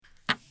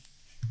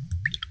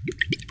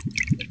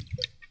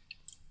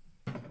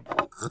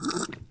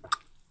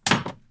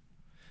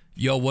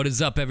Yo, what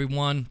is up,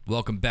 everyone?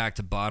 Welcome back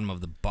to Bottom of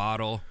the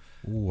Bottle.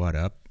 What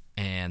up?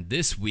 And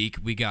this week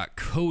we got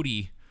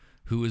Cody,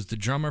 who is the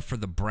drummer for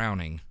the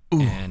Browning.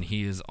 Ooh. And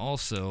he is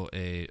also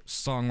a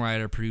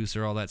songwriter,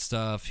 producer, all that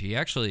stuff. He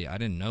actually, I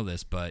didn't know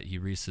this, but he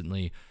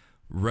recently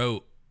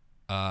wrote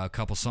a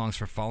couple songs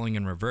for Falling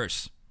in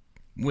Reverse.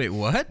 Wait,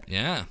 what?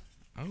 Yeah.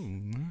 Oh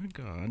my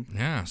god.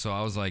 Yeah, so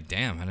I was like,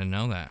 damn, I didn't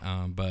know that.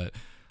 But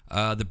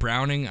the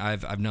Browning,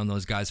 I've known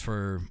those guys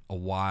for a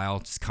while,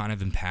 just kind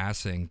of in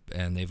passing,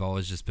 and they've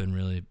always just been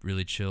really,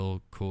 really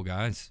chill, cool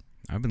guys.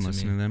 I've been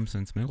listening to them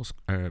since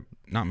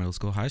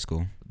high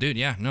school. Dude,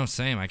 yeah, no,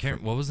 same. I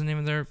can't. What was the name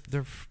of their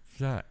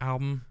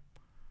album?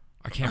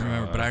 I can't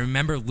remember, but I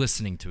remember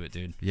listening to it,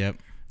 dude. Yep.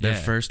 Their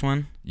first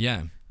one?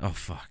 Yeah. Oh,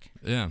 fuck.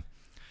 Yeah.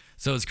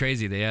 So it's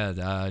crazy. They had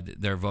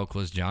their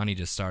vocalist Johnny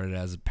just started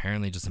as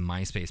apparently just a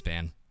MySpace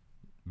band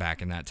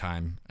back in that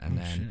time, and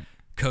then shit.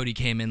 Cody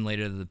came in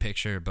later to the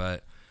picture,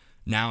 but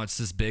now it's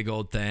this big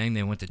old thing.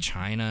 They went to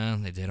China.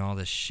 They did all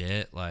this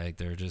shit. Like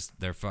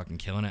they're fucking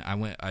killing it.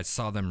 I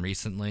saw them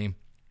recently,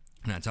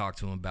 and I talked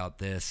to them about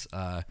this.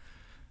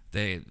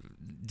 They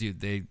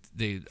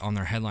on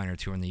their headliner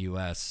tour in the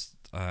U.S.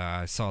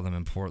 I saw them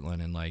in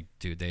Portland, and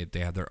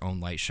they have their own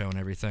light show and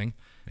everything.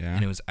 Yeah.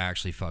 And it was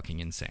actually fucking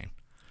insane.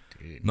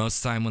 Dude. Most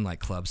of the time when like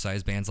club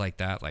size bands like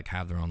that like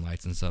have their own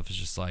lights and stuff, it's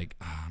just like,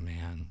 oh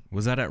man.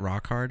 Was that at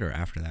Rock Hard or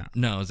after that?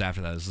 No, it was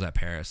after that. This was at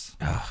Paris.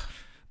 Ugh.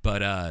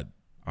 But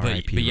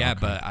R.I.P.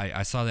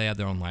 I saw they had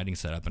their own lighting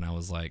setup, and I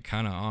was like,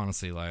 kind of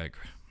honestly like,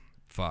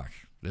 fuck,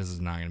 this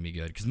is not gonna be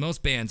good. Because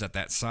most bands at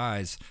that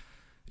size,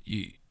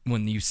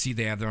 when you see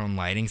they have their own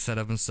lighting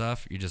setup and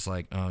stuff, you're just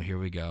like, oh, here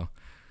we go.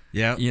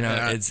 Yeah. You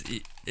know,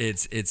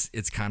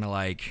 it's kind of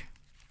like,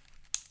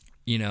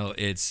 you know,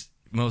 it's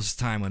most of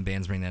the time when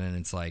bands bring that in,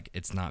 it's like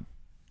it's not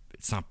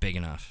big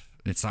enough,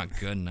 it's not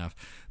good enough.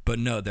 But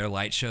no, their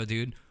light show,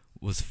 dude,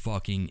 was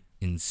fucking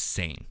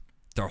insane.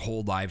 Their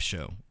whole live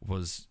show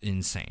was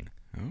insane.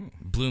 Oh.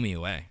 Blew me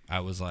away. I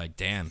was like,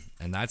 damn.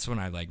 And that's when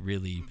I like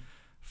really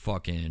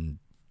fucking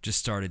just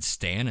started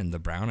standing the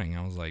Browning.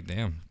 I was like,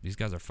 damn, these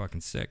guys are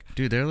fucking sick.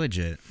 Dude, they're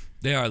legit.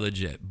 They are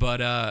legit.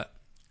 But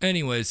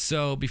anyways,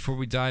 so before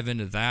we dive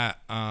into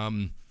that,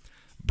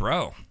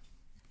 bro.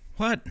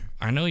 What?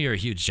 I know you're a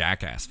huge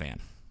Jackass fan.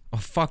 Oh,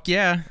 fuck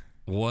yeah.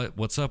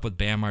 What's up with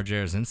Bam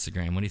Margera's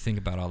Instagram? What do you think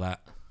about all that?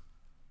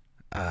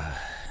 I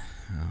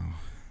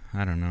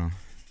don't know.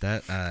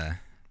 That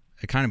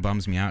it kind of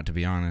bums me out, to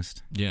be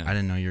honest. Yeah. I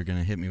didn't know you were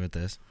gonna hit me with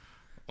this.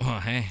 Oh,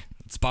 hey,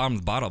 it's bottom of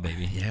the bottle,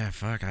 baby. Yeah,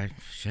 fuck. I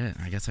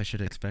guess I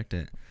should expect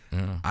it.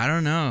 Yeah. I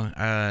don't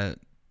know.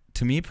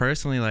 To me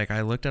personally, like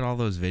I looked at all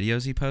those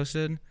videos he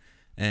posted,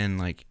 and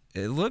like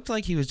it looked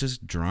like he was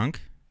just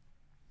drunk.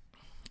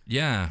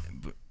 Yeah.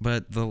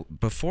 But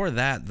before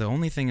that, the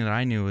only thing that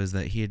I knew was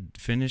that he had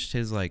finished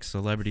his like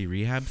celebrity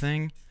rehab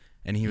thing,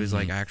 and he was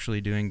like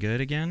actually doing good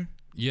again.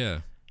 Yeah.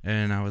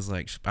 And I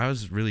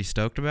was really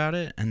stoked about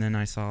it. And then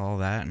I saw all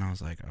that, and I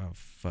was like, oh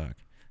fuck,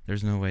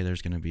 there's no way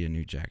there's gonna be a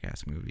new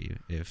Jackass movie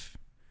if,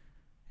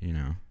 you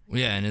know.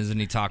 Yeah, and isn't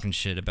he talking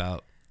shit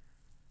about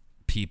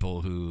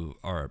people who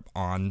are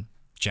on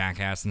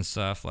Jackass and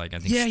stuff? Like I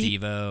think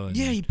Steve-O.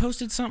 He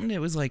posted something that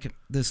was like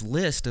this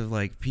list of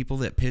like people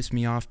that piss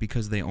me off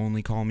because they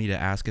only call me to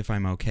ask if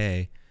I'm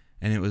okay,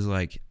 and it was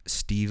like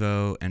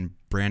Steve-O and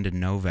Brandon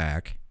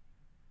Novak,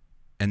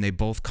 and they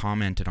both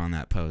commented on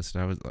that post.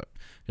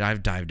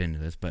 I've dived into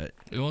this, but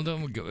well,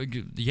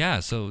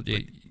 yeah. So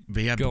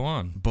but yeah, go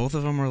on. Both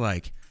of them were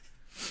like,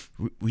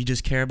 we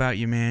just care about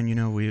you, man. You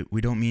know,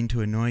 we don't mean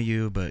to annoy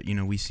you, but you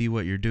know, we see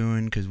what you're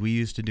doing because we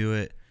used to do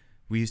it.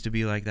 We used to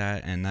be like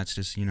that, and that's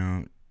just, you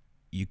know,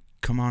 you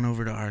come on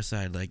over to our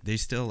side. Like, they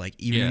still, like,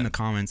 even in the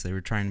comments, they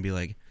were trying to be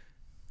like,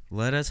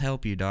 let us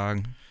help you,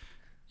 dog.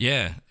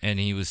 Yeah, and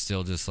he was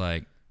still just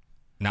like,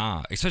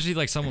 nah. Especially,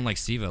 like, someone like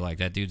Steve-O, like,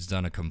 that dude's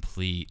done a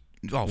complete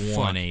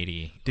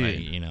 180. Dude,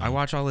 like, you know. I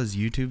watch all his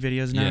YouTube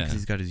videos now because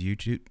he's got his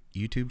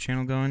YouTube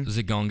channel going. Is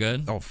it going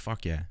good? Oh,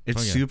 fuck yeah.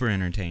 It's super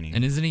entertaining.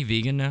 And isn't he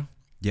vegan now?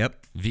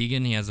 Yep.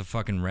 Vegan, he has a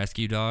fucking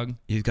rescue dog.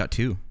 He's got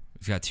 2.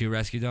 He's got 2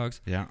 rescue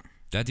dogs? Yeah.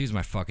 That dude's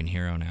my fucking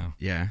hero now.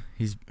 Yeah,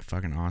 he's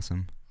fucking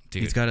awesome.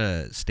 Dude. He's got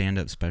a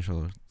stand-up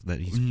special that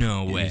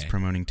he's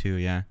promoting too,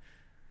 yeah.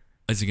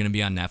 Is it going to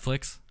be on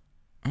Netflix?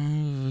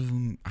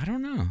 I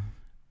don't know.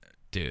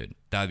 Dude,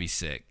 that would be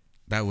sick.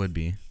 That would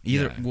be.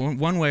 Either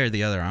one way or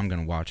the other, I'm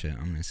going to watch it.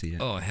 I'm going to see it.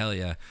 Oh, hell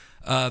yeah.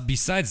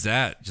 Besides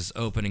that, just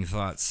opening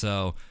thoughts.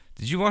 So,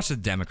 did you watch the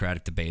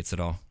Democratic debates at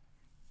all?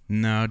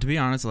 No, to be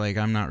honest, like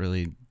I'm not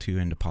really too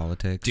into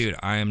politics. Dude,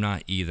 I am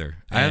not either.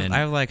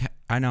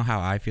 I know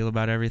how I feel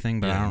about everything,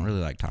 but I don't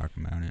really like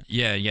talking about it.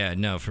 Yeah,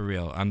 no, for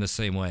real. I'm the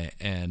same way.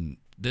 And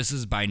this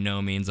is by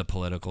no means a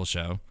political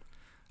show.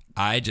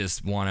 I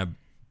just want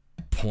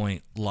to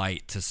point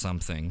light to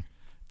something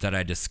that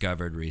I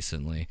discovered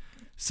recently.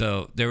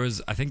 So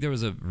I think there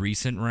was a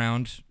recent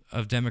round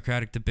of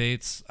Democratic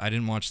debates. I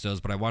didn't watch those,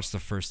 but I watched the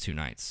first 2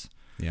 nights.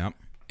 Yep.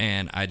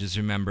 And I just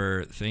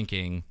remember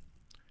thinking,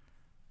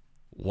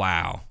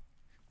 wow,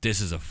 this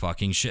is a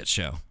fucking shit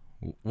show.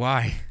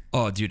 Why?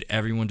 Oh, dude,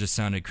 everyone just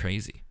sounded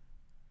crazy.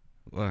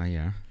 Well,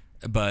 yeah.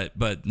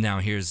 But now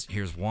here's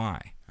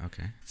why.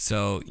 Okay.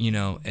 So, you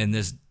know, and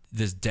this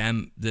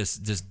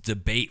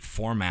debate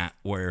format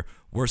where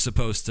we're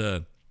supposed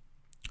to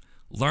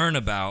learn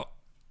about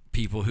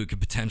people who could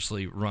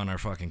potentially run our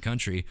fucking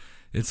country.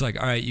 It's like,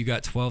 all right, you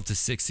got 12 to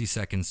 60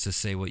 seconds to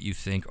say what you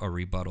think or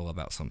rebuttal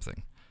about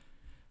something.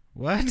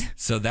 What?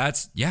 So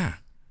that's, yeah.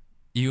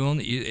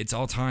 It's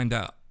all timed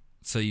out.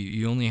 So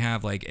you only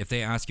have, like, if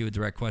they ask you a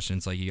direct question,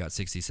 it's like you got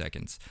 60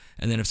 seconds.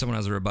 And then if someone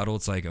has a rebuttal,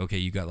 it's like, okay,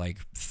 you got like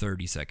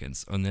 30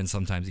 seconds. And then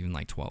sometimes even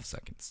like 12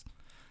 seconds.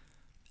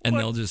 And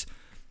they'll just,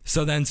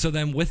 so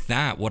then with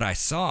that, what I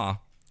saw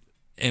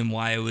and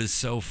why it was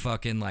so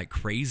fucking like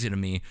crazy to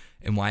me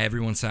and why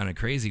everyone sounded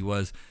crazy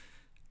was,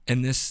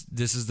 and this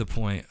is the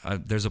point,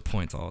 there's a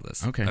point to all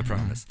this. Okay. I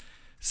promise.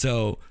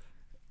 So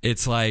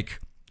it's like,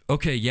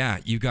 okay, yeah,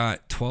 you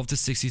got 12 to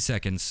 60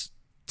 seconds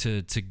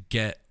to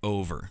get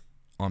over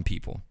on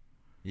people.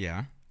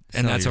 Yeah.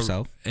 And Sell that's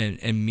yourself.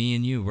 And me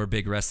and you, we're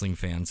big wrestling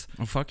fans.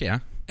 Oh, fuck yeah.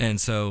 And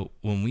so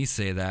when we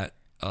say that,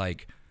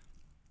 like,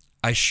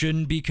 I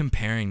shouldn't be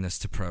comparing this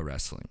to pro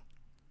wrestling.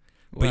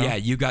 But Well, yeah,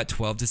 you got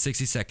 12 to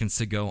 60 seconds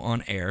to go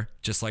on air,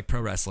 just like pro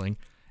wrestling,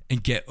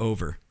 and get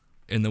over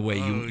in the way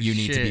you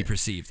need to be shit.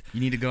 perceived.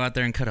 You need to go out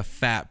there and cut a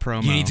fat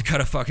promo. You need to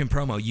cut a fucking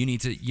promo. You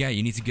need to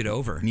get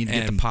over. You need to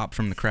get the pop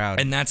from the crowd.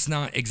 And that's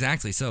not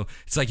exactly. So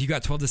it's like you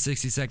got 12 to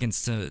 60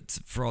 seconds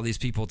for all these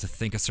people to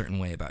think a certain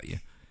way about you.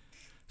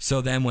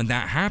 So then when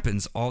that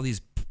happens, all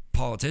these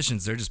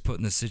politicians, they're just put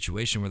in this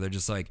situation where they're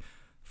just like,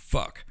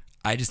 fuck,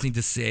 I just need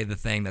to say the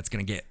thing that's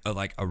going to get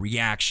a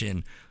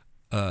reaction,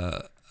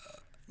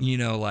 you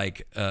know,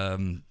 like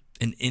an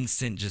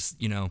instant,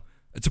 just, you know,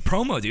 it's a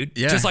promo, dude.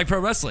 Yeah. Just like pro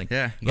wrestling.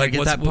 Yeah. You gotta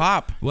get that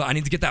pop. Well, I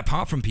need to get that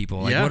pop from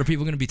people. Like, Yeah. what are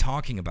people going to be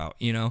talking about,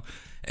 you know?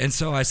 And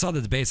so I saw the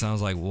debates and I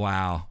was like,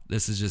 wow,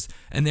 this is just,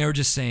 and they were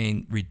just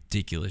saying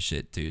ridiculous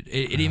shit, dude.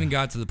 It even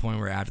got to the point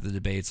where after the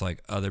debates,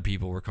 like, other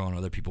people were calling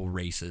other people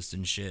racist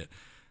and shit.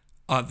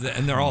 And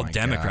they're all my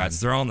Democrats.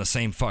 God. They're all on the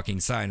same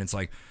fucking side. And it's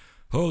like,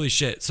 holy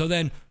shit. So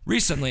then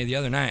recently, the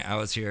other night, I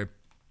was here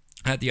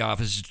at the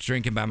office just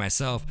drinking by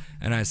myself,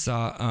 and I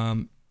saw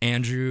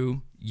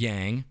Andrew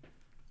Yang.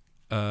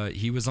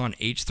 He was on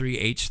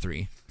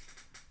H3H3,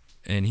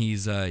 and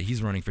he's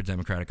running for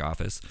Democratic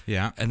office.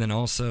 Yeah. And then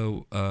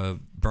also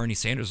Bernie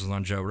Sanders was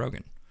on Joe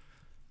Rogan.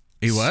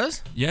 He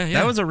was? Yeah.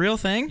 That was a real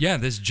thing? Yeah,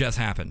 this just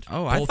happened.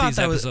 Oh, Both I thought these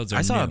that was. episodes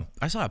are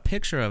I saw a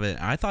picture of it.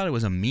 I thought it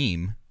was a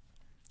meme.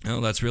 Oh,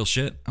 that's real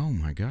shit. Oh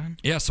my God.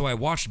 Yeah, so I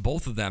watched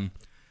both of them,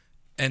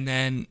 and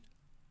then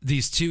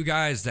these two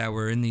guys that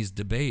were in these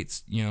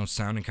debates, you know,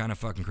 sounding kind of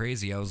fucking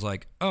crazy. I was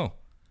like, oh,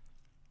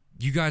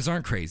 you guys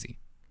aren't crazy.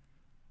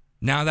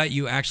 Now that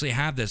you actually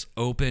have this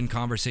open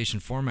conversation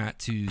format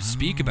to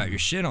speak about your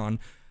shit on,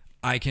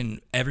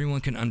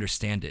 everyone can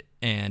understand it,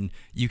 and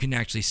you can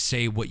actually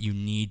say what you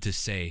need to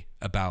say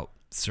about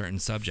certain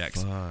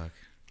subjects. Fuck.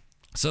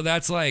 So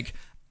that's like,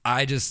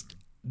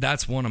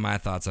 that's one of my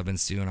thoughts I've been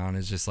stewing on,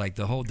 is just like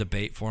the whole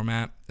debate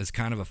format is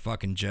kind of a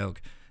fucking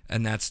joke,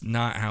 and that's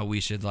not how we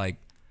should like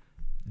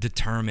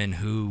determine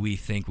who we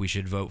think we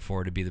should vote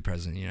for to be the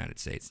president of the United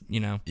States, you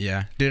know?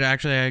 Yeah. Dude,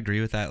 actually, I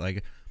agree with that.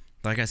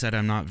 Like I said,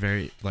 I'm not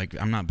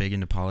big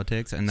into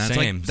politics, and that's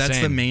Same.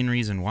 the main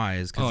reason why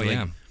is because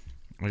Oh,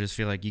 I just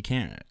feel like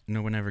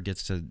no one ever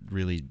gets to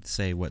really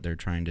say what they're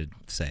trying to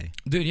say.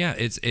 Dude, yeah,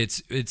 it's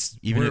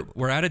Even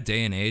we're at a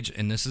day and age,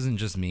 and this isn't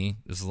just me,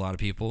 this is a lot of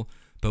people,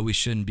 but we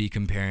shouldn't be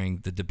comparing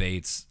the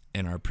debates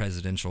in our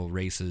presidential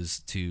races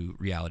to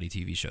reality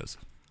TV shows.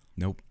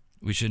 Nope.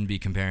 We shouldn't be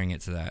comparing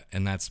it to that,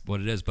 and that's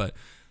what it is. But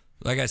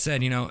like I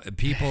said, you know,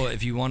 people,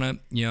 if you want to,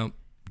 you know,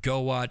 go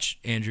watch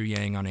Andrew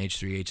Yang on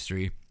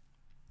H3H3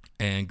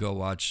 and go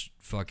watch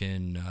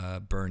fucking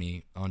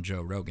Bernie on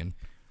Joe Rogan.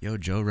 Yo,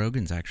 Joe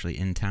Rogan's actually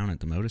in town at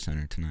the Moda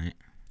Center tonight.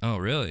 Oh,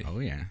 really? Oh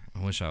yeah.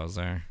 I wish I was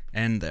there.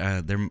 And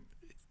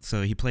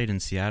so he played in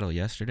Seattle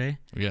yesterday.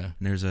 Yeah.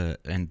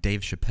 And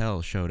Dave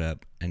Chappelle showed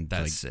up and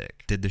That's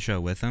sick. did the show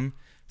with him.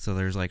 So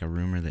there's like a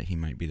rumor that he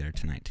might be there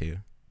tonight too.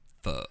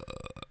 Fuck.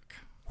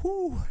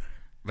 Whew.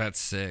 That's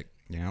sick.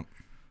 Yeah.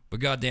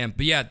 But goddamn.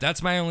 But yeah,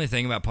 that's my only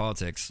thing about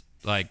politics.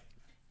 Like,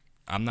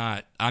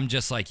 I'm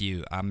just like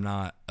you. I'm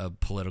not a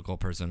political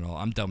person at all.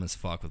 I'm dumb as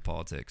fuck with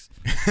politics.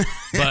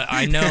 But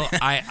I know,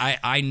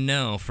 I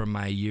know from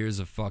my years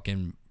of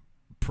fucking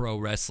pro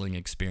wrestling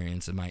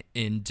experience and my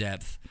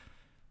in-depth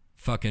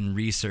fucking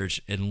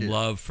research and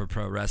love for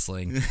pro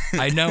wrestling,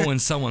 I know when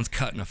someone's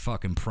cutting a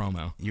fucking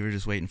promo. You were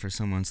just waiting for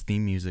someone's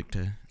theme music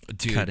to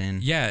Dude, cut in.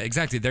 Yeah,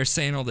 exactly. They're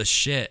saying all this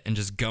shit and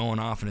just going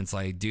off, and it's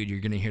like, dude, you're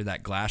gonna hear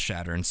that glass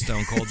shatter, and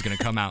Stone Cold's gonna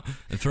come out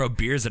and throw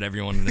beers at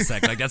everyone in a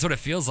sec. Like, that's what it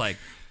feels like.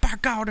 By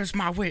God, is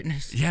my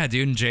witness. Yeah,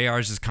 dude, and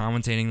JR's just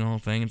commentating the whole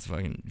thing. It's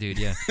fucking, dude,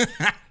 yeah.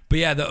 But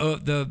yeah,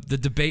 the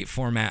debate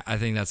format, I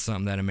think that's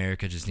something that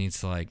America just needs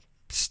to like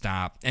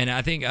stop. And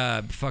I think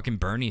fucking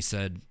Bernie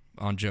said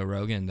on Joe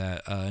Rogan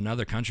that in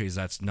other countries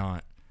that's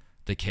not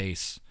the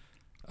case.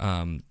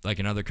 Like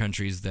in other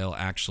countries, they'll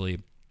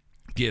actually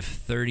give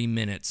 30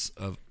 minutes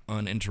of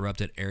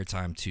uninterrupted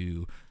airtime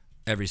to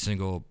every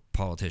single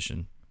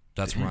politician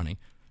that's running.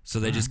 So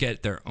they just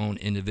get their own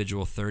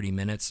individual 30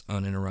 minutes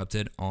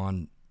uninterrupted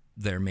on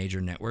their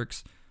major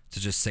networks to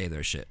just say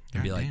their shit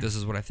and be like, this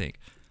is what I think.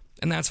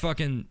 And that's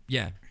fucking,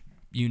 you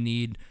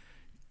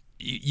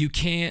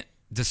can't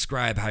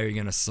describe how you're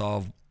going to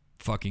solve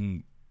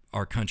fucking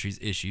our country's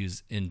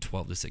issues in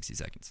 12 to 60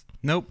 seconds.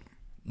 Nope.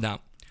 No.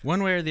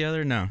 One way or the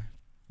other, no.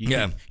 You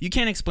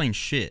can't explain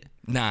shit.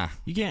 Nah.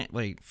 You can't,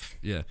 like,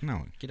 Yeah.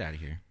 no, get out of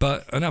here.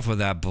 But enough with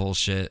that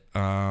bullshit.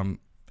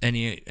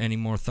 Any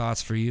more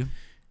thoughts for you?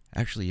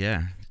 Actually,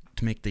 yeah.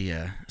 To make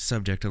the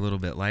subject a little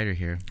bit lighter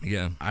here.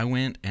 Yeah. I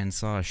went and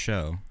saw a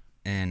show,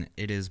 and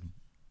it is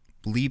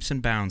leaps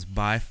and bounds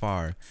by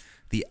far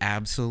the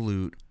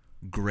absolute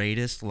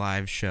greatest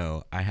live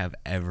show I have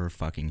ever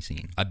fucking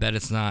seen. I bet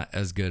it's not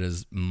as good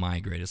as my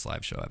greatest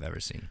live show I've ever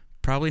seen.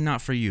 Probably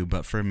not for you,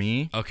 but for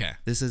me, Okay.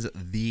 this is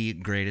the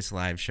greatest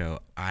live show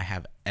I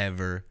have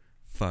ever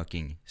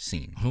fucking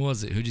seen. Who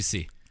was it? Who'd you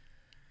see?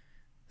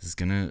 This is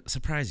gonna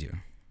surprise you.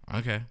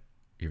 Okay.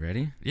 You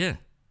ready? Yeah.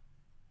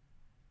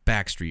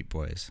 Backstreet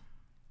Boys.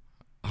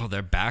 Oh,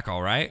 they're back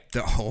all right?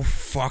 Oh,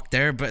 fuck,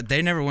 but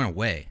they never went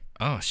away.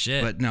 Oh,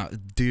 shit. But no,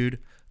 dude,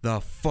 the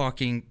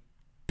fucking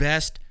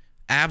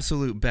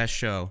absolute best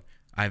show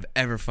I've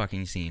ever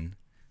fucking seen.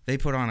 They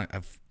put on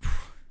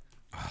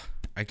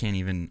I can't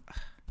even.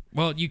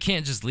 Well, you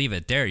can't just leave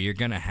it there. You're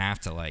going to have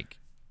to, like,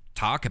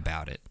 talk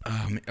about it.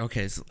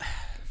 Okay, so,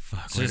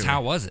 fuck. So just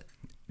how was it?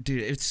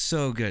 Dude, it's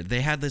so good.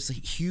 They had this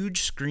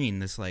huge screen,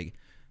 this like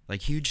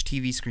huge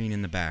TV screen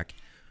in the back.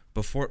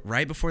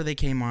 Right before they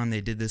came on,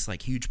 they did this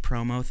like huge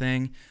promo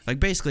thing, like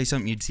basically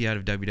something you'd see out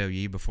of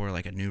WWE before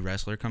like a new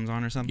wrestler comes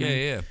on or something.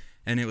 Yeah.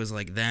 And it was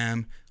like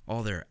them,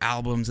 all their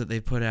albums that they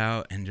put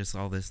out, and just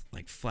all this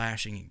like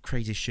flashing and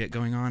crazy shit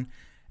going on.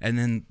 And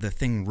then the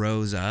thing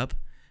rose up,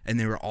 and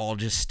they were all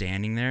just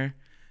standing there.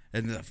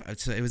 And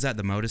so it was at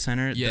the Moda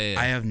Center. Yeah.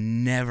 I have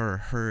never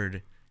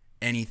heard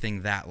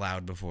anything that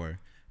loud before.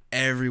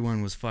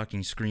 Everyone was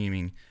fucking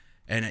screaming.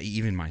 And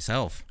even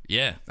myself.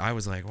 Yeah. I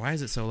was like, why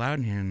is it so loud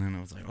in here? And then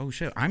I was like, oh,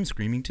 shit, I'm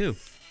screaming too.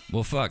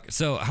 Well, fuck.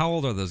 So how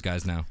old are those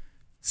guys now?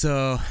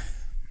 So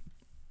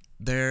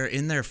they're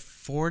in their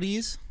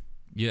 40s.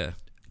 Yeah.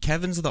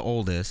 Kevin's the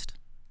oldest,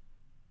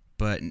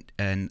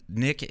 and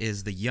Nick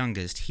is the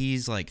youngest.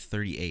 He's like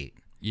 38.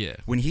 Yeah.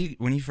 When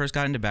he first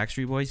got into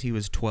Backstreet Boys, he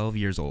was 12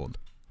 years old.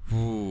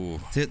 Ooh.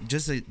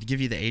 Just to give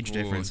you the age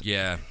difference.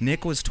 Yeah.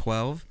 Nick was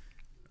 12,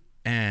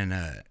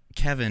 and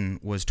Kevin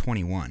was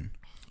 21.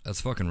 That's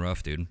fucking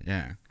rough, dude.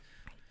 Yeah.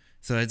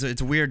 So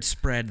it's a weird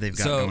spread they've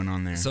got going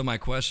on there. So my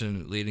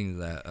question leading to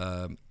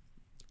that,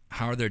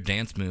 how are their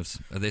dance moves?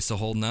 Are they still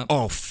holding up?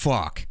 Oh,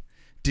 fuck.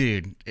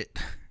 Dude.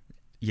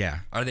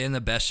 Yeah. Are they in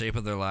the best shape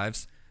of their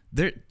lives?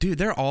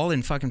 They're all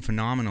in fucking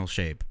phenomenal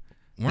shape.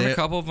 Weren't a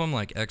couple of them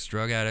like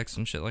ex-drug addicts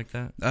and shit like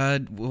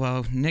that?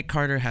 Well, Nick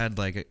Carter had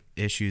like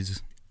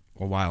issues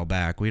a while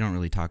back. We don't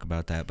really talk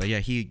about that. But yeah,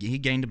 he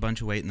gained a bunch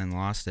of weight and then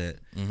lost it.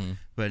 Mm-hmm.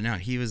 But no,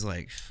 he was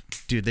like,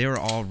 dude, they were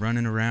all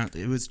running around.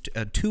 It was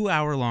a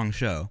 2-hour-long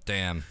show.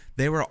 Damn.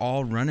 They were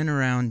all running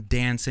around,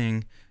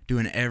 dancing,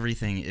 doing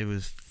everything. It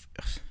was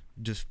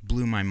just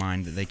blew my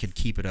mind that they could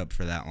keep it up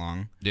for that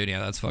long. Dude, yeah,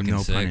 that's fucking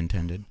no sick. pun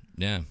intended.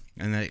 Yeah.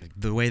 And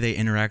the way they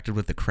interacted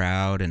with the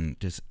crowd and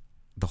just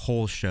the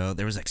whole show.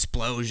 There was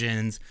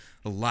explosions,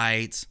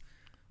 lights.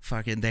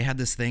 Fucking, they had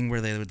this thing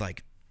where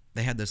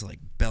they had this like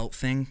belt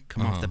thing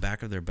come off the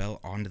back of their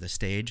belt onto the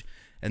stage,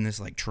 and this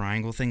like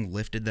triangle thing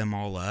lifted them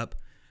all up,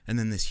 and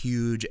then this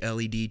huge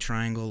LED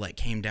triangle like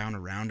came down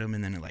around them,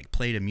 and then it like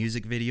played a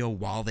music video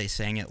while they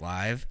sang it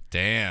live.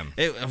 Damn.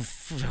 Oh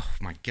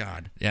my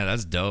god. Yeah,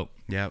 that's dope.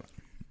 Yep.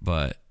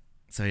 But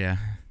so yeah,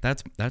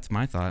 that's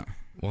my thought.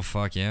 Well,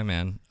 fuck yeah,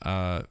 man.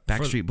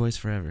 Backstreet Boys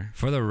forever.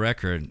 For the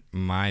record,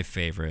 my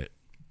favorite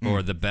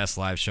or the best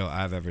live show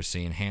I've ever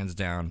seen, hands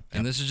down.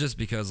 And this is just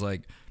because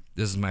like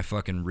this is my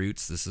fucking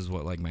roots. This is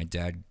what like my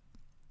dad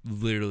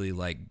literally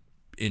like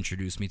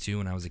introduced me to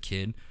when I was a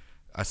kid.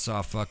 I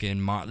saw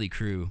fucking Motley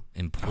Crue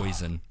and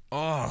Poison.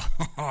 Oh.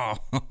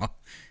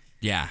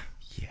 Yeah.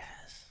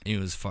 Yes. It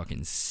was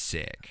fucking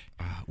sick.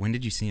 When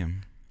did you see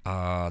him?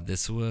 It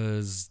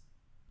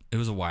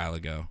was a while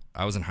ago.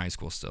 I was in high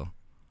school still.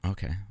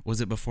 Okay.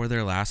 Was it before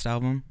their last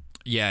album?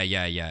 Yeah.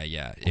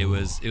 It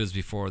was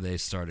before they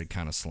started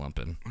kind of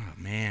slumping. Oh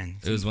man.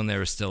 It was when they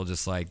were still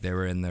just like they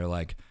were in their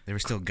like they were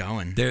still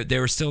going. They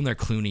were still in their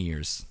Clooney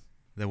years.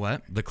 The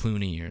what? The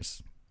Clooney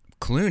years.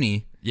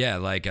 Clooney? Yeah,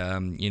 like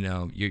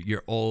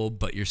you're old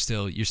but you're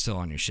still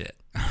on your shit.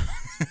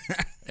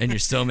 And you're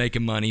still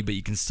making money but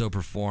you can still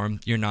perform.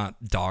 You're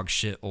not dog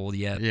shit old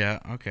yet. Yeah,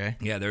 okay.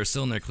 Yeah, they were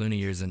still in their Clooney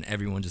years and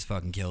everyone just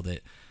fucking killed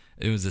it.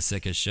 It was the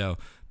sickest show.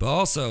 But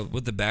also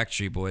with the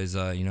Backstreet Boys,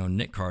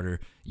 Nick Carter,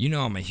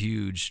 I'm a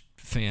huge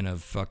fan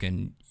of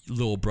fucking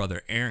little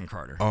brother Aaron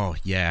Carter. Oh,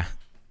 yeah.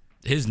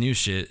 His new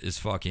shit is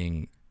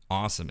fucking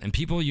awesome. And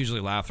people usually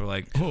laugh. They're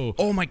like,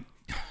 oh my,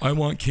 I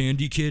want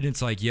Candy Kid.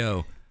 It's like,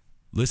 yo,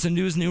 listen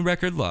to his new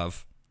record,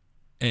 Love,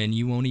 and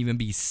you won't even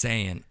be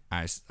saying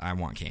I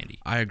want candy.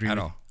 I agree at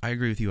with, all. I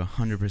agree with you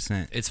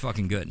 100%. It's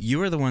fucking good. You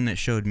were the one that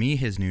showed me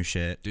his new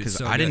shit Dude, because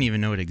so I didn't good.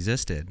 even know it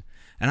existed,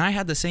 and I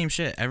had the same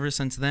shit ever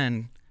since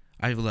then.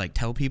 I would like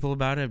tell people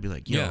about it. I'd be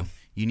like, "Yo, Yeah.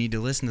 you need to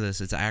listen to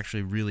this. It's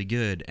actually really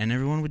good," and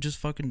everyone would just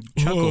fucking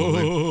chuckle.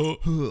 Like,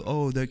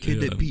 oh, that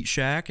kid that beat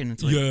Shaq, and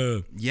it's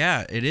like,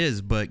 yeah, it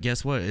is. But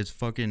guess what? It's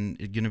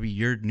fucking gonna be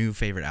your new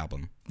favorite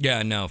album.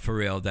 Yeah, no, for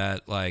real.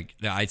 That like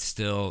I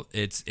still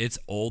it's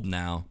old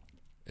now.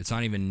 It's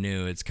not even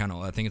new. It's kind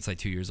of I think it's like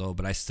 2 years old,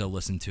 but I still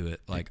listen to it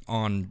like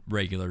on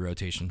regular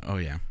rotation. Oh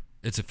yeah,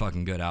 It's a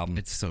fucking good album.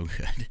 it's so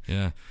good.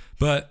 Yeah,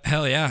 but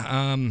hell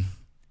yeah.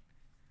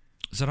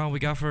 Is that all we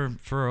got for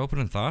our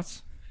opening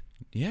thoughts?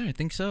 Yeah, I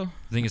think so.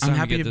 I think it's I'm time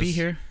happy to to get be this-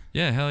 here.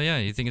 Yeah, hell yeah.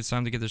 You think it's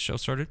time to get this show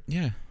started?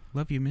 Yeah,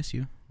 love you, miss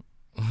you.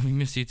 Let me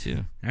miss you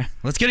too. All right,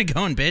 let's get it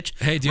going, bitch.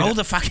 Hey, dude. Roll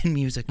the fucking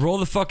music. Roll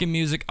the fucking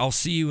music. I'll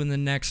see you in the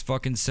next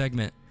fucking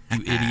segment,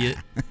 you idiot.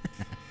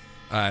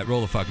 All right,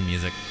 roll the fucking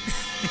music.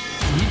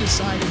 We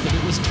decided that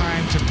it was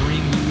time to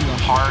bring you the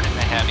hard and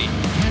the heavy.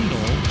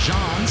 Kendall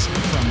Johns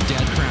from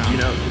Dead Crown. You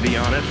know, to be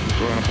honest,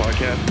 we're on a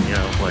podcast, you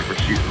know, like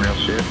we're shooting real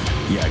shit.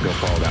 Yeah, go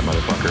follow that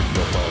motherfucker.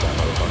 Go follow that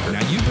motherfucker.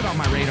 Now, you've been on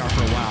my radar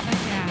for a while.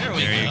 Yeah.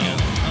 There you go.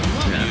 I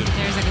love you.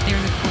 There's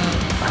a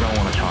quote. I don't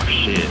want to talk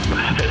shit,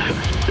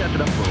 but step it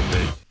up a little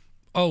bit.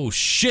 Oh,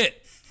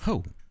 shit.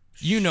 Oh,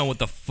 You know what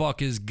the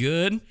fuck is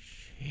good?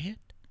 shit.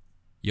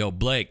 Yo,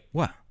 Blake,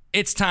 What?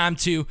 it's time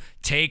to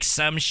take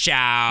some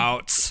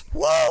shouts.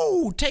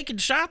 Whoa, taking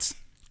shots.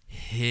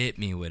 Hit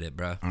me with it,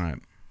 bro. All right,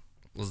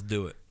 Let's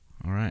do it.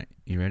 all right.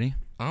 You ready?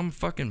 I'm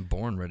fucking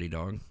born ready,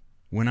 dog.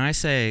 When I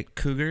say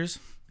Cougars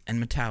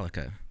and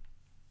Metallica,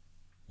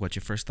 what's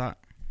your first thought?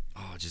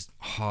 Oh, just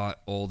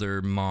hot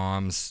older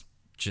moms.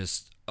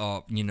 Just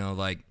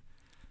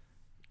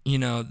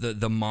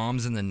the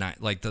moms in the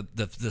night, like the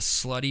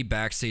slutty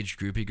backstage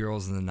groupie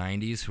girls in the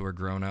 90s who are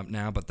grown up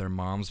now, but they're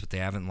moms, but they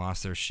haven't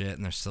lost their shit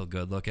and they're still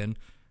good looking.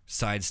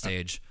 Side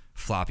stage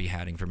floppy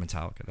hatting for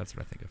Metallica. That's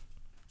what I think of.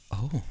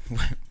 Oh,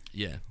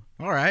 Yeah.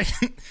 all right.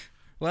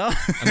 Well,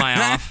 Am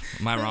I off?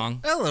 Am I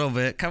wrong? a little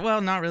bit.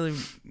 Well, not really.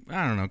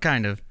 I don't know.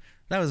 Kind of.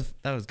 That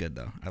was good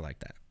though. I like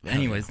that. Hell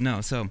Anyways, no.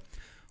 So,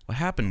 what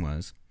happened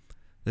was,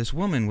 this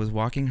woman was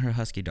walking her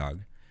husky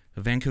dog,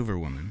 a Vancouver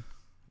woman.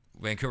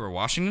 Vancouver,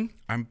 Washington,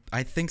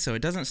 I think so.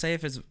 It doesn't say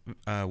if it's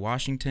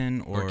Washington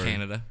or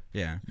Canada?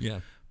 Yeah. Yeah.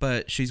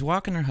 But she's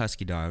walking her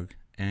husky dog,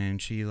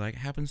 and she like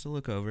happens to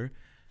look over,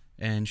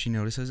 and she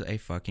notices a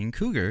fucking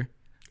cougar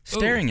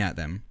staring at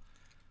them.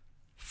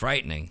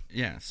 Frightening.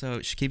 Yeah.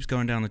 So she keeps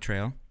going down the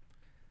trail.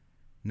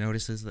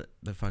 Notices that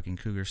the fucking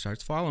cougar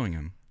starts following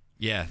him.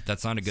 Yeah,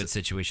 that's not a good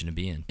situation to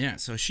be in. Yeah.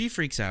 So she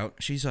freaks out.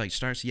 She's like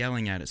starts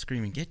yelling at it,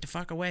 screaming, "Get the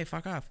fuck away!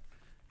 Fuck off!"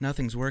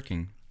 Nothing's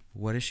working.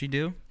 What does she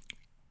do?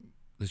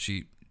 Does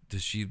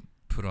she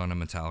put on a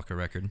Metallica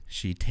record?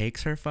 She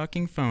takes her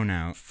fucking phone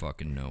out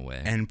Fucking no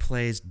way. and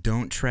plays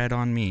 "Don't Tread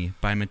on Me"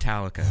 by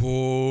Metallica.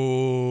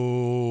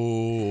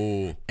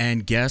 Oh,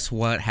 And guess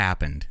what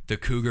happened? the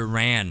cougar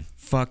ran.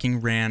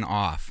 Fucking ran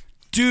off.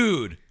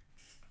 Dude.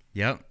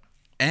 Yep.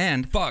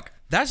 And Fuck.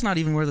 that's not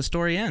even where the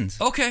story ends.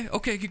 Okay,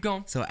 keep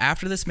going. So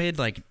after this made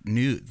like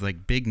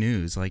big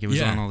news, like it was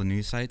Yeah. on all the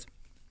news sites,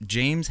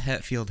 James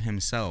Hetfield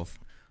himself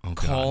Oh, God.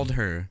 called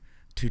her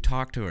to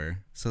talk to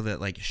her so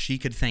that like she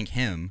could thank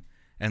him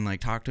and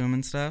like talk to him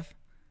and stuff.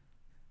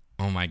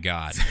 Oh my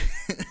God.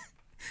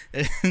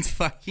 It's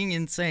fucking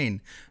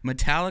insane.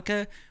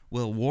 Metallica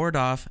will ward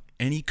off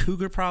any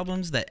cougar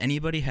problems that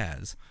anybody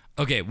has.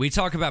 Okay, we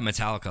talk about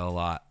Metallica a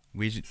lot.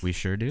 We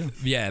sure do.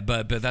 Yeah,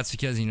 but that's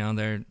because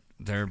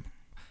they're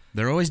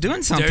They're always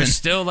doing something. they're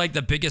still like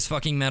the biggest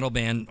fucking metal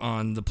band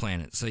on the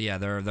planet. So yeah,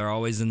 they're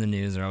always in the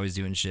news. They're always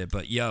doing shit.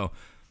 But yo,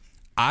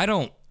 I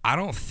don't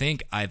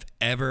think I've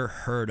ever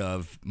heard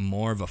of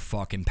more of a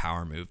fucking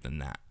power move than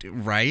that.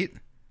 Right?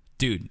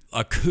 Dude,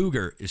 a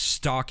cougar is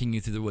stalking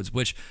you through the woods,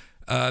 which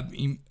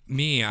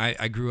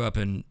I grew up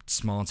in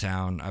small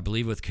town. I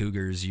believe with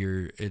cougars,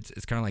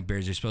 it's kind of like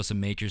bears. You're supposed to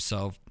make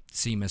yourself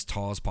seem as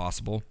tall as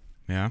possible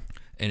Yeah.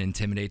 and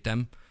intimidate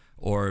them,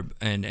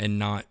 and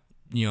not,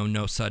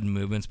 no sudden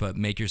movements, but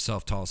make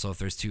yourself tall. So if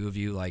there's two of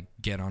you, like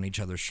get on each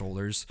other's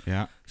shoulders.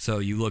 Yeah. So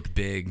you look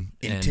big.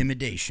 and-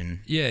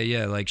 Intimidation.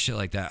 yeah, like shit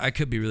like that. I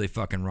could be really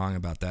fucking wrong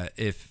about that.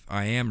 If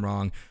I am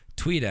wrong,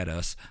 tweet at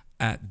us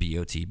at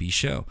BOTB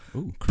Show.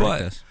 Ooh,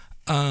 correct us.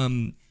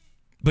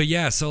 But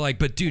yeah, so like,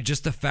 but dude,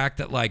 just the fact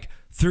that like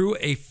through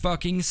a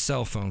fucking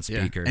cell phone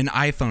speaker, An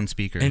iPhone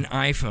speaker. an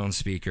iPhone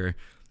speaker,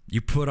 you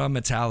put on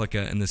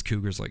Metallica and this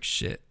cougar's like,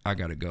 shit, I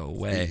gotta go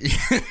away.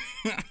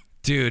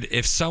 Dude,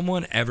 if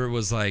someone ever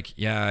was like,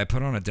 yeah, I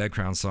put on a Dead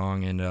Crown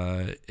song and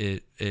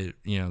it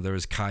there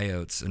was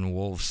coyotes and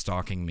wolves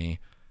stalking me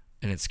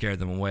and it scared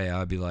them away,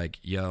 I'd be like,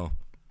 yo,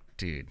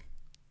 Dude.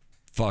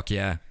 fuck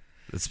yeah.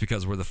 It's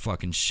because we're the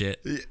fucking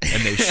shit and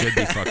they should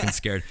be fucking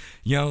scared.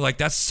 Like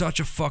that's such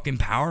a fucking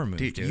power move,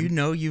 dude. You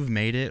know you've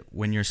made it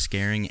when you're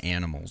scaring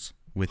animals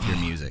with your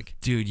music.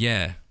 Dude,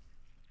 yeah.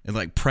 And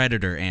like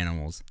predator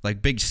animals.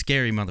 Like big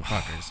scary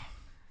motherfuckers.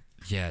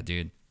 Yeah,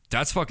 dude.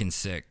 That's fucking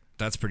sick.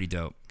 That's pretty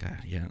dope. God,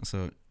 yeah.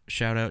 So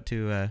shout out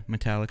to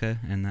Metallica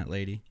and that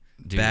lady.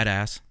 Dude,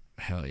 Badass.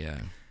 Hell yeah.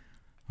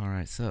 All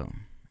right, so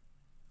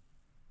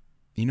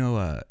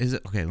is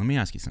it okay? Let me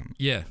ask you something.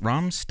 Yeah.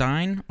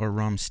 Rammstein or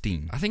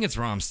Rammstein? I think it's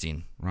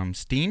Rammstein.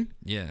 Rammstein?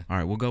 Yeah. All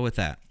right, we'll go with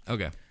that.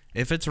 Okay.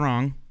 If it's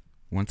wrong,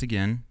 once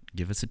again,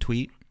 give us a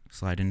tweet,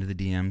 slide into the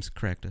DMs,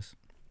 correct us.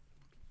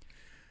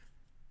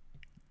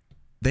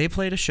 They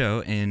played a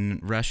show in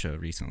Russia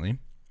recently.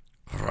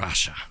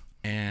 Russia.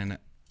 And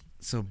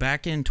so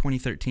back in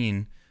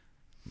 2013,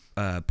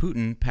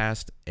 Putin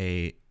passed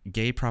a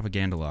gay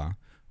propaganda law,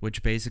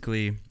 which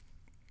basically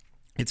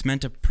it's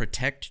meant to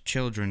protect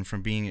children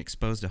from being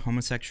exposed to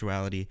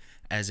homosexuality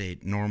as a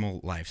normal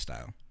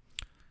lifestyle.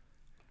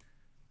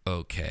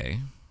 Okay.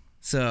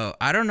 So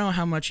I don't know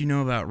how much you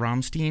know about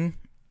Rammstein,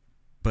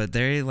 but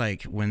they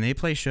when they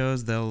play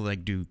shows, they'll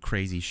do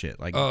crazy shit.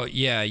 Oh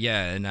yeah,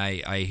 and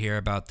I hear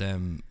about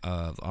them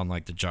on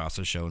the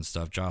Jossa show and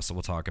stuff. Jossa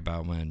will talk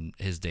about when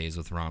his days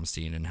with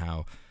Rammstein and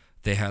how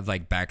they had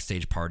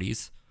backstage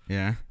parties.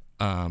 Yeah.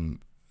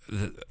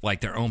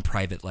 Their own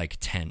private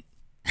tent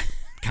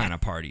kind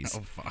of parties.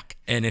 Oh fuck.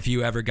 And if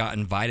you ever got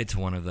invited to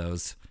one of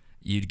those,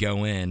 you'd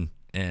go in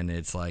and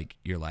it's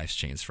your life's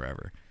changed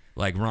forever.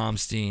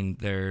 Rammstein,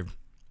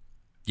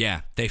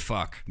 they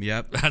fuck.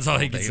 Yep. That's all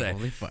I can say.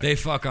 Fuck. They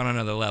fuck on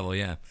another level,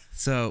 yeah.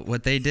 So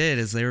what they did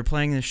is they were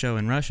playing this show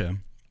in Russia,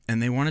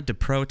 and they wanted to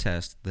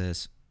protest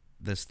this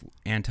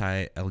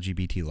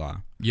anti-LGBT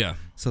law. Yeah.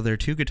 So their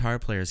two guitar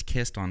players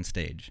kissed on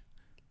stage.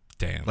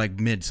 Damn.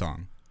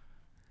 Mid-song.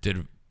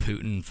 Did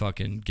Putin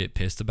fucking get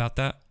pissed about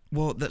that?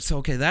 Well, that's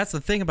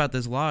the thing about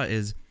this law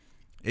is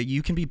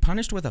you can be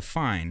punished with a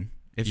fine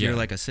if you're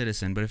a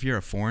citizen, but if you're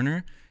a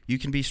foreigner, you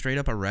can be straight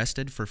up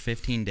arrested for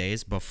 15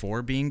 days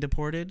before being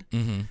deported.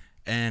 Mm-hmm.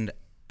 And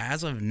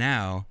as of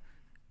now,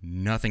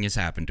 nothing has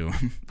happened to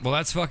him. Well,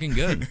 that's fucking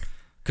good.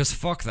 Because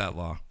fuck that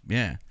law.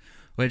 Yeah.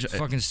 Which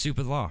fucking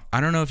stupid law.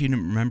 I don't know if you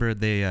remember,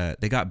 they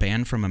got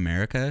banned from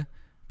America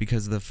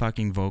because the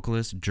fucking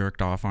vocalist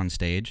jerked off on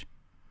stage.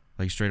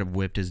 Straight up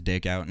whipped his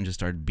dick out and just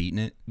started beating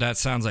it. That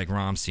sounds like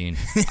Rammstein.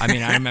 I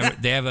mean, I remember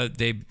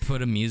they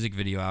put a music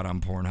video out on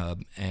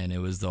Pornhub, and it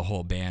was the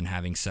whole band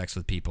having sex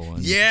with people.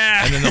 And,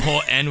 yeah. And then the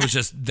whole end was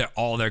just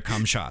all their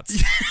cum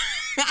shots.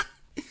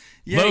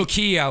 Yeah. Low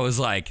key, I was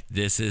like,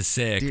 "This is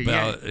sick." Dude,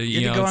 but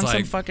you had to go on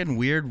some fucking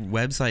weird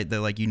website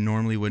that you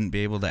normally wouldn't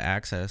be able to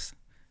access,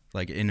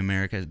 in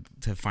America,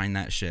 to find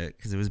that shit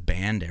because it was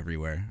banned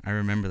everywhere. I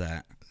remember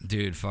that.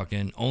 Dude,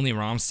 fucking only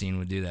Rammstein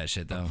would do that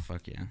shit though. Oh,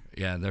 fuck yeah.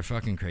 Yeah, they're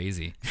fucking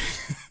crazy.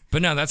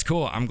 But no, that's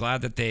cool. I'm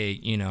glad that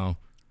they,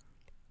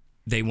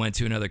 they went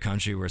to another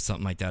country where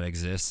something like that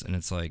exists, and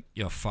it's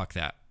fuck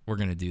that. We're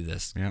gonna do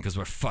this because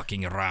we're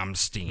fucking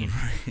Rammstein.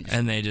 Right.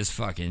 And they just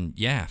fucking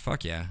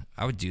fuck yeah.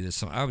 I would do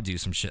this. I would do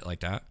some shit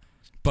like that.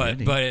 But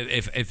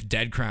if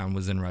Dead Crown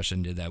was in Russia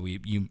and did that,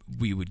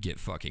 we would get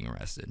fucking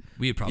arrested.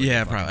 We'd probably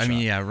get probably. I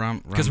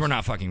mean, because we're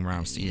not fucking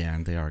Rammstein. Yeah,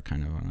 they are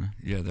kind of on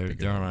a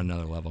they're on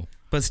another level.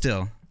 But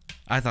still,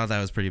 I thought that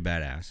was pretty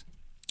badass.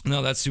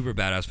 No, that's super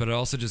badass. But it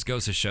also just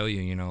goes to show you,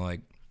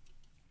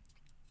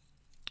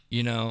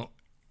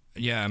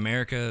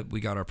 America, we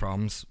got our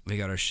problems, we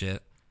got our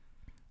shit.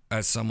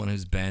 As someone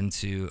who's been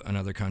to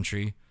another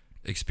country,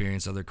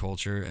 experienced other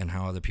culture and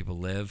how other people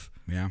live,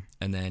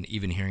 and then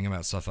even hearing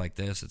about stuff like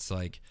this, it's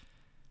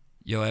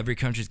every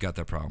country's got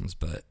their problems,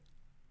 but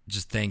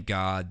just thank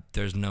God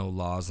there's no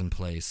laws in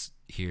place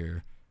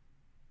here,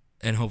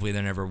 and hopefully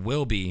there never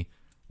will be,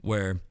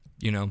 where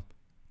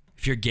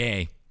if you're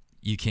gay,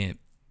 you can't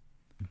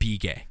be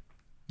gay.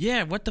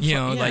 Yeah, what the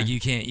fuck? You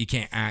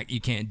can't act,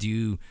 you can't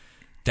do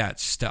that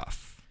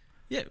stuff.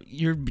 Yeah,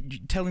 you're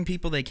telling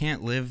people they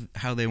can't live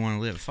how they want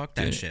to live. Fuck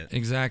that shit.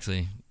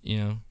 Exactly.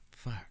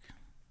 Fuck.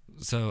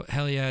 So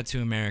hell yeah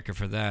to America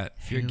for that.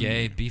 If you're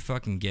gay, be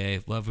fucking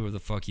gay. Love whoever the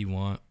fuck you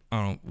want.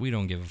 We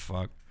don't give a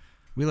fuck.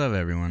 We love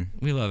everyone.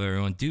 We love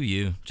everyone. Do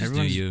you? Just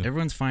do you.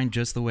 Everyone's fine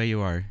just the way you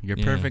are. You're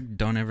perfect.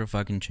 Don't ever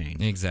fucking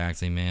change.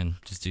 Exactly, man.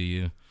 Just do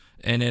you.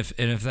 And if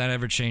that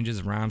ever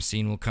changes,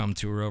 Rammstein will come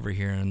tour over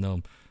here and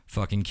they'll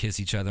fucking kiss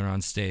each other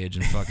on stage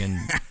and fucking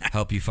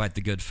help you fight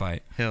the good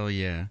fight. Hell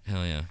yeah.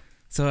 Hell yeah.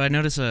 So I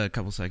noticed a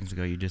couple seconds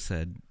ago you just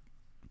said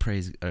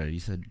you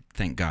said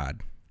thank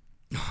God.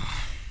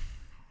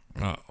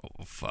 Oh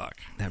fuck.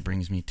 That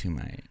brings me to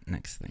my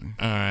next thing.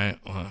 All right.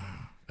 Well,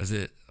 is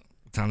it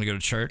time to go to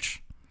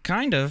church?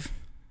 Kind of.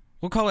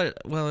 We'll call it.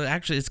 Well,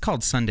 actually, it's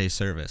called Sunday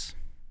service.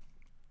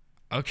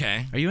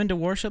 Okay. Are you into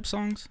worship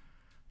songs?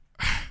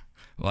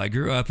 Well, I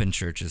grew up in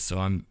churches, so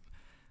I'm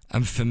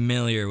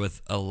familiar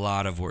with a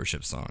lot of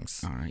worship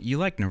songs. All right. You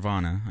like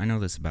Nirvana. I know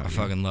this about you. I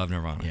fucking love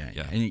Nirvana.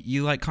 Yeah. And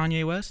you like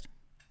Kanye West?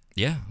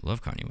 Yeah,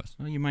 love Kanye West.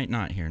 Well, you might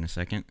not here in a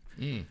second.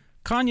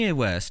 Kanye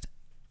West,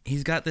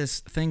 he's got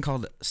this thing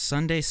called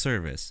Sunday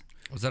service.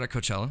 Was that at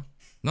Coachella?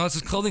 No, it's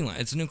his clothing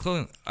line. It's a new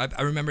clothing line.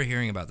 I remember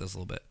hearing about this a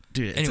little bit.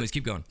 Dude, anyways,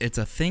 keep going. It's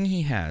a thing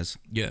he has.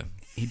 Yeah.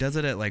 He does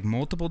it at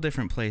multiple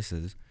different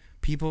places.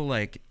 People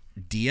like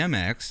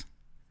DMX,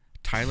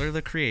 Tyler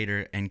the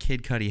Creator, and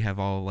Kid Cudi have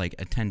all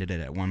attended it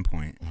at one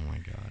point. Oh my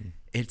God.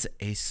 It's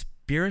a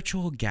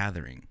spiritual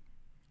gathering.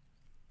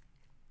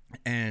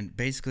 And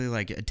basically,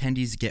 like,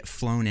 attendees get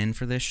flown in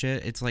for this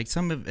shit. It's like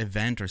some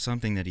event or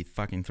something that he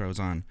fucking throws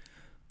on.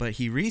 But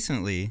he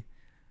recently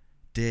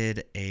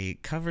did a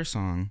cover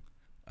song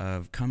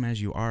of Come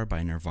As You Are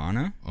by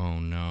Nirvana. Oh,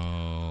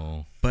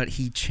 no. But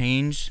he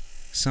changed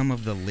some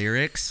of the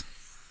lyrics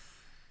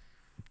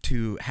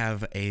to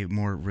have a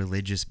more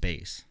religious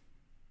base.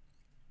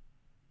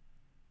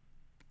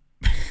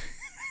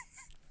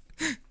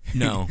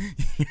 No.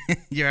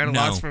 You're at a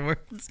loss for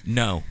words?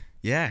 No.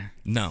 Yeah.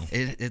 No.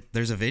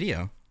 There's a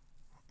video.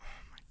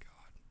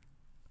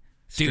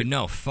 Dude,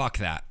 no, fuck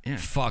that. Yeah.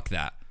 Fuck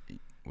that.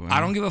 Well, I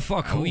don't give a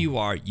fuck who you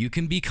are. You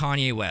can be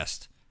Kanye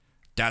West.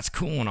 That's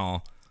cool and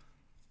all.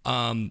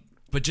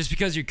 But just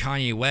because you're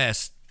Kanye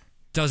West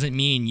doesn't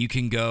mean you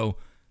can go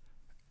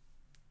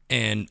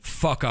and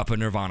fuck up a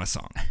Nirvana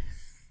song.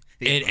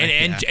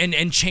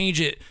 and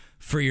change it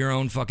for your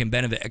own fucking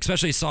benefit.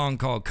 Especially a song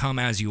called Come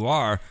As You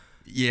Are.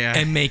 Yeah.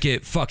 And make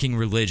it fucking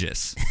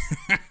religious.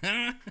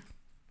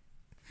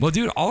 Well,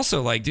 dude,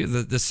 also, like,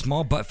 dude, the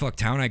small buttfuck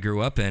town I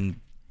grew up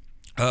in,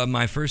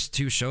 my first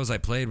 2 shows I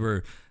played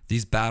were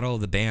these Battle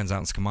of the Bands out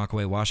in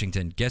Skamakawa,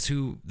 Washington. Guess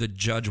who the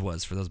judge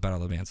was for those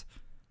Battle of the Bands?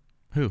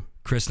 Who?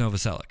 Chris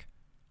Novoselic.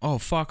 Oh,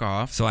 fuck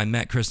off. So I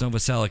met Chris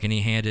Novoselic, and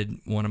he handed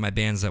one of my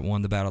bands that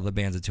won the Battle of the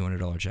Bands a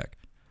 $200 check.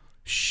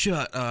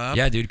 Shut up.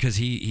 Yeah, dude, because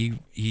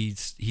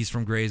he's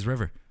from Grays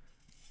River,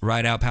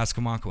 right out past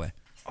Skamakawa.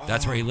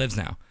 That's where he lives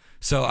now.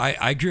 So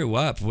I grew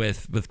up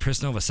with Chris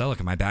Novoselic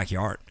in my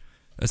backyard,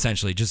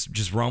 essentially,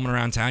 just roaming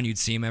around town. You'd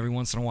see him every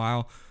once in a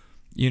while,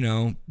 you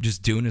know,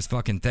 just doing his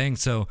fucking thing.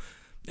 So,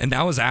 and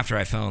that was after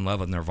I fell in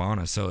love with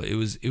Nirvana. So it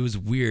was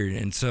weird,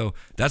 and so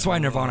that's why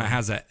Nirvana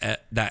has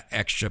that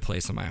extra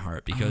place in my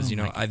heart, because you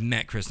know I've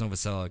met Chris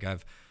Novoselic.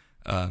 I've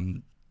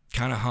kind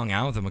of hung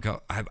out with him.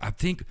 I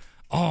think,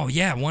 oh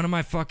yeah, one of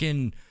my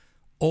fucking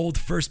old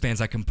first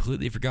bands, I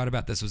completely forgot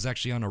about this, was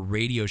actually on a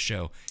radio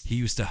show he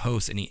used to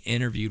host, and he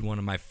interviewed one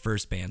of my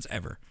first bands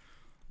ever.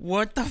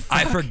 What the fuck?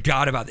 I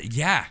forgot about it.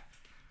 Yeah.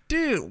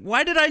 Dude,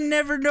 why did I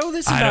never know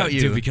this about you?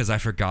 Dude, because I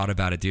forgot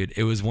about it, dude.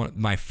 It was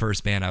my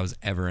first band I was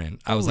ever in.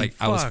 I was like,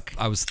 I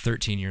was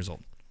 13 years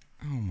old.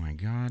 Oh my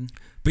God.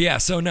 But yeah,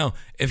 so no,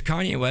 if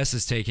Kanye West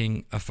is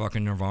taking a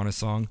fucking Nirvana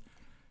song,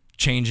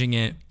 changing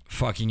it,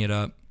 fucking it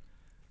up,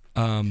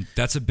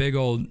 that's a big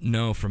old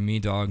no from me,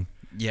 dog.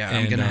 Yeah,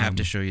 I'm going to have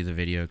to show you the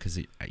video because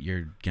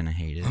you're going to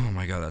hate it. Oh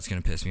my God, that's going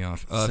to piss me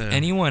off. If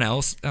anyone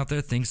else out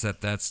there thinks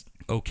that that's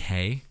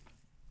okay,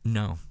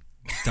 no,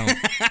 don't.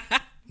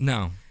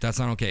 No, that's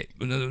not okay.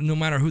 No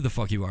matter who the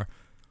fuck you are.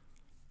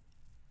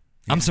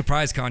 Yeah. I'm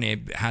surprised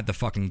Kanye had the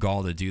fucking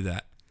gall to do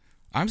that.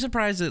 I'm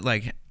surprised that,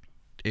 like,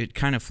 it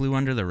kind of flew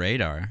under the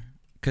radar.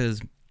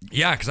 Because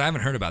I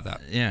haven't heard about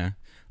that. Yeah.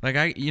 Like,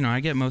 I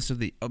get most of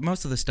the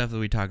stuff that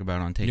we talk about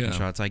on Taking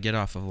Shots, I get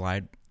off of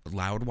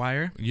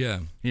Loudwire. Yeah.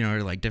 You know,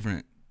 or like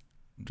different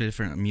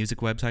music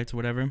websites or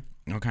whatever.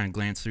 I'll kind of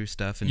glance through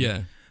stuff.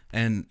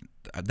 And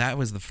that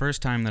was the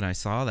first time that I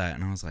saw that.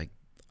 And I was like,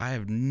 I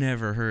have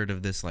never heard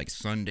of this like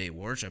Sunday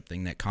worship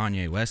thing that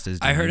Kanye West is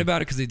doing. I heard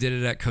about it because he did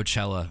it at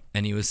Coachella,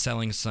 and he was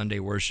selling Sunday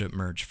worship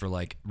merch for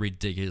like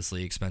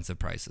ridiculously expensive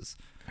prices.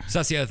 So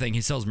that's the other thing.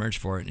 He sells merch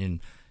for it. And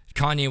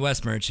Kanye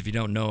West merch, if you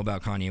don't know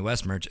about Kanye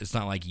West merch, it's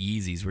not like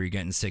Yeezys where you're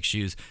getting 6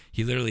 shoes.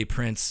 He literally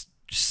prints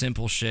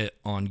simple shit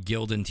on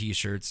Gildan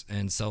t-shirts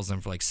and sells them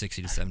for like $60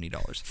 to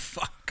 $70.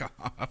 Fuck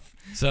off.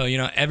 So, you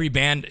know, every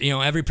band, you know,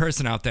 every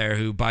person out there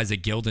who buys a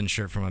Gildan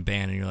shirt from a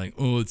band and you're like,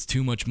 oh, it's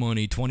too much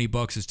money,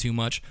 $20 is too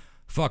much.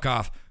 Fuck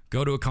off.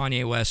 Go to a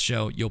Kanye West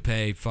show. You'll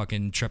pay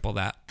fucking triple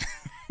that.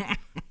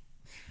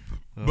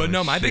 But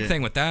no, my big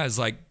thing with that is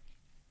like,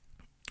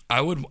 I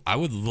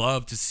would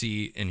love to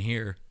see and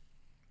hear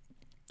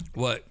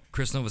what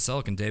Chris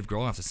Novoselic and Dave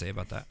Grohl have to say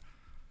about that.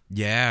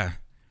 Yeah.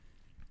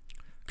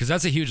 Because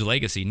that's a huge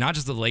legacy. Not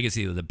just the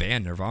legacy of the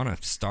band. Nirvana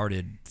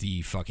started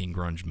the fucking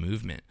grunge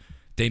movement.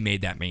 They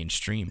made that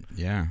mainstream.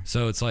 Yeah.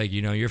 So it's like,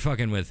 you know, you're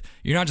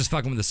not just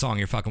fucking with the song,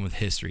 you're fucking with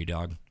history,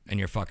 dog. And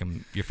you're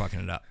fucking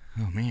it up.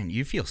 Oh man,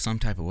 you feel some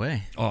type of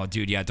way. Oh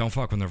dude, yeah, don't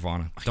fuck with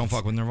Nirvana. Don't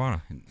fuck with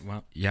Nirvana.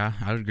 Well, yeah,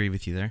 I would agree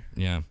with you there.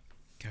 Yeah.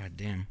 God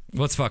damn.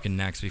 What's fucking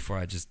next before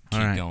I just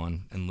keep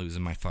going and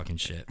losing my fucking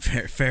shit?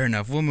 Fair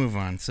enough. We'll move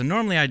on. So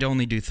normally I'd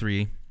only do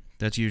 3.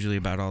 That's usually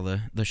about all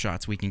the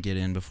shots we can get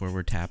in before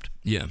we're tapped.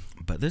 Yeah.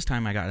 But this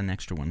time I got an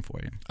extra one for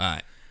you. All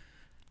right.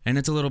 And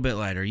it's a little bit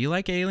lighter. You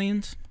like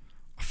Aliens?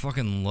 I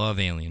fucking love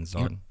Aliens,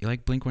 dog. You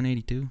like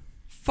Blink-182?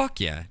 Fuck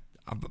yeah.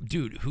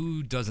 Dude,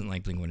 who doesn't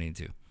like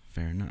Blink-182?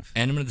 Fair enough.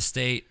 Enema of the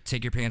State,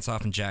 Take Your Pants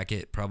Off and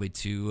Jacket, probably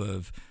 2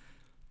 of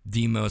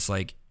the most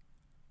like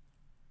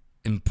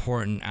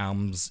important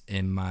albums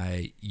in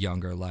my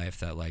younger life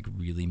that like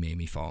really made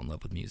me fall in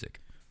love with music.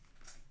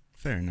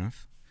 Fair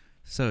enough.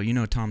 So, you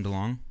know Tom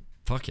DeLonge?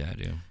 Fuck yeah, I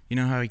do. You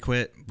know how he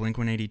quit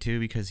Blink-182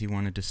 because he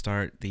wanted to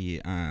start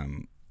the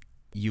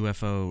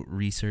UFO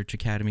Research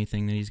Academy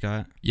thing that he's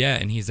got? Yeah,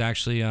 and he's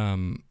actually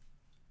on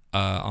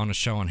a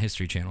show on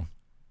History Channel.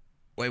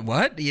 Wait,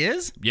 what? He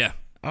is? Yeah.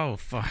 Oh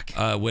fuck.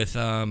 With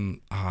oh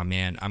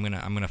man, I'm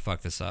gonna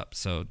fuck this up.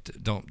 So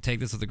don't take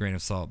this with a grain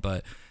of salt.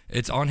 But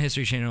it's on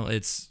History Channel.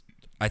 It's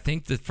I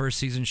think the first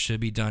season should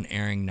be done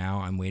airing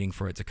now. I'm waiting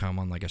for it to come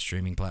on like a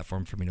streaming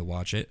platform for me to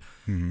watch it.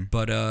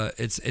 But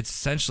it's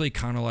essentially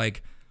kind of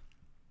like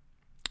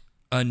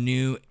a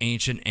new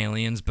Ancient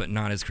Aliens, but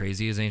not as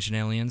crazy as Ancient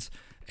Aliens.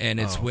 And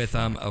it's with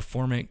a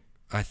former,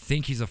 I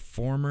think he's a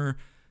former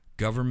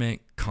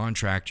government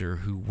contractor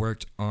who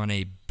worked on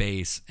a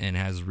base and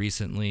has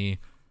recently,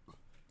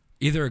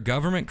 either a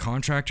government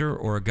contractor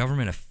or a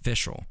government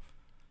official.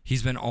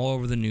 He's been all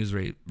over the news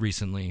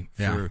recently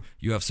for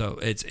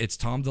UFO. It's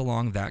Tom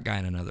DeLonge, that guy,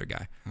 and another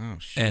guy. Oh,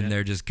 shit. And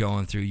they're just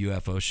going through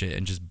UFO shit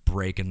and just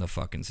breaking the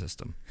fucking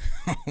system.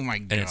 Oh, my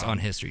God. And it's on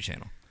History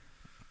Channel.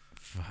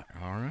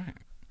 All right.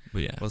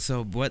 But yeah. Well,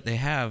 so what they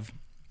have,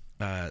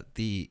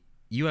 the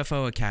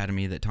UFO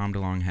Academy that Tom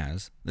DeLonge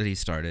has, that he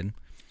started.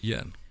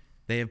 Yeah.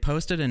 They have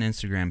posted an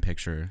Instagram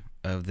picture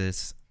of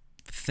this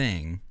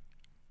thing.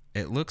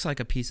 It looks like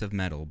a piece of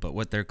metal, but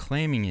what they're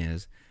claiming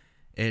is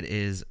it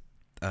is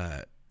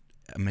a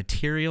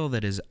material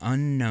that is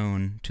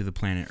unknown to the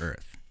planet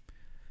Earth.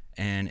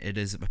 And it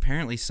is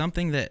apparently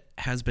something that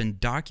has been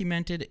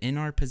documented in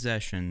our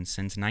possession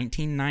since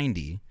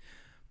 1990,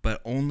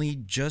 but only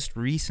just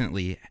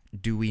recently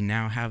do we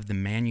now have the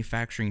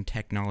manufacturing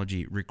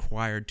technology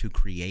required to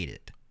create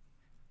it.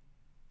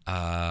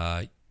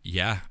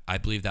 Yeah, I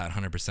believe that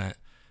 100%.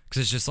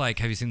 Because it's just like,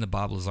 have you seen the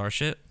Bob Lazar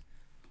shit?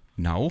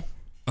 No.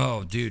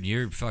 Oh, dude,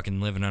 you're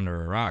fucking living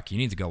under a rock. You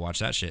need to go watch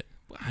that shit.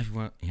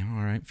 Well,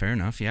 all right, fair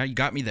enough. Yeah, you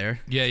got me there.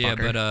 Yeah,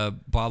 fucker.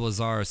 but Bob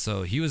Lazar,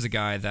 so he was a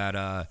guy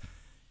that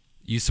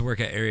used to work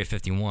at Area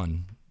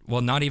 51.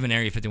 Well, not even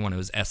Area 51, it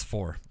was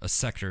S4, a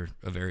sector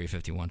of Area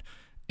 51.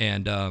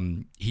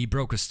 And he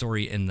broke a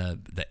story in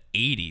the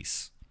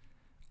 80s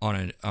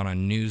on a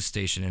news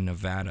station in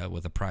Nevada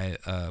with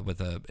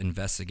a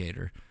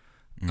investigator.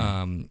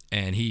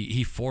 And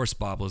he forced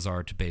Bob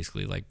Lazar to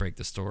basically like break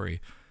the story.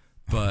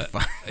 But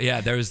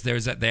yeah,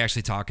 they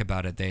actually talk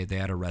about it. They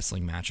had a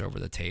wrestling match over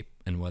the tape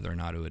and whether or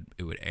not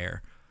it would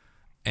air.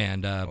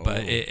 And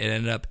but it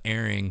ended up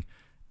airing,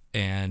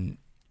 and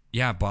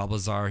yeah, Bob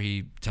Lazar,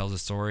 he tells a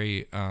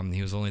story.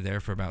 He was only there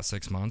for about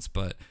 6 months,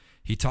 but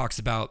he talks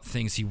about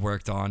things he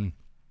worked on,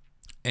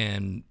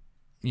 and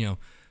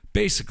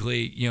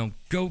basically,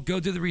 go do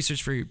the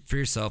research for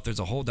yourself. There's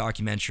a whole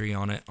documentary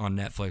on it on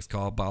Netflix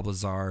called Bob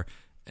Lazar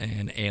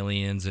and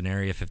Aliens in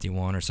Area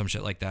 51 or some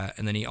shit like that.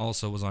 And then he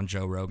also was on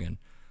Joe Rogan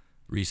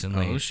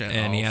recently. Oh, shit.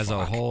 And he has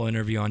a whole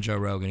interview on Joe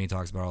Rogan. He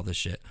talks about all this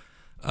shit.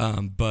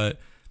 But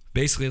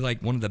basically,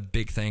 like, one of the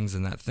big things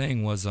in that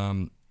thing was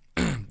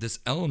this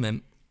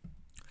element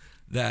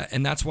that,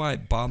 and that's why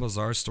Bob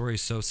Lazar's story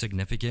is so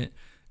significant.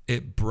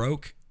 It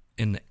broke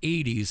in the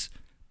 80s,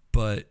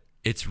 but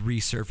it's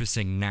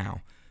resurfacing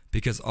now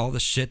because all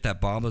the shit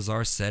that Bob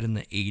Lazar said in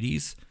the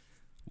 80s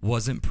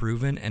wasn't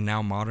proven, and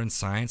now modern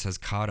science has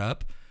caught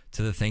up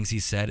to the things he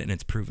said, and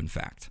it's proven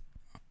fact.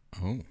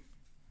 Oh.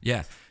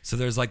 Yeah. So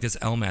there's like this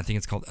element, I think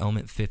it's called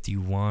element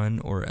 51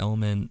 or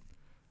element,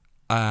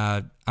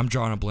 I'm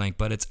drawing a blank,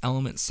 but it's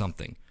element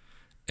something.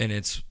 And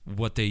it's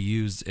what they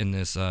used in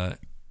this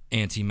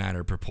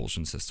antimatter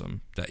propulsion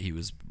system that he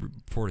was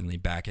reportedly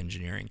back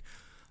engineering.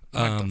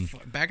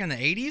 Back in the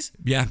 80s?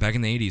 Yeah, back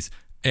in the 80s.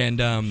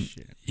 And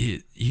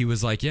he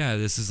was like, yeah,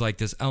 this is like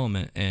this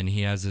element, and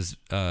he has this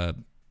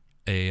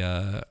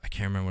I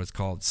can't remember what it's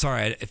called.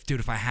 Sorry,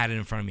 if I had it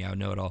in front of me, I would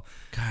know it all.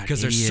 God,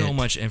 because there's so idiot.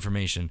 much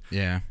information.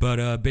 Yeah.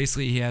 But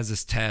basically, he has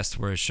this test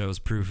where it shows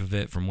proof of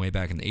it from way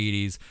back in the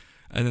 80s,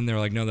 and then they're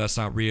like, no, that's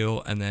not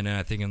real. And then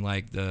I think in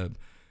like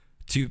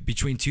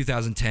between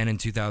 2010 and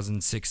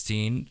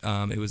 2016,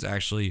 it was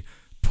actually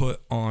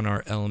put on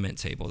our element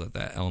table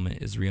that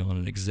element is real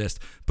and it exists,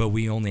 but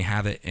we only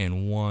have it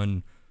in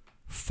one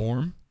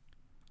form.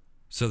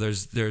 So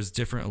there's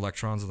different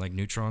electrons and like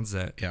neutrons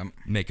that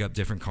make up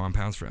different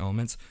compounds for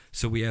elements.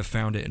 So we have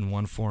found it in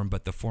one form,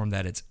 but the form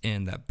that it's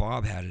in, that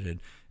Bob had it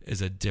in,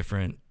 is a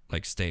different,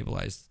 like,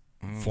 stabilized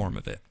form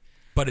of it.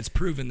 But it's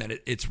proven that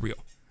it's real.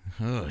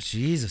 Oh,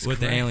 Jesus with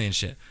Christ. the alien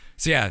shit.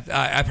 So yeah,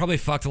 I probably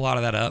fucked a lot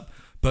of that up,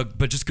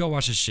 but just go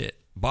watch this shit.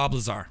 Bob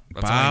Lazar.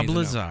 That's all you Bob need to know.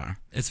 Lazar.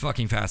 It's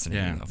fucking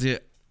fascinating. Yeah.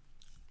 Though.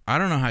 I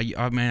don't know how you.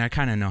 I mean, I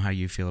kind of know how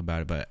you feel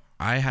about it, but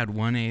I had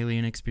one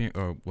alien experience,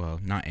 or well,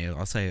 not alien.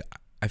 I'll say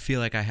I feel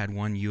like I had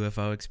one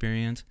UFO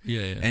experience.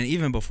 Yeah. And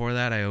even before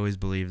that, I always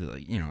believed that,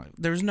 like,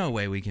 there's no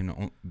way we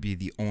can be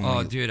the only.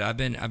 Oh, dude, I've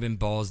been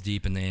balls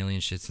deep in the alien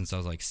shit since I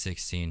was like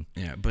 16.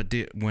 Yeah, but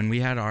when we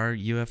had our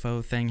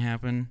UFO thing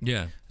happen,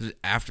 yeah,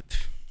 after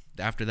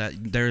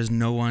that, there is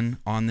no one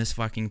on this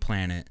fucking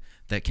planet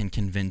that can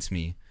convince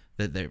me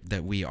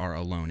that we are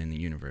alone in the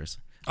universe.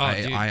 Oh,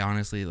 I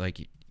honestly,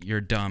 like,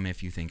 you're dumb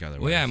if you think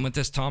otherwise. Well, yeah, and with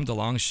this Tom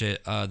DeLonge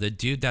shit, the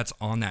dude that's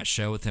on that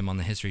show with him on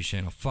the History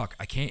Channel,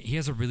 he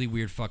has a really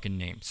weird fucking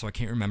name, so I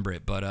can't remember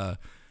it, but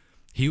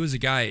he was a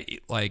guy,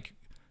 like,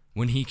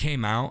 when he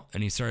came out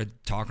and he started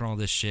talking all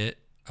this shit,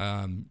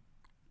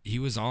 he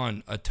was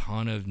on a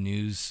ton of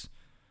news.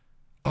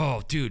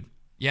 Oh, dude,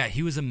 yeah,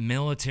 he was a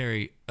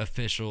military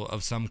official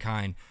of some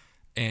kind,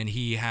 and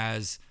he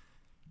has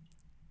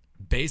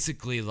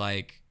basically,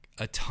 like,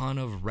 a ton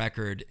of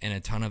record and a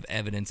ton of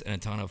evidence and a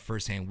ton of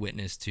firsthand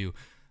witness to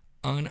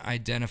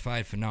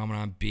unidentified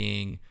phenomenon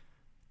being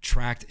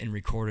tracked and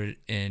recorded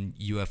in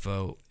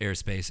UFO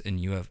airspace and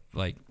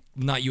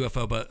not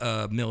UFO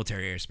but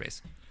military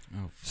airspace.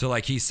 Oh, so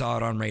like he saw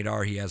it on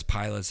radar. He has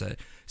pilots that,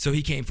 so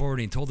he came forward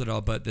and he told it all.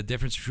 But the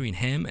difference between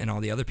him and all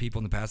the other people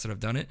in the past that have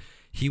done it,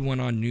 he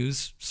went on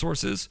news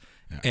sources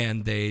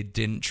and they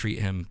didn't treat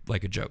him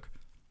like a joke.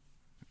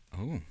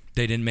 Oh,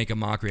 they didn't make a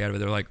mockery out of it.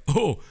 They're like,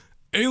 oh,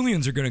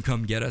 aliens are gonna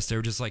come get us. They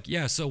were just like,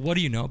 yeah. So what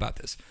do you know about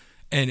this?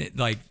 And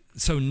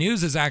so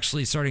news is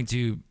actually starting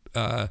to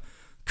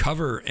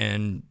cover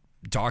and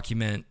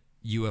document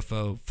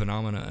UFO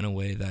phenomena in a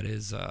way that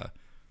is.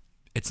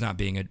 It's not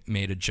being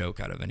made a joke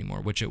out of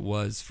anymore, which it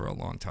was for a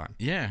long time.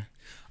 yeah.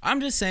 I'm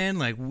just saying,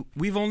 like,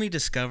 we've only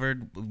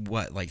discovered,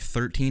 what, like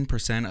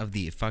 13% of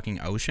the fucking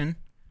ocean?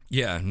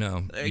 Yeah,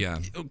 no, yeah.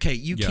 Okay,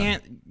 you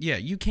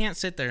can't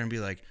sit there and be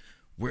like,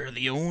 we're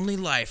the only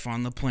life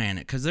on the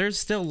planet, because there's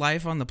still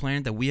life on the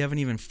planet that we haven't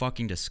even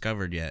fucking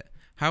discovered yet.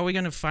 How are we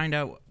going to find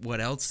out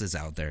what else is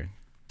out there?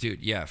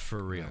 Dude, yeah,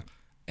 for real.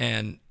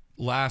 And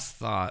last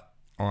thought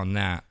on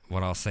that,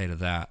 what I'll say to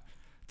that,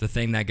 the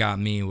thing that got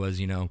me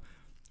was,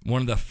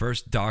 one of the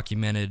first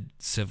documented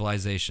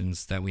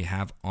civilizations that we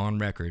have on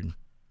record,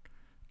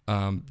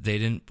 they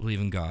didn't believe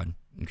in God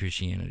and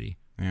Christianity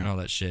and all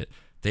that shit.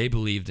 They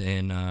believed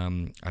in,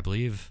 I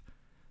believe,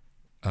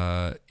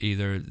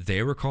 either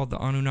they were called the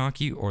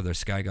Anunnaki or their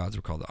sky gods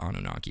were called the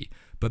Anunnaki.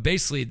 But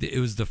basically, it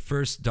was the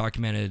first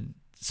documented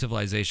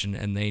civilization,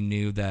 and they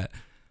knew that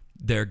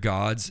their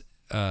gods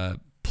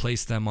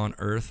placed them on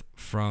Earth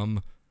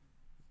from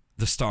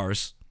the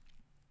stars,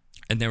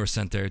 and they were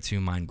sent there to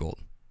mine gold.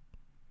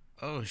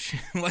 Oh, shit.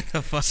 What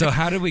the fuck? So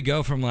how did we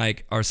go from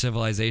like our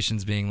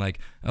civilizations being like,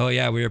 oh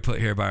yeah, we were put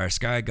here by our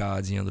sky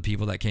gods, the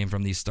people that came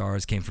from these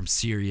stars, came from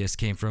Sirius,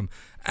 came from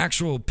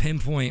actual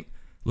pinpoint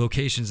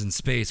locations in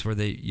space where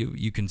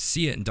you can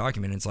see it and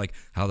document it. It's like,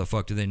 how the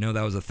fuck do they know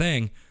that was a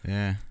thing?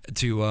 Yeah.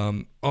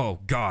 To oh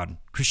God,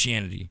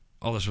 Christianity,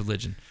 all this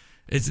religion.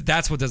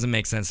 That's what doesn't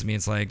make sense to me.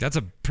 It's like, that's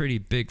a pretty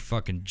big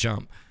fucking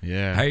jump.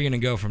 Yeah. How are you gonna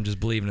go from just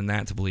believing in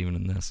that to believing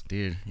in this?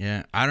 Dude,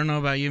 yeah. I don't know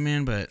about you,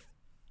 man, but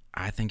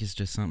I think it's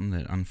just something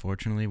that,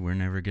 unfortunately, we're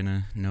never going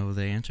to know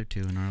the answer to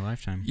in our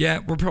lifetime. Yeah,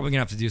 we're probably going to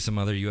have to do some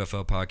other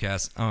UFO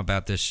podcasts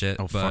about this shit.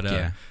 Oh, fuck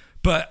yeah.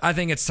 But I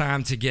think it's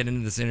time to get into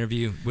this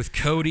interview with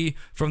Cody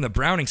from the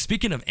Browning.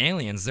 Speaking of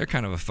aliens, they're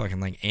kind of a fucking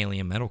like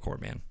alien metalcore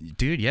band.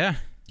 Dude, yeah.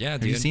 Yeah,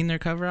 dude. Have you seen their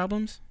cover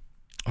albums?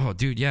 Oh,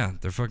 dude, yeah.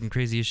 They're fucking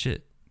crazy as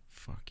shit.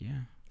 Fuck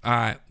yeah. All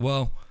right,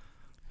 well,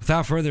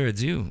 without further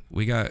ado,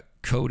 we got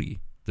Cody,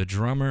 the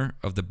drummer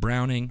of the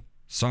Browning,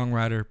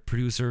 songwriter,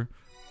 producer,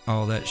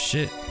 all that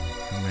shit.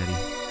 I'm ready.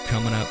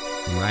 Coming up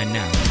right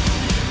now.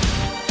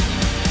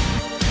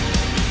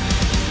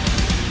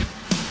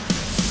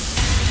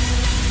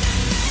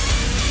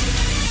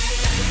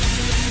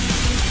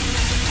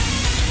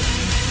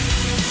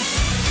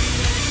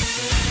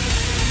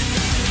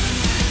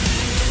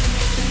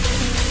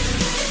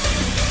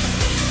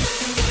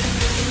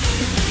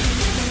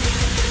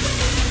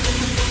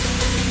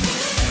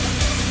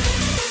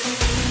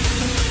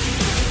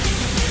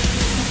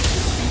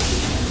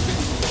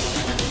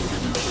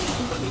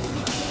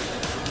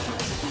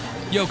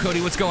 Yo,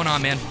 Cody, what's going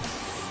on, man?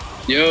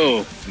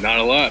 Yo, not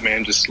a lot,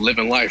 man. Just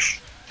living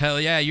life. Hell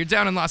yeah. You're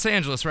down in Los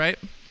Angeles, right?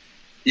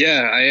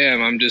 Yeah, I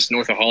am. I'm just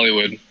north of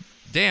Hollywood.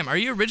 Damn. Are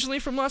you originally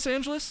from Los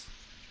Angeles?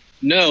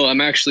 No,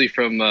 I'm actually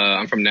from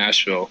I'm from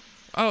Nashville.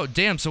 Oh,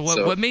 damn. So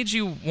what made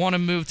you want to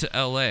move to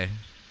LA?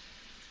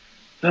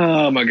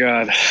 Oh my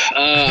God.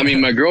 I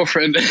mean, my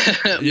girlfriend,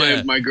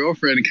 Yeah. my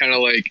girlfriend kind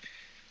of like,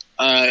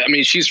 I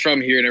mean, she's from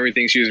here and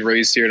everything. She was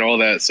raised here and all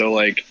that. So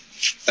like,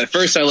 at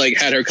first I like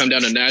had her come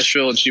down to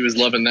Nashville and she was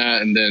loving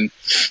that. And then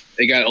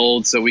it got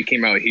old. So we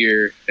came out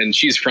here and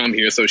she's from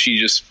here. So she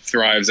just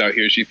thrives out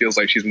here. She feels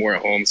like she's more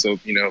at home. So,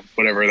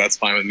 whatever, that's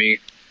fine with me.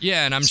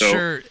 Yeah. And I'm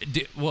sure,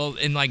 well,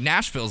 in like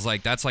Nashville's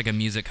like, that's like a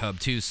music hub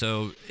too.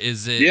 So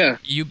is it,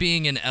 you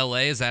being in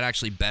LA, is that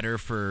actually better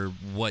for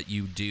what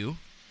you do?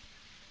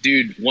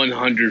 Dude,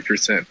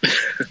 100%.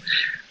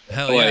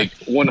 Hell like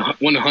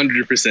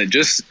 100%.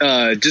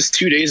 Just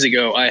 2 days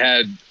ago, I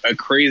had a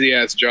crazy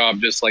ass job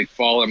just like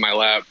fall in my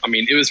lap. I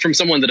mean, it was from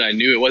someone that I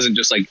knew. It wasn't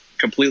just like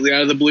completely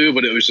out of the blue,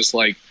 but it was just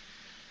like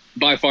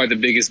by far the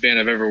biggest band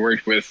I've ever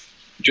worked with.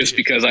 Just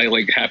because I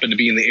like happened to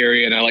be in the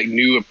area and I like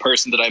knew a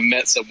person that I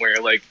met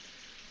somewhere. Like,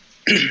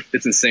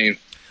 it's insane.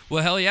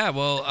 Well, hell yeah.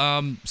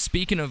 Well,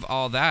 speaking of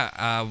all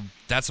that,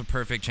 that's a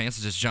perfect chance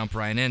to just jump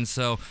right in.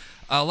 So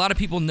a lot of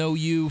people know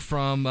you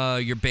from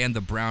your band,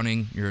 The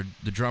Browning. You're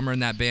the drummer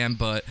in that band,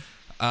 but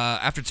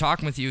after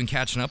talking with you and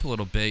catching up a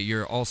little bit,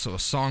 you're also a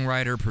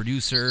songwriter,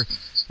 producer,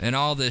 and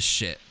all this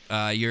shit.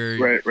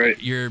 You're right.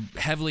 You're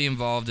heavily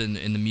involved in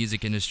the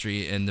music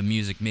industry and the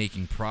music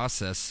making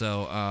process.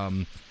 So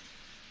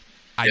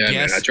I guess,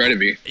 man, I try to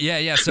be.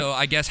 Yeah. So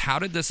I guess, how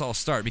did this all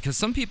start? Because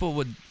some people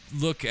would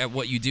look at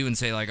what you do and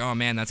say like, oh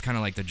man, that's kind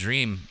of like the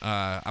dream.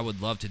 I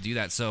would love to do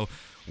that. So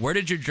where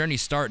did your journey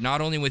start?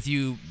 Not only with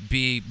you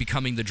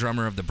becoming the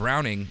drummer of the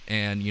Browning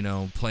and, you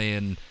know,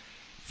 playing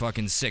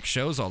fucking sick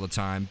shows all the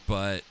time,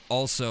 but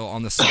also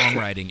on the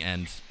songwriting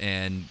end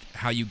and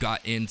how you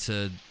got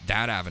into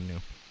that avenue.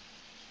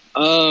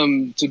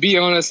 To be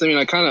honest, I mean,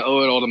 I kind of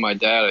owe it all to my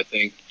dad. I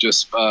think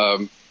just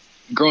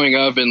growing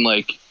up and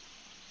like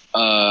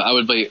I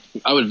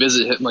would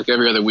visit him like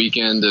every other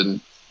weekend,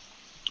 and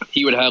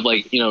he would have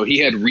like, you know, he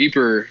had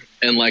Reaper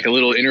and like a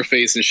little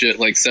interface and shit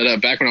like set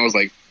up back when I was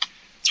like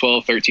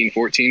 12, 13,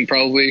 14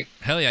 probably.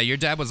 Hell yeah, your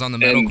dad was on the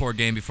metalcore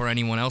game before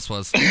anyone else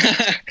was.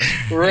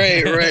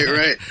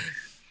 Right.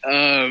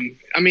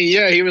 I mean,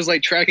 yeah, he was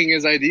like tracking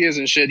his ideas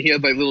and shit. He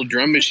had like little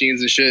drum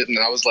machines and shit, and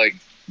I was like,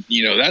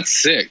 you know, that's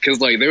sick, because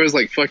like there was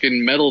like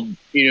fucking metal,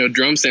 you know,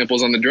 drum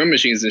samples on the drum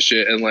machines and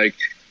shit, and like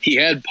he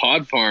had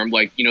Pod Farm,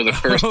 like, you know, the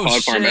first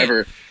Pod Farm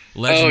ever.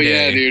 Legendary. Oh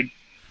yeah, dude.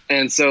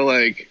 And so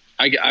like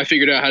I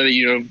figured out how to,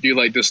 you know, do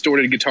like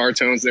distorted guitar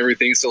tones and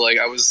everything. So like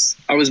I was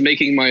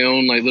making my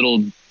own like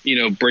little, you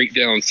know,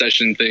 breakdown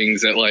session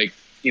things at like,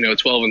 you know,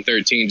 12 and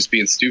 13, just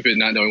being stupid,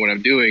 not knowing what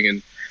I'm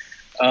doing.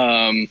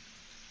 And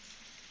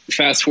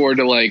fast forward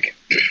to like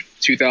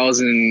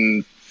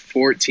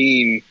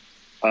 2014,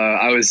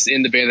 I was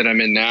in the band that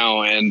I'm in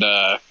now, and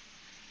I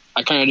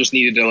kind of just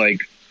needed to like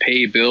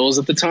pay bills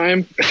at the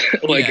time.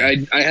 Like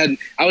I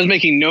was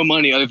making no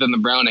money other than the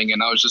Browning,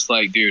 and I was just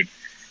like, dude,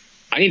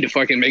 I need to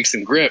fucking make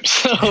some grips.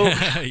 So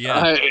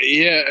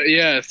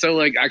yeah. So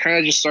like I kind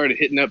of just started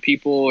hitting up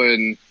people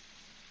and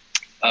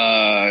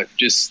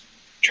just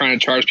trying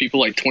to charge people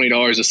like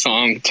 $20 a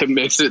song to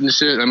mix it and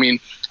shit. I mean,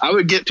 I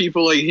would get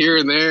people like here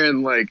and there,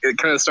 and like it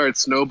kind of started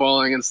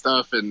snowballing and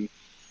stuff, and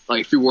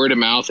like through word of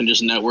mouth and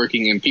just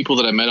networking and people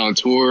that I met on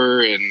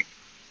tour and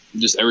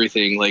just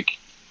everything. Like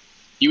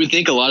you would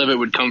think a lot of it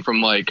would come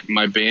from like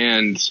my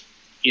band,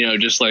 you know,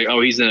 just like,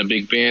 oh, he's in a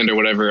big band or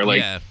whatever.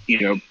 Like, you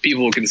know,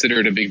 people will consider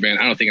it a big band.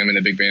 I don't think I'm in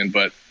a big band,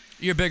 but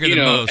you're bigger than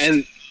most.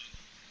 And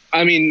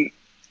I mean,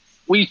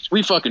 we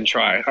fucking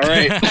try. All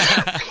right.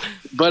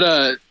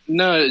 But,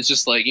 no, it's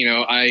just like, you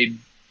know, I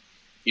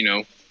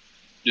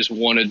just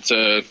wanted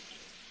to,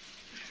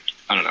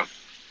 I don't know.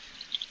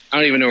 I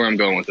don't even know where I'm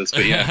going with this,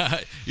 but yeah.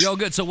 You're all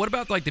good. So what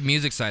about like the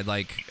music side?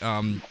 Like,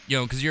 you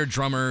know, cause you're a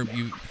drummer,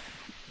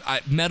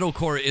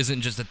 metalcore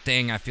isn't just a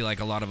thing I feel like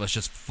a lot of us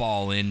just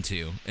fall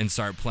into and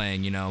start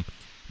playing, you know,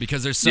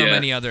 because there's so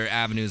many other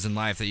avenues in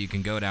life that you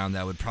can go down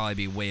that would probably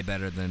be way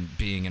better than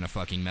being in a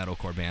fucking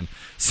metalcore band.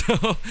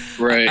 So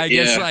I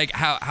guess like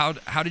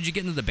how did you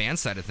get into the band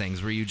side of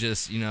things? Were you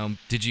just, you know,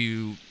 did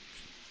you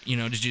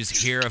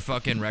just hear a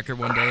fucking record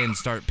one day and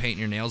start painting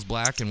your nails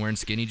black and wearing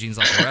skinny jeans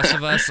like the rest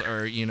of us,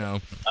 or, you know?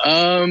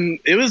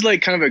 It was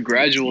like kind of a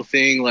gradual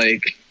thing.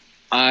 Like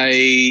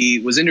I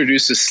was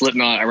introduced to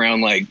Slipknot around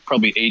like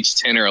probably age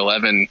 10 or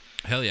 11.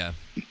 Hell yeah.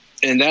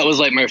 And that was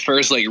like my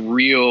first like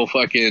real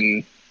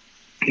fucking,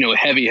 you know,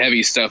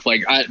 heavy stuff.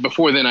 Like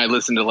before then I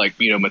listened to like,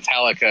 you know,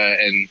 Metallica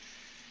and,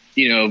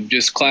 you know,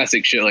 just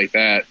classic shit like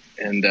that.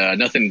 And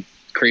nothing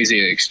crazy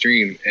and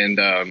extreme. And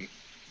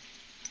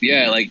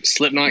like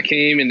Slipknot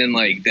came, and then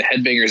like the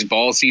Headbangers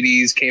Ball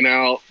CDs came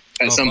out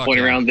at some point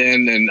around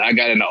then, and I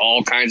got into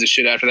all kinds of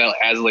shit after that,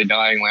 like As I Lay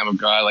Dying, Lamb of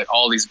God, like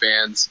all these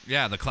bands.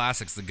 Yeah, the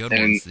classics, the good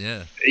ones.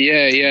 Yeah,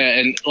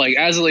 and like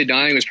As I Lay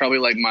Dying was probably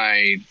like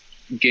my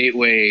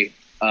gateway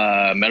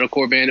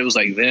metalcore band. It was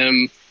like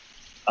them,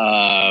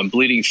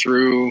 Bleeding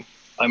Through.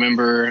 I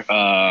remember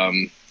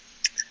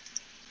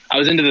I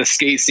was into the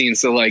skate scene,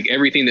 so like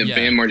everything that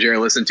Bam Margera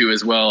listened to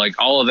as well, like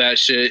all of that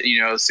shit, you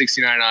know,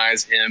 69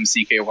 Eyes, him,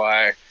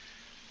 CKY,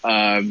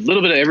 a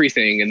little bit of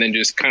everything. And then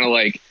just kind of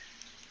like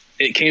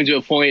it came to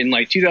a point in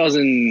like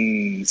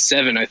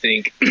 2007, I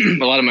think.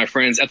 A lot of my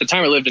friends at the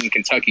time I lived in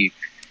Kentucky,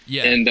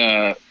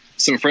 and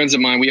some friends of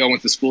mine, we all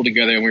went to school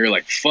together, and we were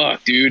like,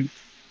 fuck, dude,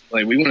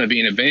 like we want to be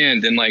in a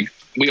band. And like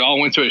we all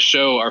went to a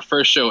show. Our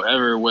first show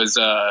ever was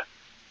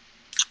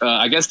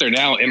I guess they're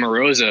now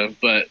Emarosa,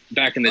 but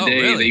back in the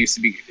day, really? They used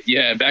to be,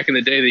 back in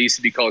the day, they used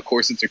to be called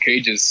Corsets or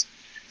Cages.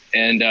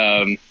 And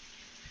I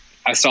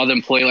saw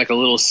them play like a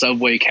little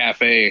Subway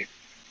cafe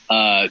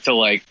to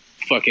like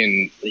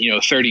fucking, you know,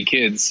 30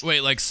 kids.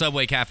 Wait, like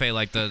Subway cafe,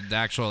 like the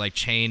actual like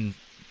chain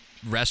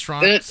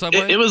restaurant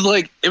Subway? It was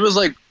like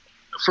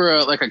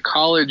for like a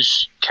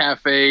college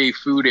cafe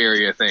food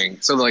area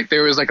thing. So like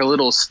there was like a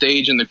little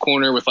stage in the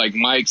corner with like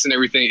mics and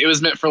everything. It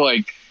was meant for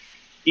like,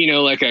 you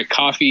know, like a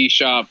coffee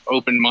shop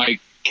open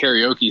mic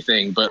karaoke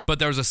thing, but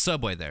there was a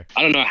Subway there.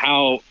 I don't know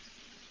how.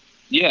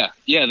 Yeah,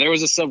 there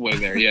was a Subway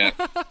there. Yeah.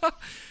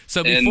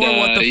 So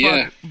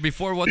before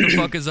before what the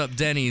fuck is up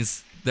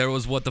Denny's, there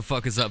was what the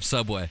fuck is up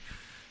Subway.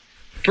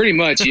 Pretty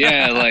much,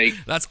 yeah. Like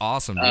that's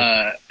awesome. Dude.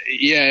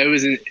 It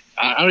was.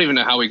 I don't even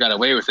know how we got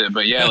away with it,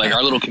 but yeah, like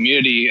our little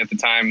community at the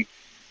time.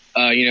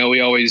 You know, we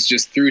always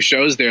just threw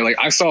shows there. Like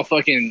I saw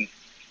fucking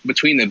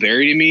Between the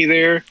Buried and Me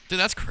there. Dude,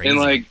 that's crazy.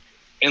 And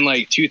in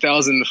like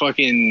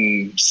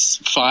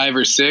 2005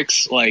 or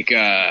 6, like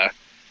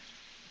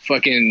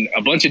fucking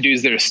a bunch of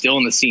dudes that are still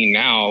in the scene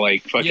now,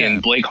 like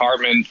fucking Blake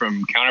Hartman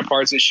from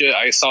Counterparts and shit.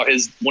 I saw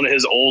one of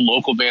his old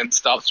local bands,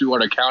 Stop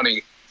Sweetwater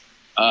County,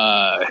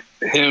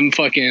 him,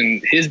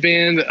 fucking his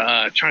band.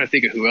 Trying to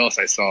think of who else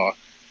I saw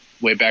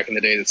way back in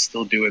the day that's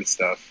still doing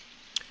stuff.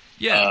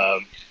 Yeah.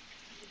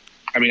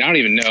 I mean, I don't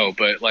even know,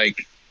 but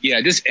like,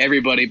 yeah, just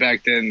everybody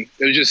back then.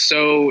 It was just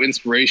so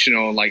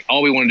inspirational. Like,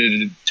 all we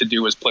wanted to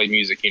do was play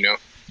music, you know?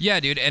 Yeah,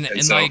 dude, and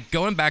so, like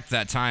going back to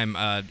that time,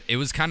 it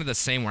was kind of the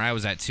same where I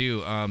was at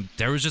too.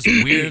 There was just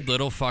weird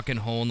little fucking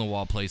hole in the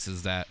wall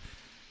places that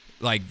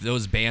like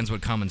those bands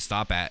would come and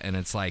stop at, and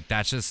it's like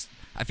that's just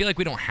I feel like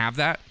we don't have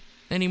that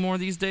anymore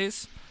these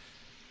days.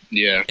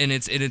 Yeah, and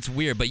it's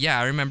weird, but yeah,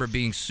 I remember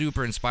being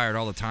super inspired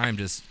all the time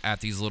just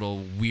at these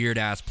little weird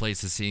ass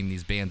places seeing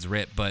these bands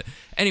rip. But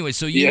anyway,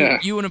 so you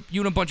and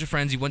a bunch of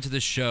friends, you went to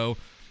this show,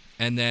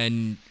 and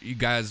then you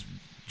guys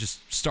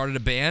just started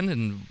a band,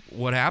 and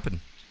what happened?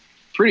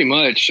 Pretty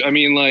much. I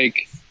mean,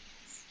 like,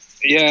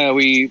 yeah,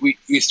 we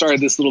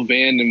started this little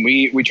band, and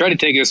we tried to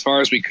take it as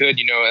far as we could,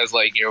 you know, as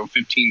like, you know,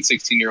 15,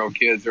 16-year-old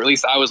kids, or at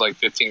least I was like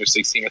 15 or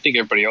 16. I think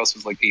everybody else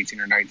was like 18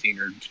 or 19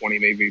 or 20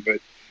 maybe, but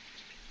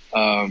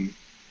I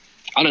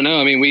don't know.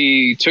 I mean,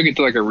 we took it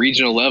to like a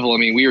regional level. I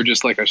mean, we were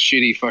just like a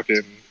shitty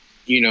fucking,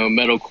 you know,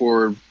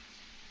 metalcore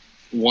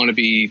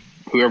wannabe,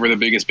 whoever the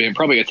biggest band,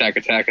 probably Attack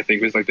Attack, I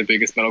think was like the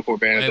biggest metalcore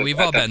band. Hey,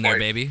 we've all been there,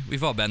 baby.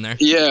 We've all been there.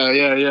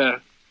 Yeah.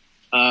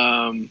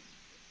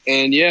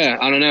 And yeah,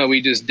 I don't know.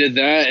 We just did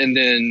that, and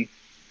then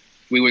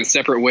we went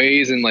separate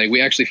ways, and like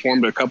we actually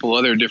formed a couple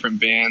other different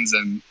bands,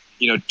 and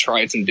you know,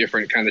 tried some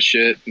different kind of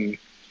shit, and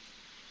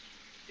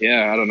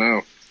yeah, I don't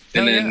know.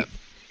 And then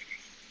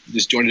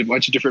just joined a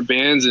bunch of different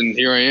bands, and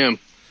here I am.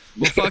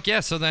 Well, fuck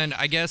yeah. So then,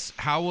 I guess,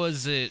 how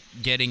was it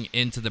getting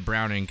into the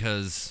Browning?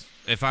 Because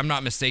if I'm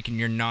not mistaken,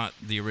 you're not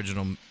the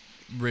original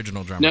drummer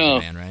of the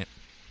band, right?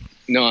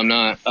 No, I'm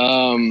not.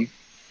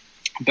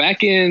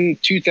 Back in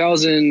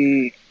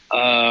 2010,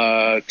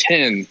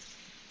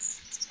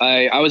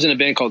 I was in a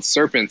band called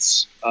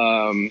Serpents.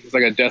 It's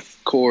like a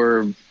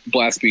deathcore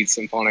blast beat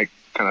symphonic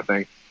kind of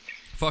thing.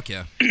 Fuck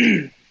yeah.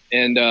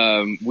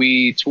 And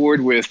we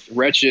toured with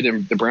Wretched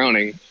and the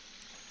Browning.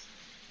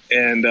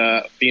 And,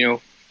 you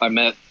know, I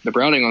met the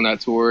Browning on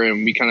that tour,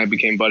 and we kind of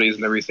became buddies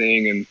and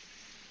everything.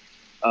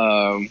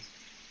 And,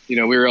 you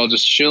know, we were all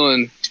just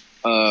chilling,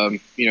 you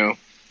know,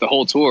 the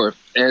whole tour.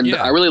 And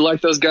I really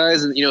liked those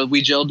guys, and you know,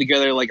 we gelled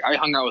together. Like, I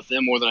hung out with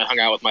them more than I hung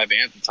out with my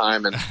band at the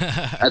time. And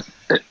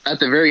at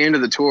the very end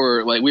of the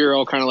tour, like, we were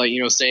all kind of like,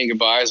 you know, saying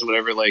goodbyes or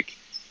whatever. Like,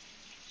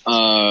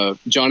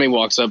 Johnny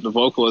walks up, the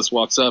vocalist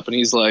walks up, and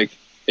he's like,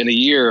 "In a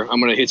year, I'm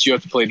gonna hit you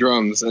up to play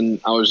drums."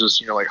 And I was just,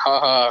 you know, like,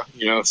 haha,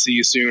 you know, see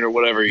you soon or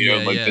whatever. You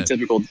know, like the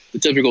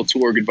typical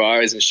tour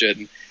goodbyes and shit.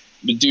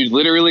 But dude,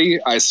 literally,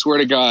 I swear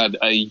to God,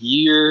 a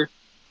year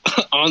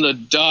on the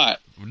dot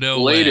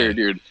later,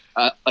 dude.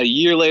 A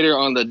year later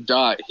on the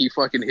dot, he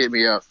fucking hit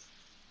me up.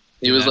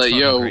 He was like,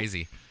 "Yo,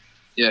 crazy."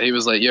 Yeah, he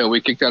was like, "Yo,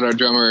 we kicked out our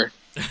drummer.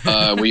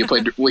 Will you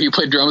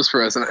play drums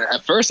for us?" And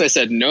at first, I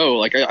said no.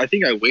 Like, I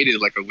think I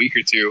waited like a week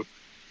or two.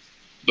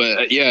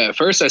 But yeah, at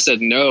first I said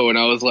no, and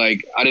I was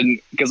like, I didn't,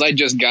 because I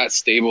just got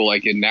stable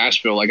like in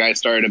Nashville. Like, I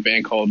started a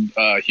band called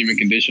Human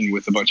Condition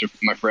with a bunch of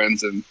my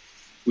friends, and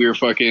we were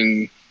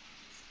fucking,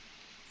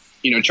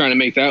 you know, trying to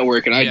make that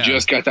work. And I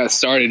just got that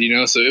started, you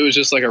know, so it was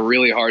just like a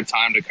really hard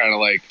time to kind of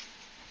like.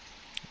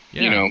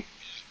 You know,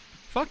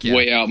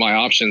 weigh out my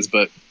options,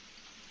 but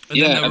and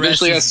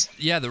eventually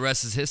the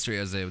rest is history,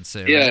 as they would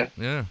say. Yeah,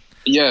 right?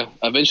 Yeah.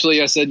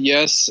 Eventually, I said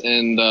yes,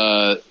 and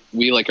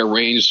we like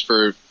arranged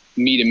for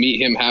me to meet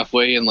him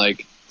halfway in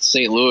like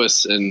St.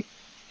 Louis, and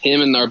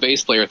him and our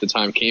bass player at the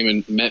time came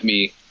and met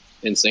me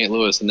in St.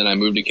 Louis, and then I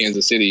moved to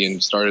Kansas City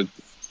and joined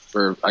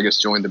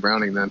the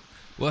Browning then.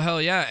 Well, hell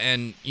yeah,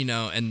 and you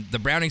know, and the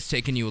Browning's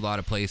taken you a lot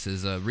of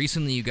places.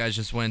 Recently, you guys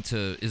just went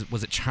to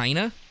was it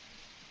China?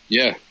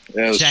 Yeah,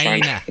 it was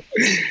China.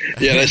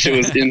 Yeah, that shit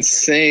was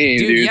insane,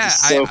 dude. Yeah,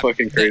 so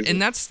fucking crazy.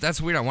 And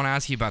that's weird. I want to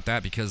ask you about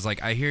that because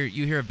like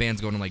you hear of bands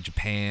going to like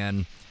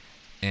Japan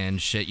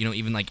and shit, you know,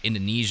 even like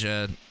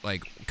Indonesia,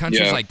 like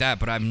countries like that,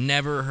 but I've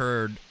never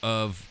heard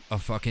of a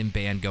fucking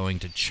band going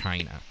to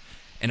China.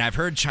 And I've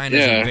heard China's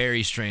a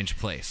very strange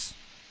place.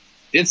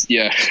 It's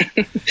I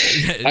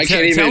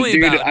can't even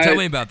tell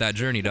me about that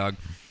journey, dog.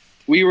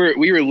 We were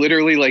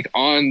literally like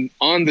on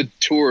the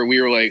tour. We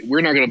were like,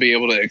 we're not going to be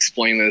able to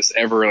explain this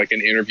ever, like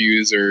in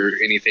interviews or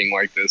anything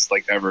like this,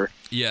 like ever.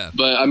 Yeah.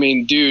 But I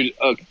mean, dude,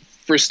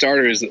 for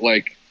starters,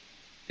 like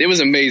it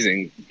was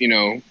amazing. You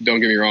know,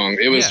 don't get me wrong.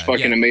 It was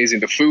fucking amazing.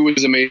 The food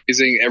was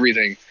amazing,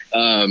 everything.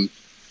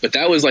 But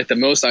that was like the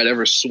most I'd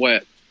ever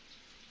sweat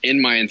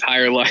in my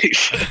entire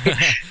life,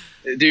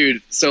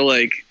 dude. So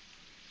like,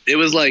 it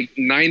was like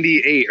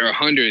 98 or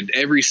 100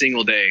 every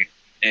single day.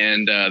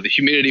 And the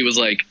humidity was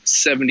like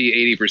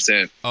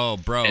 70-80%. Oh,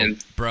 bro,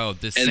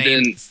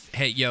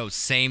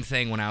 same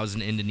thing when I was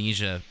in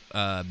Indonesia.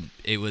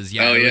 It was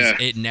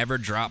it never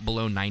dropped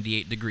below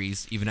 98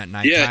 degrees even at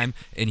nighttime,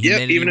 and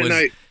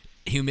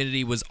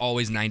humidity was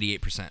always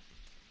 98%.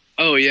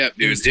 Oh yeah,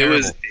 dude, it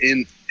was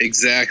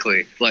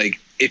exactly like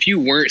if you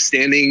weren't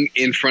standing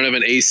in front of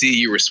an AC,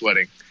 you were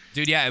sweating.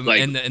 Dude, yeah, like,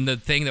 and the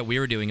thing that we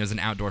were doing was an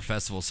outdoor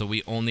festival, so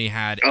we only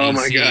had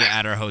AC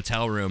at our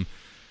hotel room.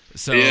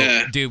 So,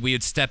 Yeah. dude, we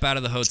would step out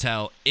of the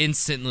hotel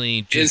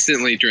instantly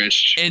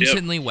drenched. Yep.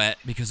 instantly wet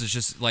because it's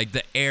just like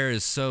the air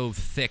is so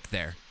thick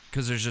there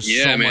because there's just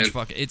Yeah, so man. much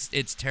fucking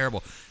it's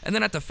terrible. And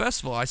then at the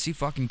festival, I see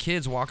fucking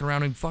kids walking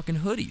around in fucking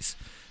hoodies,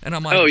 and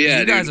I'm like, Oh, yeah,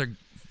 you guys dude. are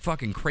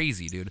fucking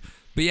crazy, dude.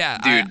 But yeah,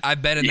 Dude,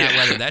 I've been in that yeah.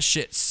 weather. That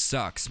shit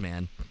sucks,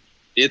 man.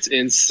 It's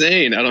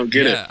insane. I don't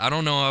get Yeah, it. I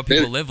don't know how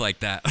people live like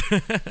that.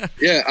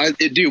 Yeah,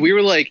 dude, we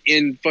were like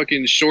in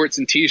fucking shorts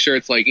and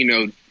t-shirts, like, you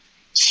know,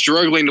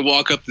 struggling to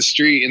walk up the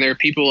street, and there are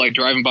people like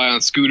driving by on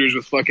scooters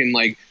with fucking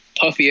like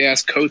puffy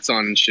ass coats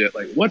on and shit.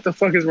 Like, what the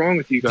fuck is wrong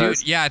with you guys?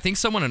 Dude, yeah, I think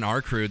someone in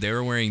our crew, they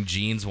were wearing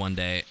jeans one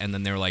day, and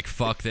then they were like,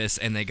 fuck this,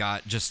 and they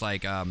got just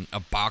like a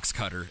box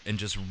cutter and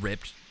just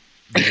ripped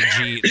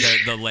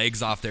the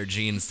legs off their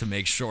jeans to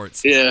make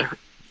shorts. Yeah,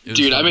 It was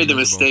dude, I made fucking the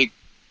miserable. mistake.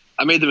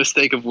 I made the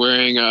mistake of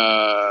wearing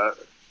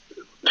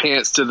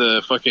pants to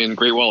the fucking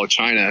Great Wall of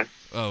China.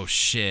 Oh,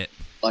 shit.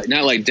 Like,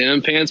 not like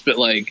denim pants, but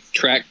like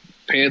track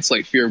pants,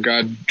 like Fear of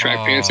God track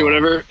pants or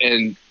whatever.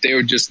 And they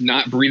were just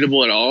not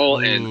breathable at all.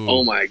 And Ooh.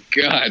 oh my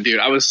God, dude,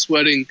 I was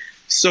sweating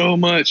so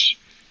much.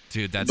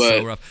 Dude, that's But-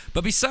 so rough.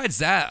 But besides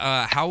that,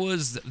 how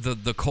was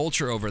the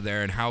culture over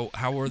there, and how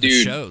were the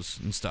Dude. shows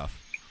and stuff?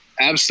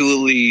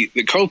 Absolutely,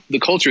 the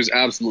culture is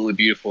absolutely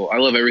beautiful. I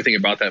love everything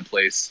about that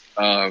place.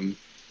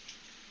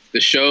 The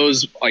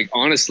shows, like,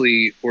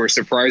 honestly, were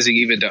surprising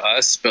even to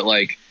us, but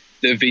like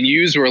the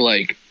venues were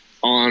like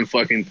on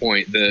fucking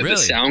point. The Really?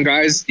 sound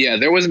guys, yeah,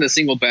 there wasn't a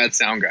single bad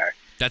sound guy.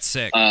 That's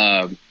sick.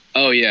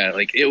 Oh yeah,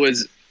 like it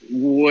was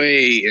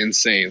way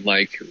insane.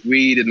 Like,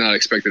 we did not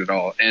expect it at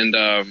all. And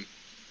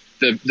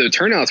the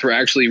turnouts were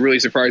actually really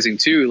surprising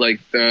too. Like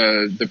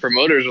the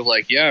promoters were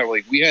like, yeah,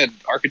 like we had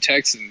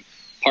Architects and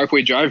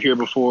Parkway Drive here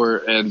before,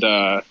 and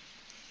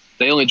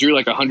they only drew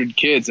like 100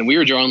 kids, and we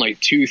were drawing like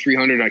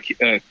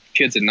 200-300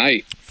 kids a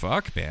night.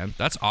 Fuck, man.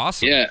 That's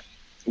awesome. Yeah,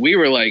 we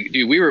were like,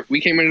 dude, we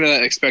came into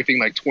that expecting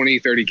like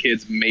 20-30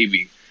 kids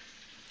maybe,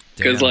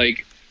 because Damn.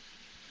 like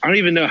I don't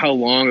even know how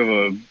long of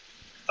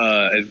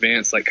a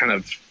advance, like, kind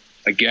of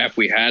a gap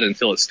we had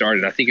until it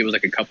started. I think it was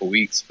like a couple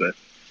weeks, but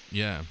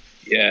Yeah.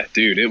 yeah,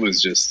 dude, it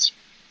was just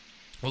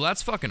Well,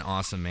 that's fucking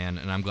awesome, man,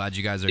 and I'm glad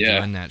you guys are Yeah.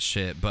 doing that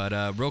shit. But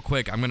real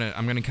quick, I'm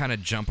gonna kind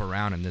of jump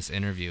around in this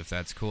interview if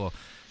that's cool.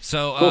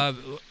 So,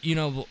 you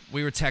know,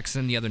 we were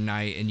texting the other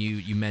night, and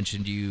you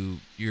mentioned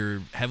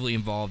you're heavily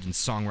involved in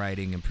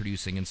songwriting and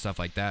producing and stuff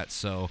like that.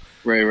 So,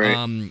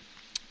 right.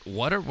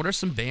 what are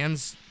some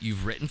bands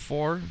you've written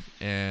for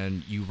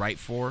and you write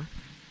for,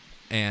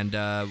 and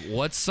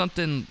what's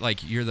something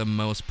like you're the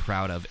most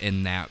proud of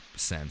in that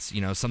sense?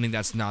 You know, something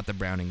that's not the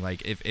Browning.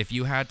 Like, if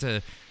you had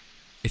to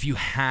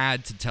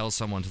tell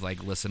someone to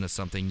like listen to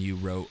something you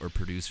wrote or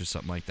produced or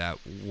something like that,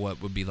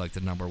 what would be like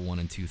the number 1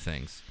 and 2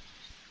 things?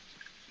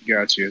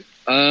 Got you.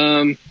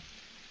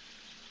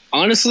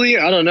 Honestly,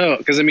 I don't know,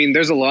 because I mean,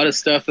 there's a lot of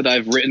stuff that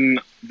I've written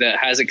that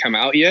hasn't come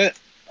out yet.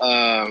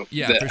 Yeah,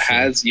 that for sure.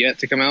 has yet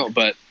to come out,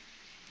 but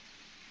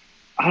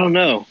I don't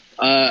know.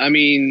 I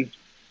mean,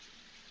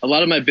 a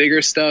lot of my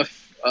bigger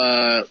stuff,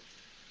 the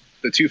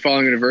 2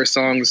 Falling in Verse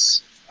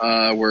songs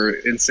were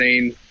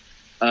insane.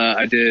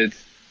 I did,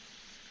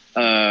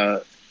 I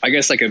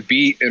guess, like a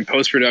beat and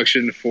post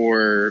production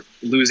for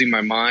Losing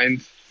My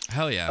Mind.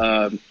 Hell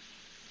yeah.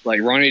 Like,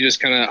 Ronnie just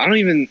kind of,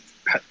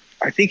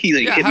 I think he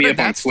like Yeah, hit how me did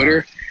up on that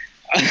Twitter.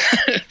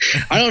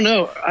 I don't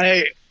know.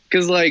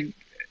 Cause like,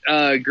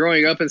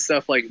 growing up and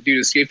stuff, like, dude,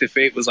 Escape to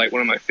Fate was like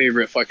one of my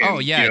favorite fucking, Oh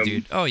yeah, you know,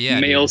 dude. Oh yeah,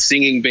 male dude.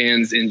 singing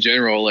bands in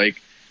general. Like,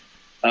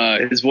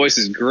 his voice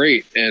is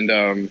great.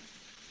 And,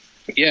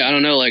 yeah, I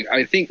don't know. Like,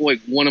 I think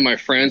like one of my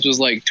friends was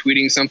like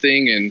tweeting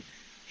something, and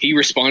he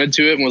responded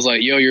to it and was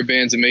like, yo, your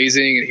band's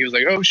amazing. And he was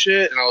like, oh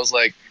shit. And I was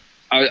like,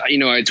 I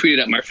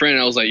tweeted at my friend,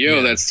 and I was like, yo,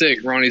 Yeah. that's sick.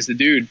 Ronnie's the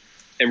dude.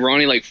 And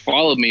Ronnie like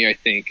followed me, I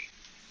think,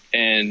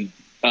 and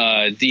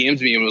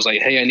DM'd me and was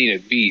like, hey, I need a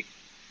beat.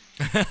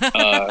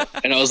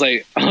 And I was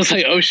like,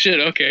 oh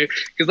shit, okay.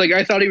 Cause like,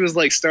 I thought he was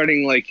like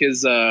starting like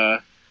his,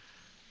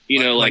 you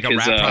know, like a his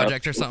rap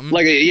project or something.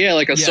 like a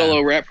Yeah.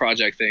 solo rap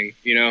project thing,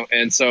 you know?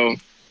 And so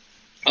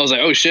I was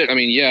like, oh shit. I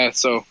mean, yeah.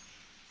 So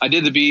I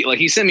did the beat. Like,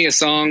 he sent me a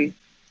song,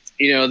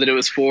 you know, that it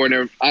was for,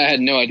 and I had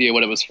no idea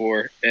what it was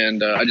for.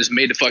 And I just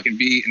made the fucking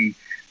beat, and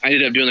I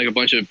ended up doing like a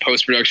bunch of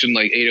post production,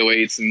 like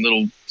 808s and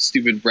little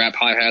stupid rap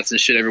hi-hats and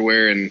shit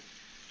everywhere, and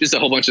just a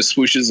whole bunch of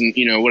swooshes and,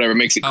 you know, whatever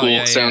makes it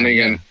cool sounding.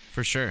 Yeah, And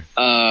for sure.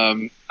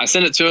 I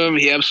sent it to him.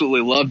 He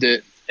absolutely loved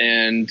it,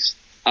 and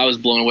I was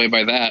blown away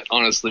by that.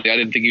 Honestly, I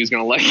didn't think he was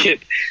gonna like it.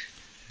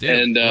 Dude,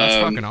 and, well,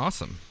 that's fucking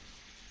awesome.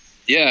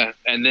 Yeah,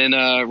 and then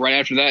right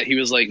after that, he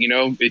was like, you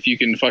know, if you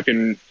can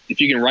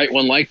write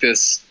one like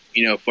this,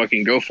 you know,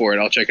 fucking go for it.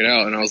 I'll check it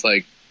out. And I was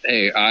like,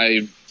 hey,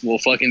 I will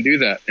fucking do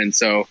that. And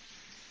so,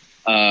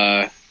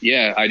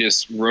 yeah, I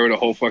just wrote a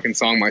whole fucking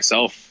song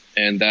myself,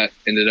 and that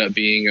ended up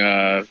being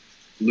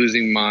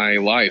Losing My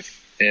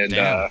Life. And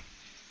Damn.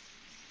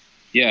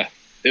 yeah,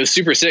 it was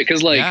super sick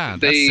because like Yeah,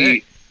 that's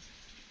sick.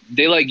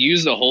 they like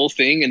used the whole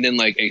thing and then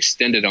like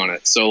extended on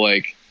it. So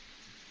like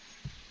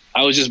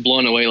I was just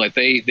blown away. Like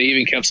they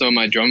even kept some of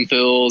my drum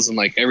fills and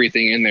like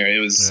everything in there. It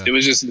was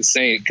just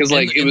insane. Because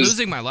like it was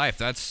Losing My Life.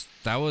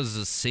 That was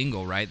a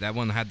single, right? That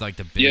one had like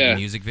the big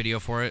music video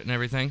for it and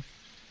everything.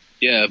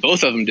 Yeah,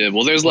 both of them did.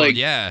 Well, there's 3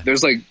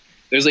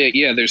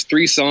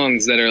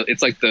 songs that are.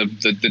 It's like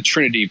the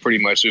Trinity pretty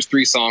much. There's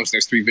 3 songs.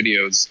 There's 3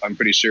 videos. I'm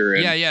pretty sure.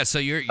 And, yeah. So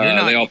you're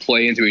not. They all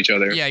play into each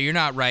other. Yeah, you're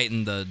not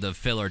writing the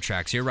filler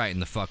tracks. You're writing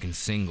the fucking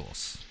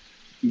singles.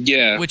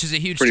 Yeah, which is a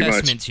huge pretty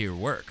testament much to your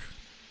work.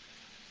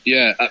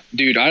 Yeah,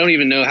 dude, I don't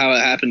even know how it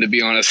happened, to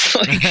be honest.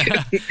 Like,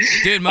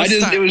 dude,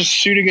 it was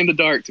shooting in the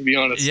dark, to be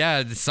honest.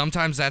 Yeah,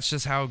 sometimes that's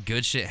just how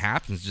good shit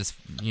happens. Just,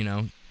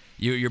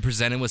 you're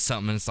presented with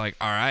something and it's like,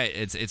 all right,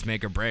 it's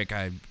make or break.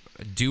 I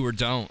do or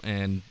don't,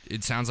 and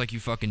it sounds like you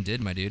fucking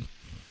did, my dude.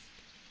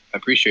 I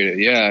appreciate it.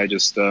 Yeah, I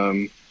just,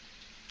 wanted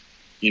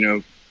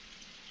to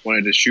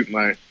shoot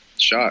my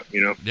shot,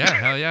 Yeah,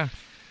 hell yeah.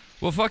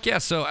 Well, fuck yeah.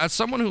 So as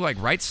someone who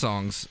like writes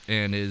songs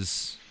and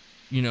is,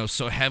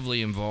 so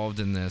heavily involved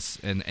in this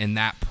and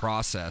that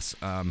process,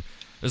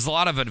 there's a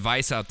lot of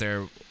advice out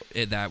there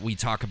that we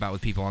talk about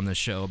with people on this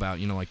show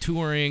about, like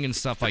touring and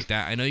stuff like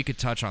that. I know you could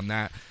touch on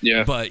that,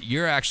 but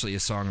you're actually a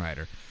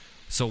songwriter.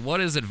 So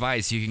what is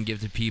advice you can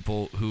give to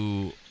people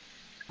who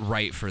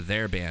write for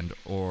their band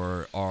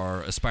or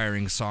are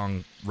aspiring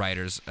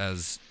songwriters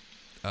as,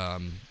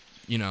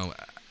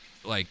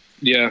 like,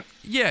 yeah,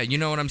 you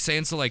know what I'm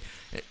saying? So like,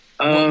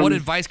 what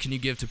advice can you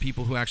give to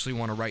people who actually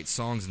want to write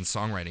songs and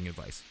songwriting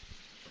advice?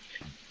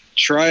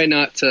 Try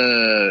not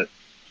to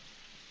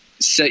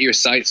set your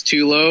sights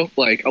too low.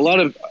 Like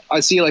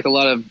I see like a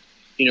lot of,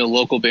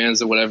 local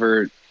bands or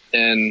whatever,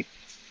 and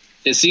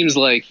it seems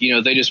like,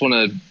 they just want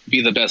to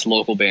be the best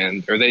local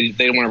band, or they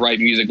want to write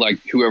music like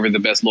whoever the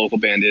best local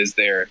band is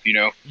there,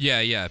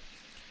 Yeah.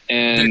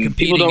 And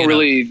people don't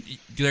really...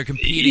 They're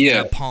competing in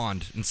a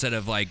pond instead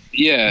of like,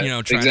 trying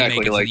to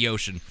make it to the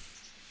ocean.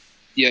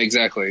 Yeah,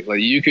 exactly.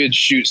 Like you could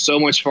shoot so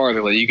much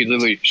farther. Like you could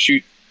literally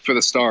shoot for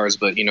the stars,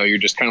 but you're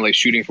just kind of like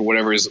shooting for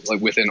whatever is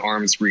like within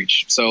arm's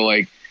reach. So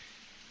like,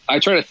 I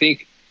try to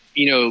think,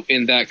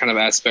 in that kind of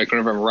aspect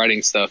whenever I'm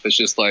writing stuff. It's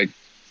just like,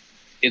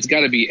 it's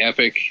got to be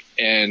epic,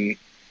 and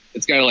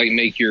it's got to like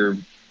make your,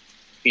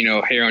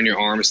 hair on your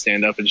arms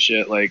stand up and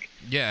shit. Like,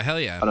 yeah, hell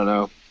yeah. I don't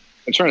know.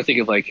 I'm trying to think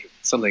of like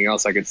something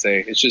else I could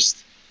say. It's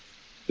just,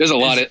 there's a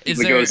lot that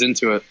goes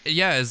into it.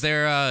 Yeah, is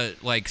there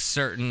like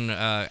certain?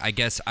 I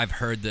guess I've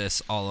heard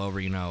this all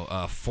over.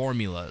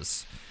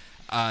 Formulas,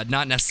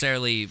 not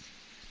necessarily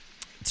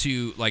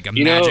to like a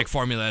magic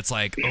formula that's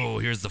like, oh,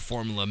 here's the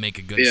formula, make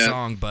a good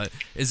song. But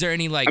is there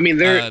any like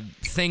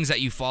things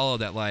that you follow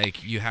that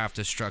like you have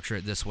to structure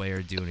it this way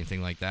or do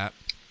anything like that?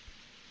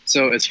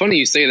 So it's funny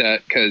you say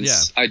that,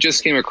 because I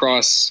just came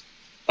across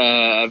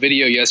a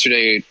video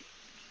yesterday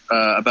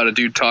about a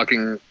dude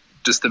talking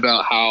just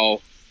about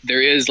how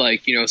there is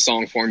like,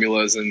 song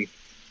formulas, and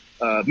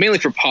mainly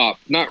for pop,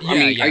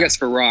 I guess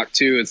for rock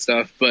too and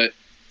stuff, but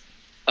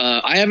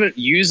I haven't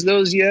used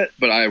those yet,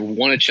 but I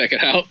want to check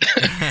it out.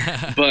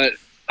 But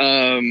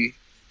I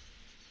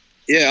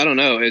don't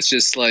know. It's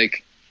just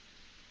like,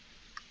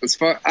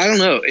 I don't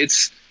know.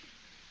 It's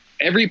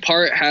every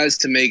part has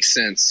to make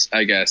sense,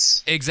 I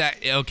guess.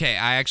 Exactly. Okay,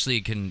 I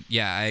actually can.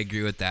 Yeah, I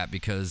agree with that,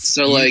 because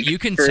you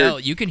can tell,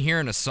 you can hear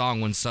in a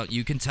song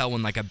you can tell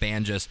when like a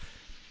band just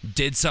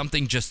did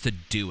something just to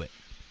do it.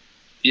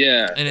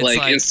 Yeah, and it's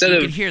like instead you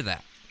can hear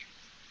that.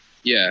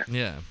 Yeah.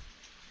 Yeah.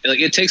 Like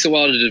it takes a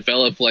while to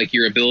develop like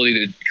your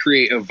ability to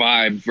create a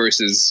vibe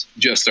versus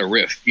just a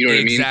riff. You know what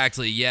I mean?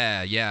 Exactly.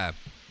 Yeah. Yeah.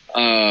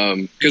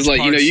 Because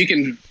like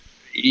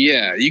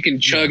you can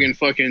chug and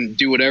fucking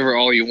do whatever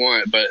all you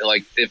want, but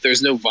like if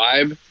there's no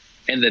vibe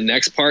and the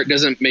next part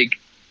doesn't make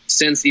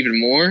sense even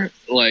more,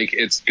 like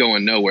it's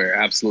going nowhere.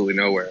 Absolutely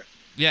nowhere.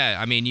 Yeah,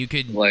 I mean you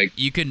could like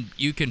you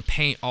can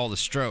paint all the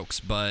strokes,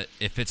 but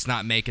if it's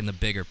not making the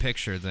bigger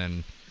picture,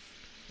 then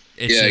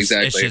it's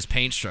just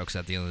paint strokes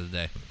at the end of the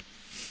day.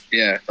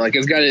 Yeah, like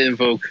it's got to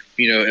invoke,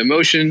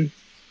 emotion.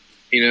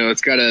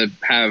 It's got to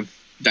have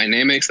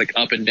dynamics, like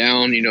up and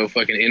down.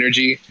 Fucking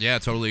energy. Yeah,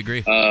 totally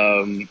agree.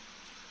 I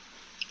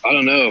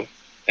don't know,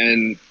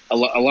 and a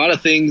lot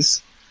of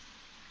things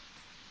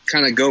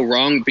kind of go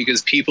wrong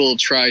because people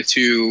try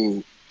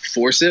to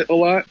force it a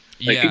lot.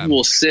 Like people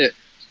will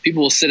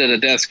sit at a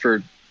desk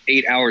for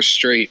 8 hours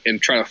straight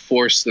and try to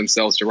force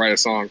themselves to write a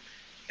song,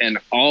 and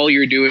all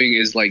you're doing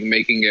is like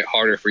making it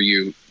harder for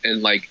you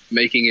and like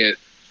making it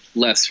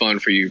less fun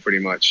for you, pretty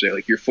much.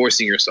 Like you're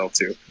forcing yourself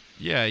to.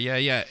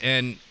 Yeah.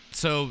 And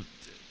so,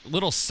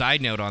 little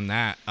side note on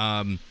that.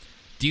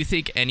 Do you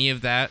think any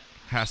of that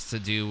has to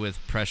do with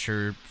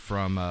pressure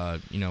from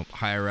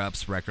higher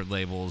ups, record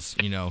labels?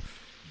 It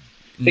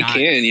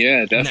can,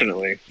 yeah,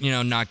 definitely.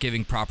 Not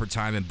giving proper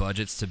time and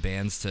budgets to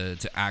bands to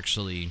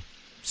actually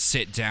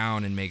sit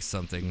down and make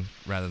something,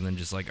 rather than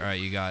just like, all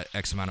right, you got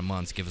X amount of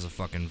months, give us a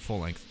fucking full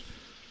length.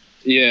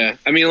 Yeah,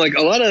 I mean, like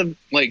a lot of,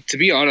 like, to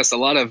be honest, a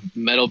lot of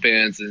metal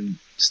bands and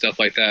stuff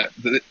like that,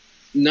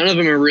 none of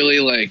them are really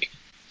like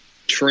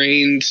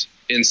trained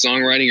in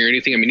songwriting or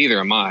anything. I mean, neither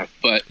am I,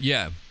 but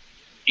yeah,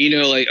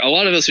 like a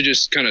lot of us are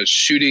just kind of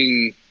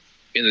shooting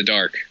in the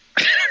dark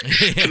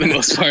for the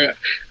most part.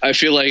 I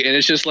feel like, and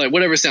it's just like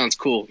whatever sounds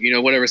cool,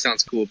 whatever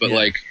sounds cool. But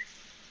like,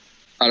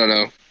 I don't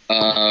know.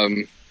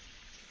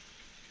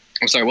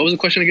 I'm sorry. What was the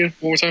question again?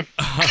 One more time.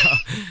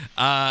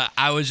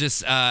 I was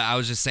just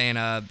saying.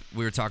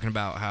 We were talking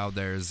about how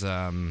there's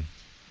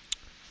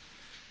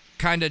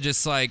kind of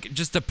just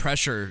the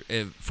pressure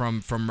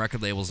from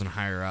record labels and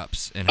higher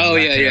ups, and how that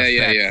can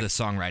affect the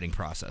songwriting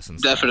process and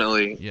stuff.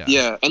 Definitely.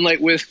 Yeah. And like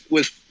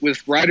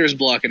with writer's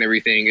block and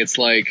everything, it's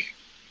like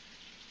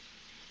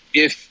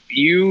if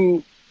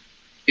you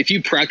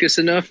practice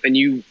enough and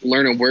you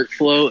learn a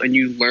workflow and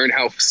you learn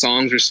how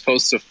songs are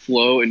supposed to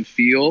flow and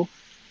feel,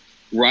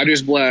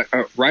 writer's block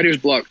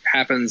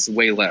happens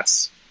way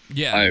less.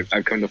 Yeah,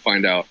 I've come to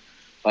find out,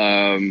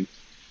 and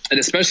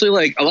especially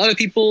like a lot of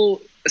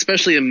people,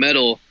 especially in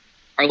metal,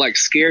 are like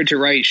scared to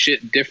write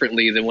shit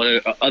differently than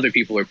what other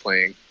people are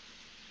playing.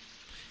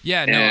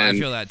 Yeah, no, I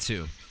feel that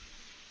too.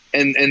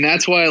 And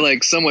that's why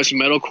like so much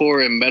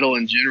metalcore and metal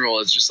in general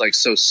is just like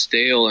so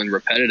stale and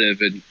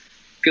repetitive, and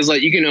because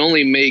like you can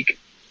only make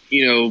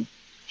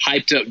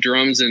hyped up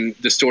drums and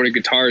distorted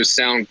guitars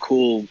sound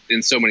cool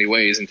in so many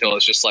ways until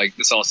it's just like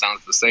this all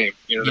sounds the same.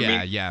 You know what I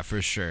mean? Yeah,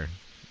 for sure.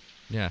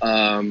 Yeah.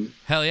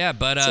 Hell yeah.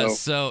 But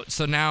so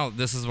now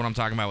this is what I'm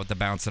talking about with the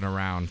bouncing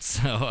around.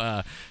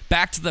 So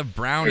back to the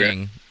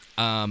Browning.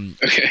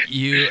 Okay.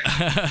 You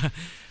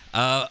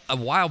a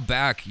while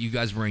back, you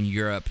guys were in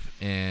Europe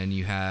and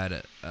you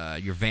had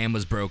your van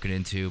was broken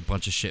into, a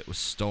bunch of shit was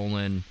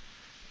stolen.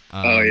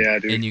 Oh yeah,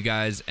 dude. And you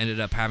guys ended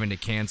up having to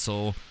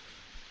cancel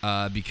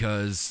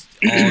because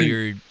all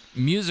your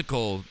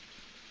musical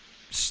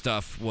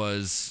stuff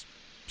was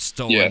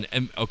stolen. Yeah.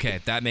 And okay,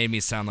 that made me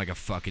sound like a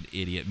fucking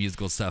idiot.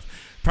 Musical stuff,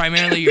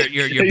 primarily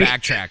your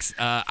backtracks.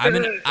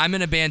 I'm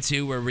in a band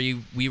too where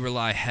we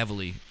rely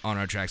heavily on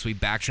our tracks. We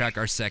backtrack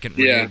our second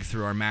rig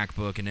through our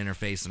MacBook and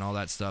interface and all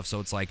that stuff. So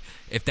it's like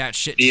if that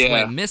shit just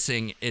went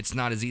missing, it's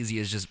not as easy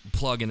as just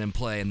plug in and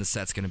play, and the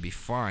set's gonna be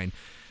fine.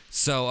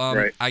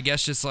 So I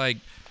guess just like,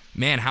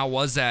 man, how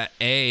was that?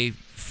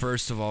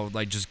 First of all,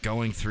 like just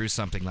going through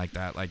something like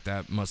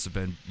that must have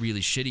been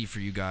really shitty for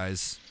you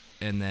guys.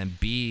 And then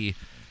B,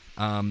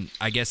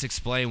 I guess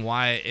explain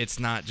why it's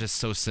not just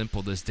so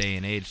simple this day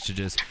and age to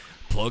just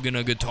plug in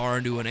a guitar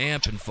into an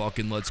amp and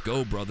fucking let's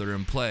go, brother,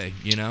 and play,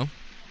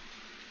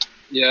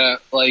 Yeah,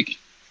 like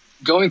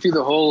going through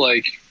the whole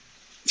like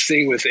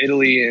thing with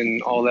Italy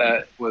and all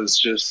that was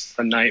just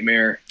a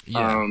nightmare.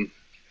 Yeah.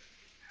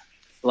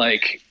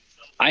 Like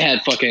I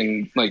had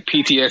fucking like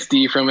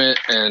PTSD from it,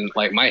 and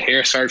like my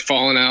hair started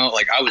falling out.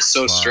 Like I was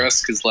so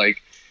stressed because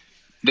like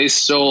they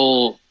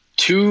stole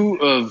 2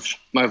 of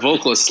my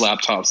vocalist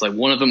laptops. Like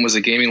one of them was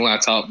a gaming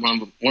laptop.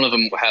 One of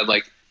them had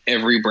like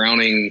every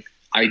Browning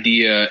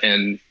idea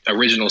and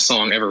original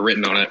song ever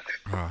written on it,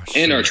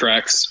 and our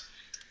tracks.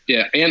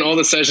 Yeah, and all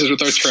the sessions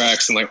with our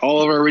tracks, and like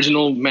all of our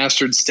original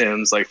mastered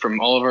stems, like from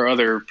all of our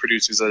other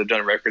producers that have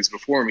done records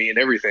before me and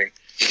everything.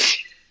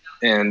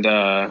 And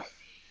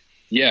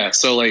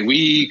so like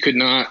we could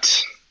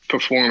not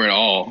perform at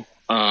all.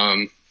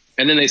 And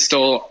then they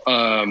stole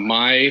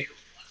my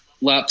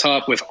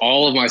laptop with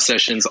all of my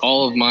sessions,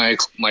 all of my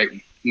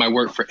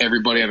work for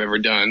everybody I've ever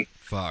done.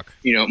 Fuck.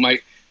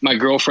 My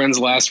girlfriend's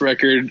last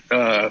record,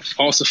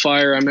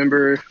 Falsifier, I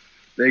remember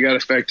they got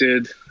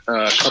affected.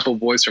 A couple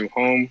boys from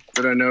home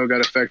that I know got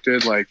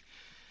affected. Like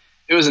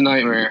it was a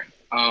nightmare.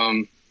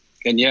 And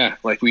yeah,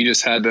 like we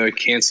just had to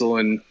cancel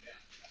and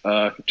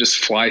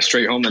just fly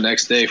straight home the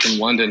next day from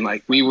London.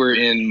 Like we were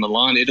in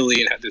Milan,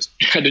 Italy, and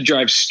had to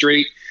drive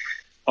straight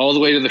all the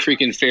way to the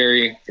freaking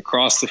ferry,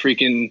 across the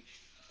freaking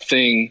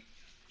thing,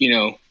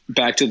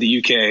 back to the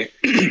UK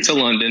to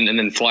London, and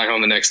then fly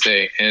home the next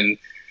day. And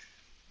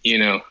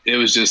it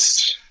was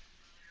just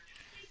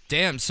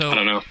damn. So I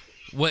don't know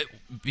what,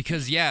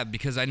 because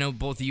I know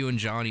both you and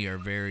Johnny are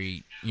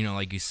very,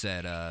 like you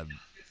said,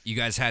 you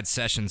guys had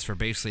sessions for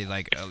basically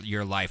like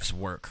your life's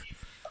work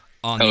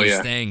on these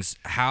things.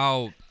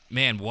 How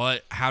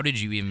did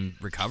you even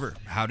recover?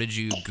 How did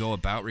you go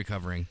about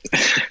recovering?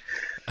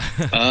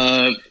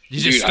 I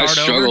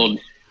struggled.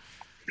 Over?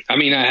 I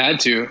mean, I had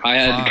to.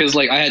 Because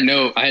like I had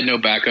no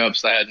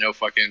backups. I had no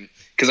fucking,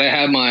 because I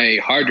had my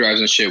hard drives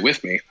and shit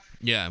with me.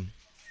 Yeah.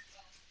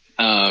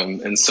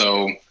 And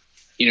so,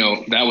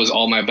 that was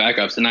all my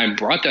backups, and I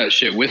brought that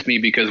shit with me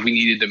because we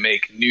needed to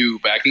make new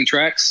backing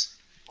tracks.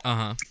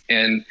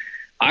 And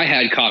I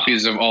had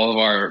copies of all of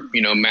our,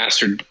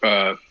 mastered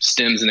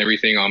stems and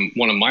everything on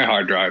one of my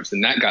hard drives,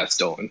 and that got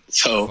stolen.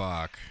 So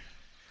fuck.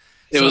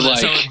 It was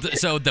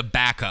so the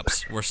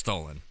backups were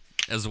stolen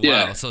as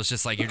well. Yeah. So it's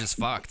just like you're just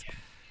fucked.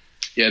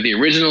 Yeah, the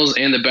originals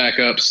and the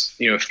backups.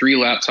 3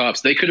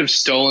 laptops. They could have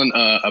stolen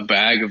a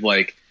bag of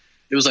like,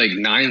 it was like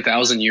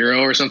 9,000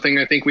 euro or something.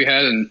 I think we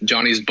had in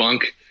Johnny's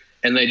bunk,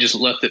 and they just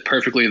left it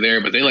perfectly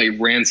there. But they like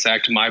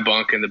ransacked my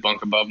bunk and the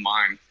bunk above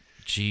mine.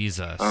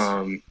 Jesus.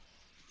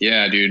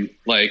 Yeah, dude.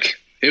 Like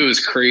it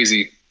was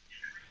crazy.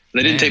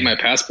 They didn't take my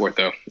passport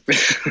though.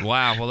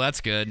 Wow. Well,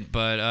 that's good.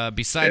 But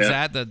besides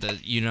that,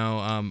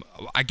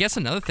 I guess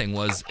another thing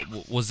was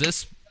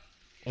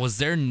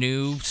there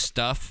new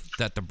stuff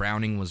that the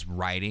Browning was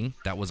writing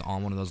that was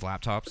on one of those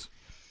laptops?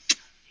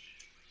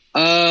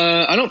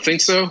 I don't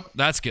think so.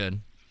 That's good.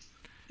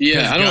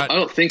 Yeah, I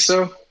don't think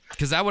so.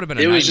 Because that would have been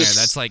a nightmare.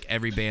 That's like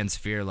every band's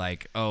fear.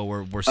 Like, oh,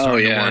 we're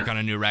starting to work on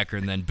a new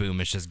record, and then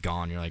boom, it's just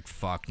gone. You're like,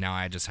 fuck. Now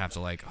I just have to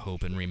like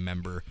hope and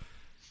remember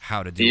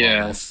how to do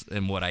all this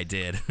and what I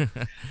did.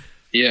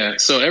 Yeah.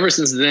 So ever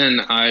since then,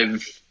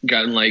 I've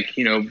gotten like,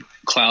 you know,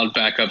 cloud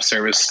backup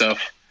service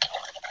stuff.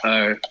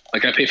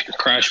 Like I pay for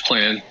Crash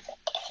Plan,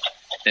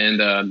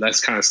 and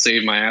that's kind of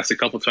saved my ass a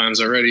couple times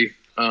already.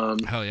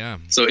 Hell yeah.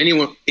 So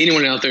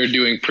anyone out there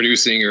doing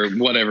producing or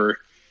whatever,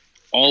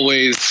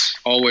 always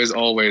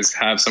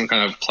have some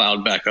kind of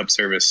cloud backup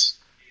service.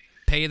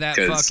 Pay that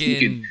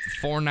fucking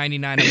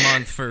 $4.99 a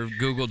month for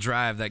Google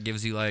Drive that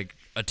gives you like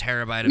a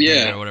terabyte of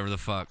data or whatever the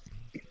fuck.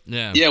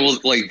 Yeah. Yeah, well,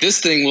 like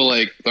this thing will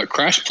like the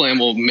Crash Plan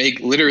will make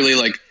literally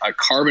like a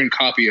carbon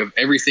copy of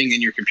everything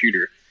in your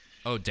computer.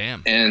 Oh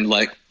damn. And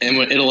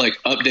it'll like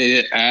update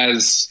it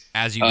as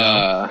you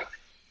go.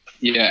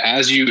 Yeah,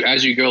 as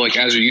you go, like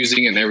as you're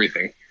using it and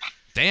everything.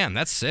 Damn,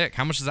 that's sick.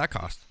 How much does that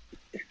cost?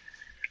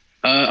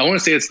 I want to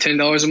say it's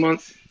 $10 a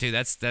month. Dude,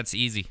 that's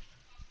easy.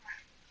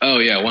 Oh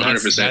yeah,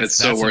 100%. It's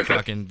so worth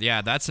it.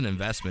 Yeah, that's an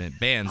investment.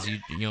 Bands, you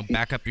know,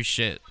 back up your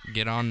shit.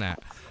 Get on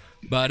that.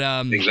 But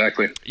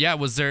exactly. Yeah,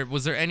 was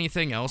there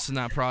anything else in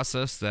that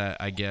process that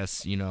I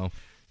guess, you know,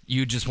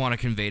 you just want to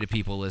convey to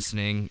people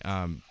listening?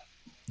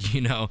 You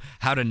know,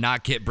 how to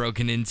not get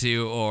broken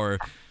into, or,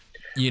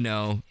 you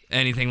know,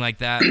 anything like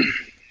that?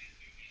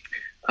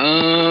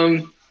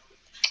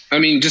 I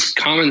mean, just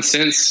common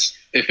sense,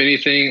 if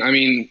anything. I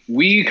mean,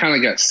 we kind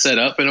of got set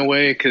up in a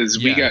way because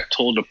we got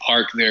told to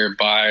park there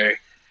by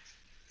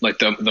like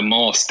the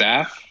mall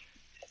staff,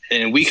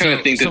 and we kind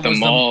of think that the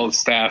mall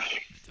staff.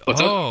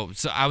 So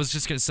I was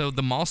just gonna. So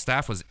the mall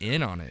staff was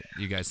in on it.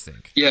 You guys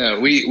think? Yeah,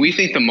 we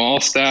think the mall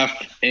staff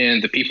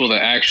and the people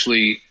that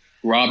actually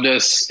robbed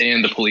us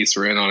and the police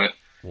were in on it.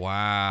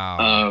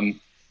 Wow.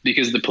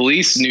 Because the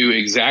police knew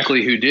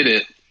exactly who did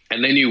it,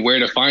 and they knew where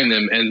to find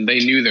them, and they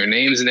knew their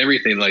names and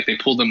everything. Like they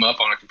pulled them up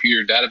on a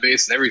computer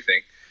database and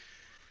everything.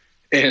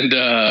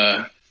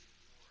 And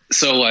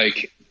so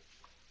like,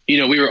 you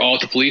know, we were all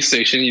at the police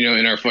station, you know,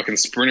 in our fucking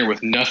Sprinter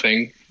with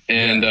nothing.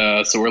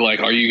 And so we're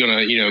like, are you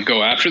gonna, you know,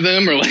 go after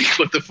them, or like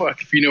what the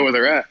fuck if you know where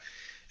they're at?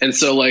 And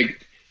so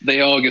like they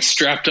all get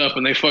strapped up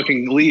and they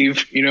fucking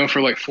leave, you know,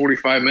 for like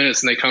 45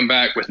 minutes, and they come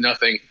back with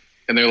nothing.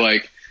 And they're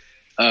like,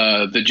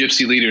 the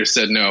gypsy leader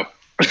said no.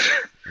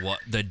 What?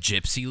 The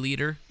gypsy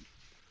leader?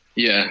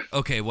 Yeah.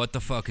 Okay, what the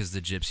fuck is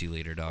the gypsy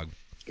leader, dog?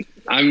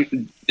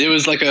 It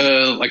was like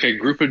a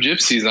group of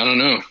gypsies. I don't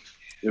know.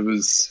 It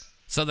was.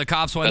 So the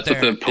cops went there.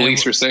 That's what the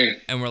police were saying.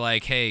 And we're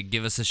like, hey,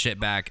 give us the shit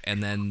back.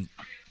 And then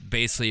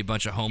basically a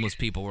bunch of homeless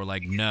people were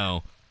like,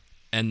 no.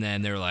 And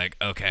then they were like,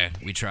 okay,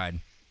 we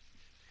tried.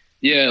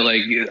 Yeah,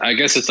 like I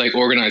guess it's like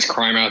organized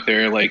crime out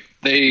there. Like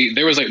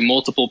there was like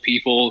multiple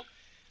people.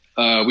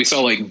 We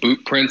saw like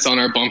boot prints on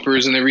our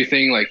bumpers and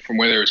everything, like from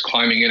where they was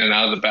climbing in and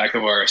out of the back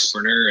of our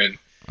Sprinter. And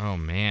oh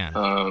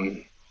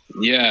man.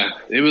 Yeah,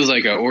 it was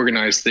like an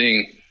organized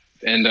thing.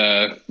 And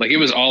like it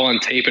was all on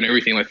tape and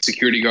everything. Like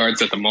security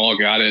guards at the mall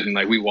got it, and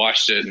like we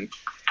watched it, and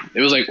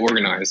it was like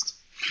organized.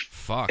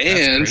 Fuck,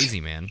 that's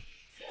crazy, man.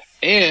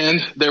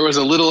 And there was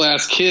a little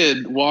ass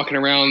kid walking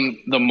around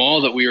the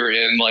mall that we were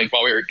in, like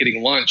while we were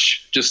getting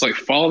lunch, just like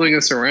following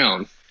us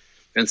around.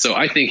 And so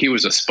I think he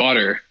was a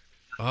spotter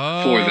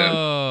for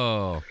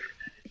them.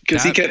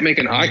 Because he kept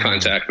making eye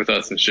contact with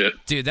us and shit.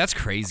 Dude, that's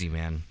crazy,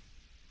 man.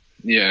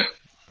 Yeah.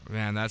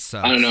 Man, that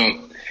sucks. I don't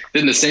know.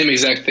 Then the same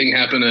exact thing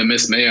happened to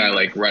Miss May I,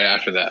 like right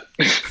after that.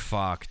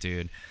 Fuck,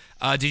 dude.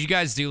 Did you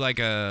guys do like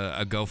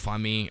a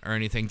GoFundMe or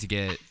anything to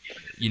get,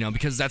 you know,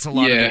 because that's a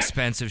lot of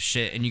expensive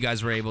shit, and you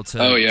guys were able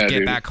to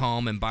get back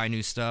home and buy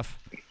new stuff?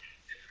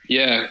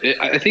 Yeah,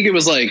 I think it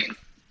was like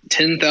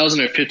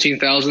 10,000 or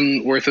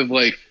 15,000 worth of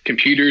like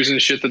computers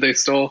and shit that they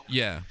stole.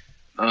 Yeah.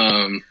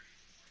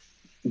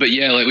 But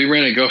yeah, like we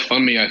ran a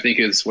GoFundMe, I think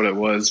is what it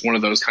was, one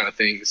of those kind of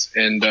things.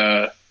 And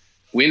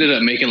we ended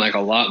up making like a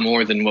lot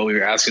more than what we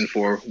were asking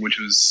for, which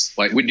was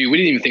like, we didn't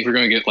even think we were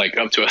going to get like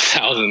up to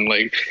 1,000.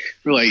 Like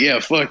we're like, yeah,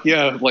 fuck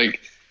yeah.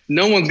 Like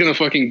no one's going to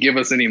fucking give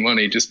us any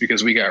money just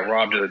because we got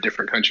robbed in a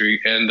different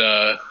country. And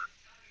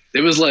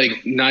it was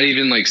like not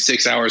even like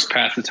 6 hours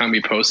past the time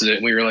we posted it,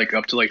 and we were like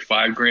up to like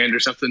 $5,000 or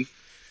something.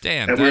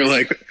 Damn. And we were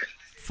like,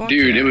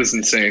 dude, it was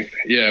insane.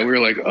 Yeah, we were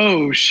like,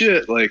 oh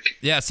shit, like.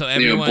 Yeah, so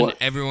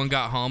everyone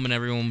got home and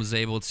everyone was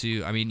able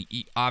to. I mean,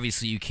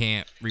 obviously you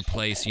can't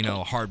replace, you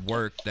know, hard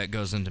work that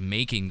goes into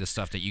making the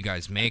stuff that you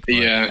guys make. But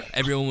yeah,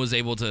 everyone was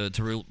able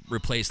to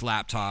replace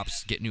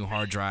laptops, get new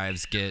hard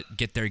drives,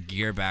 get their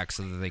gear back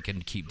so that they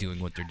can keep doing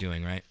what they're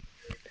doing, right?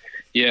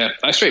 Yeah,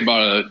 I straight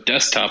bought a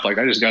desktop. Like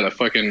I just got a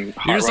fucking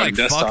hot rod like,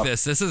 desktop. Fuck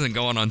this isn't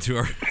going on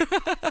tour.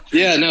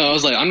 Yeah, no, I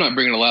was like, I'm not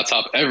bringing a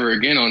laptop ever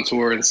again on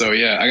tour. And so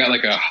yeah, I got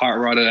like a hot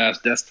rodded ass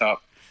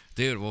desktop.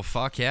 Dude, well,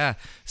 fuck yeah.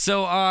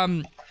 So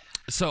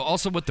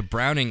also with the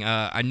Browning,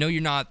 I know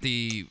you're not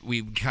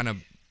we kind of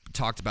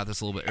talked about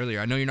this a little bit earlier.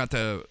 I know you're not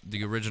the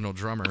original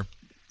drummer.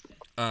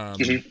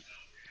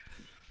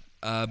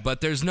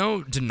 but there's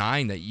no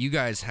denying that you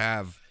guys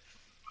have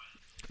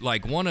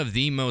like one of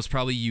the most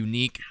probably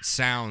unique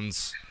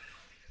sounds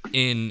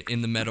in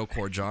the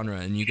metalcore genre,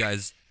 and you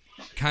guys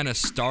kind of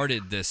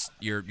started this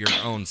your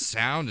own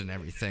sound and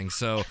everything.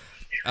 So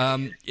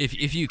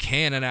if you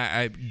can, and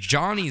I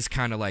Johnny's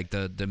kind of like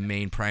the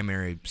main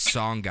primary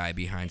song guy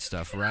behind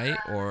stuff, right?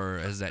 Or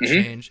has that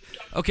changed?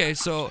 Okay,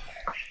 so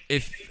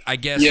if I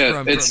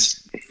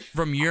guess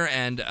from your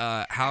end,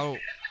 how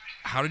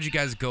did you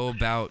guys go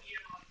about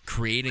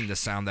creating the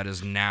sound that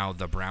is now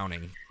the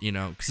Browning? You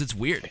know, because it's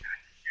weird.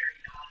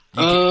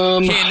 You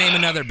can't name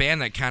another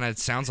band that kind of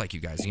sounds like you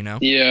guys, you know?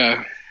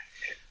 Yeah.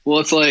 Well,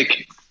 it's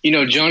like, you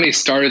know, Johnny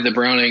started the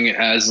Browning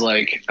as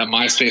like a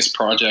MySpace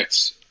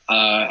project.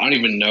 I don't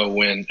even know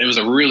when. It was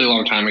a really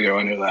long time ago,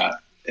 I know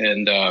that.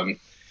 And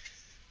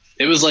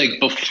it was like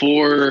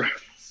before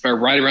or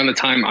right around the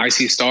time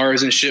Icy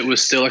Stars and shit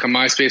was still like a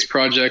MySpace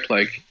project.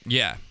 Like,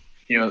 yeah,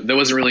 you know, there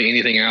wasn't really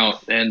anything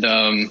out.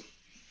 And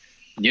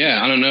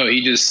yeah, I don't know.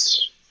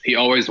 He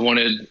always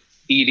wanted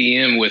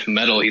EDM with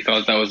metal. He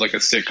thought that was like a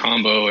sick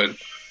combo, and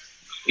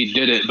he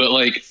did it. But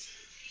like,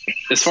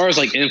 as far as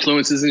like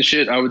influences and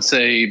shit, I would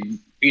say,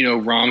 you know,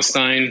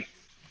 Rammstein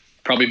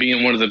probably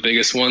being one of the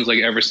biggest ones, like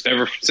ever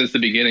since the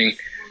beginning.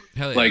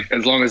 Hell yeah. Like,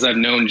 as long as I've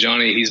known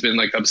Johnny, he's been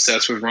like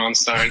obsessed with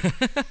Rammstein.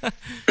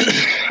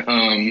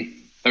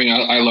 I mean,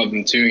 I love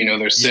them too, you know,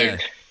 they're sick.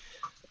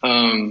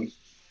 Yeah.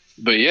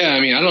 But yeah,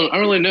 I mean, I don't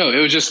really know. It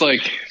was just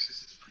like,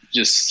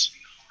 just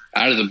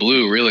out of the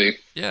blue, really.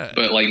 Yeah.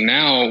 But like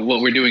now,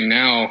 what we're doing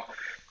now,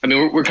 I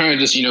mean, we're kind of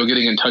just, you know,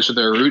 getting in touch with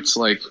our roots.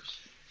 Like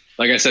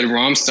I said,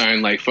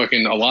 Rammstein, like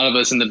fucking a lot of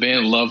us in the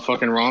band love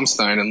fucking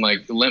Rammstein and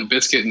like Limp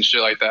Bizkit and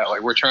shit like that.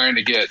 Like, we're trying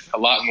to get a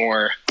lot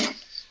more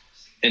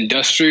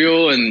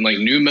industrial and like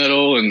new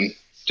metal and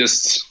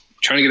just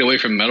trying to get away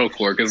from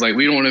metalcore, because like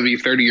we don't want to be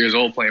 30 years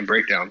old playing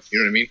breakdowns. You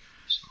know what I mean?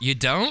 You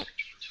don't?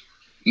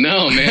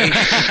 No, man.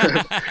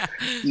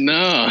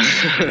 No.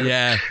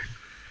 Yeah.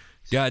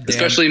 God damn.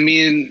 Especially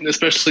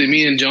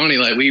me and Johnny,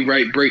 like we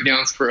write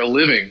breakdowns for a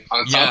living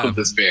on top of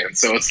this band.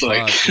 So it's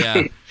like,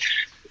 yeah.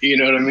 You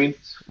know what I mean?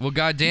 Well,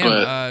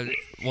 goddamn.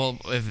 Well,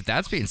 if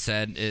that's being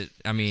said,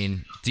 I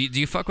mean, do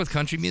you fuck with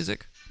country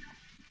music?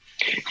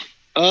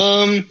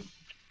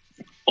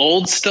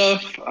 Old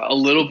stuff a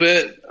little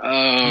bit.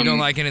 You don't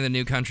like any of the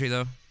new country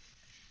though?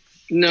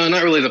 No,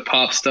 not really the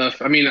pop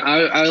stuff. I mean,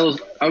 I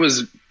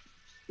was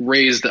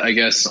raised, I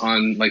guess,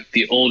 on like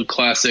the old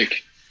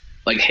classic,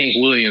 like Hank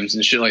Williams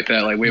and shit like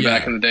that, like way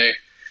back in the day.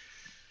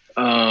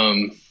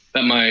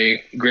 That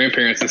my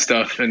grandparents and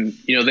stuff, and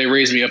you know, they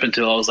raised me up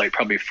until I was like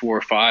probably 4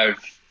 or 5,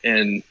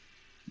 and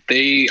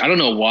I don't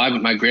know why,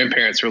 but my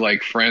grandparents were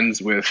like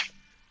friends with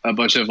a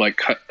bunch of like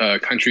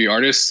country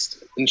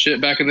artists and shit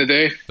back in the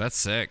day. That's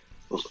sick.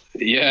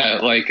 Yeah,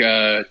 like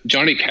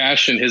Johnny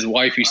Cash and his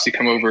wife used to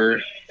come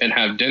over and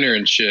have dinner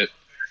and shit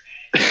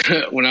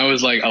when I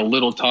was like a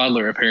little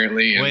toddler,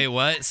 apparently. And, wait,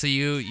 what? So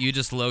you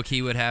just low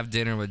key would have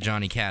dinner with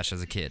Johnny Cash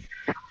as a kid?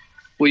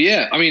 Well,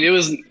 yeah. I mean, it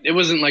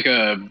wasn't like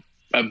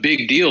a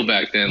big deal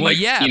back then. Well, like,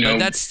 yeah, you know, but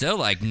that's still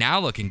like, now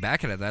looking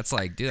back at it, that's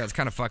like, dude, that's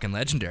kind of fucking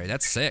legendary.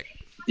 That's sick.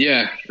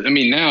 Yeah, I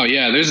mean, now,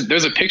 yeah,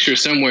 there's a picture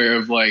somewhere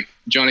of like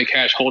Johnny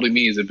Cash holding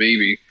me as a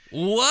baby.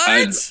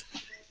 What?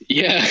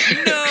 Yeah.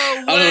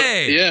 No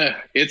way. Yeah,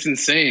 it's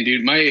insane,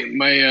 dude. My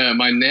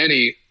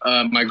nanny,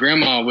 my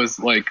grandma was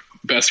like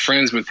best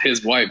friends with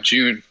his wife,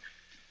 June.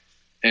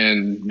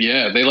 And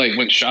yeah, they like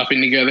went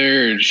shopping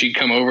together, and she'd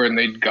come over and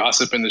they'd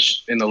gossip in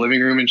the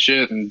living room and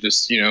shit. And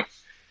just, you know,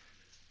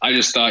 I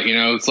just thought, you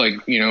know, it's like,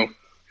 you know,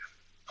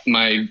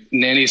 my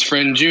nanny's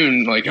friend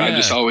June, like I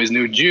just always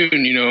knew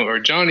June, you know, or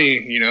Johnny,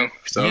 you know,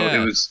 so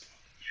it was.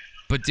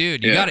 But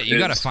dude, you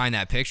gotta find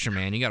that picture,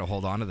 man. You gotta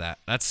hold on to that.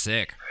 That's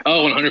sick.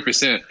 Oh,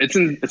 100%.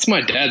 It's my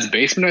dad's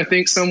basement, I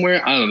think,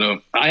 somewhere. I don't know.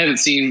 I haven't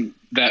seen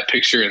that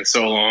picture in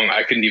so long,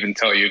 I couldn't even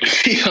tell you,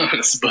 to be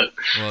honest. But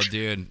well,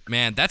 dude,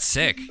 man, that's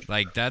sick.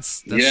 Like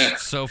that's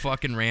so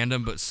fucking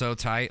random, but so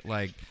tight.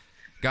 Like,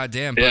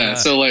 goddamn. But, yeah.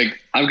 So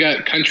like, I've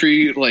got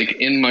country like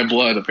in my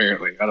blood,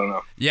 apparently. I don't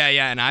know. Yeah,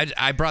 and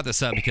I brought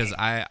this up because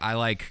I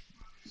like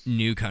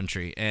new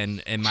country,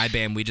 and in my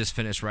band we just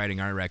finished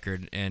writing our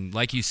record, and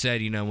like you said,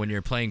 you know, when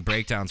you're playing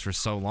breakdowns for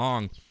so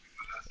long,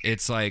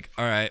 it's like,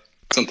 all right,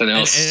 something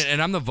else.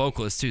 And I'm the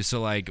vocalist too, so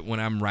like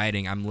when I'm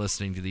writing, I'm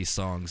listening to these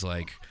songs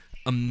like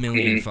a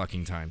million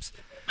fucking times.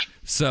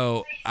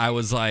 So I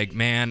was like,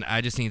 man,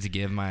 I just need to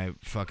give my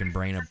fucking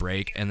brain a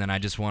break, and then I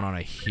just went on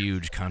a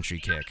huge country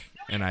kick,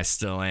 and I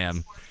still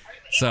am.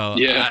 So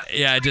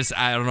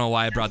I don't know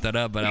why I brought that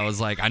up, but I was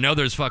like, I know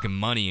there's fucking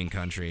money in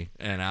country,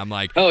 and I'm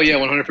like, oh yeah,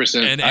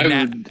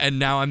 100%. And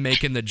now I'm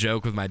making the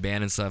joke with my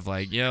band and stuff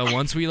like, yo,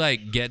 once we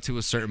like get to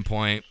a certain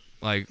point,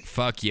 like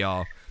fuck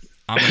y'all,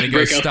 I'm gonna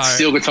go start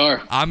steel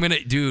guitar. I'm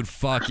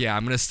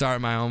gonna start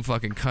my own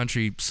fucking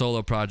country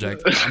solo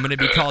project. I'm gonna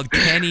be called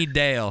Kenny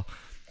Dale,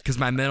 because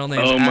my middle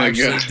name's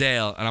actually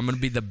Dale, and I'm gonna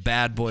be the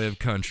bad boy of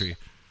country.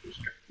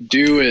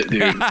 Do it,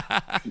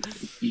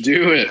 dude.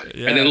 Do it,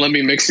 Yeah. and then let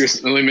me mix your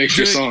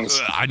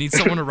songs. I need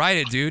someone to write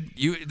it, dude.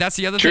 That's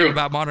the other True. thing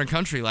about modern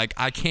country. Like,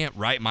 I can't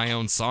write my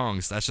own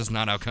songs. That's just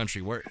not how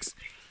country works.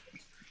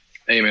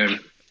 Hey, man,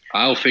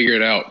 I'll figure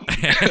it out.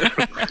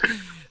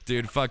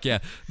 Dude, fuck yeah.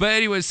 But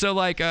anyway, so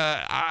like,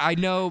 I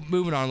know,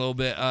 moving on a little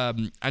bit,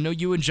 I know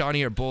you and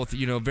Johnny are both,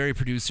 very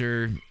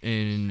producer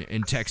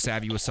and tech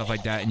savvy with stuff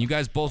like that, and you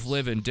guys both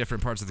live in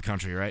different parts of the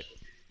country, right?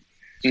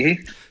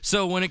 Mm-hmm.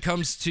 So when it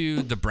comes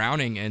to the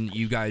Browning and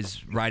you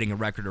guys writing a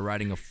record or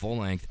writing a full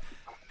length,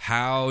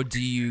 how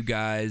do you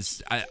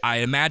guys? I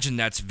imagine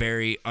that's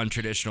very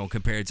untraditional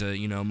compared to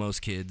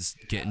most kids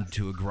getting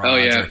to a garage. Oh,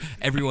 yeah. Or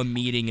everyone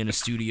meeting in a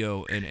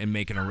studio and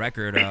making a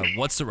record.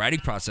 What's the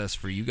writing process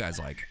for you guys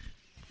like?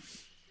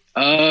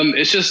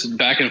 It's just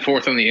back and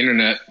forth on the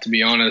internet, to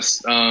be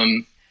honest.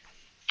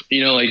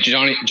 Like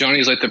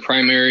Johnny's like the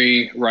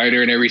primary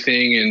writer and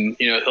everything, and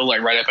he'll like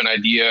write up an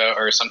idea,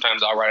 or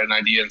sometimes I'll write an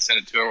idea and send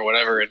it to him or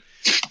whatever. And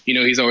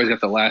he's always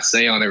got the last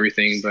say on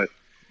everything. But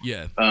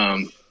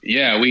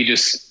Yeah. we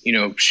just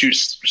shoot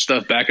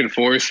stuff back and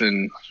forth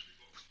and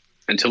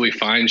until we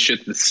find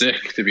shit that's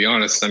sick. To be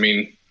honest, I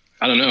mean,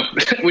 I don't know.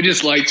 We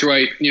just like to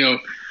write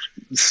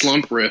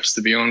slump riffs,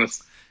 to be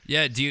honest.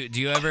 Yeah, do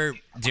you ever,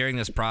 during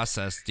this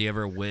process, do you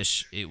ever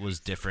wish it was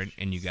different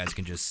and you guys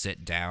can just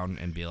sit down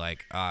and be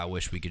like, I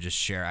wish we could just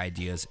share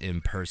ideas in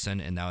person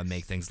and that would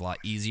make things a lot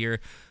easier?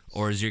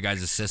 Or is your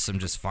guys' system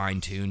just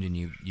fine-tuned and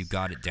you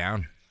got it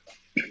down?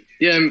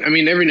 Yeah, I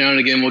mean, every now and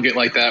again we'll get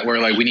like that where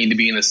like we need to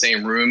be in the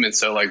same room, and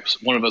so like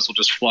one of us will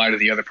just fly to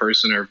the other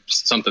person or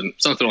something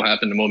will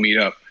happen and we'll meet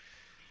up.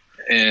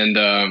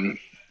 And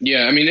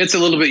yeah, I mean, it's a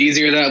little bit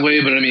easier that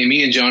way, but I mean,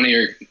 me and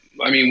Johnny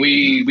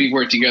we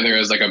work together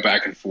as like a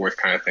back and forth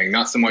kind of thing.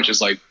 Not so much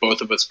as like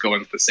both of us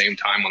going at the same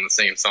time on the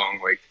same song.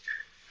 Like,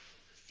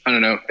 I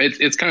don't know.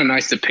 It's kind of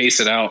nice to pace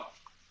it out.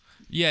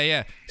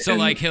 Yeah. So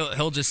like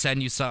he'll just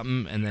send you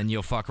something and then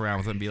you'll fuck around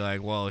with it and be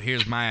like, well,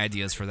 here's my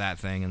ideas for that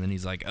thing. And then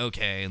he's like,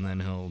 okay. And then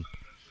he'll.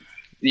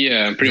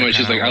 Yeah, pretty much.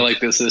 He's like, I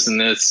works? like this, and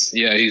this.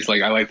 Yeah, he's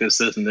like, I like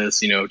this, and this.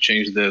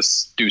 Change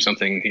this, do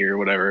something here,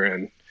 whatever.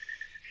 And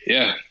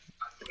yeah.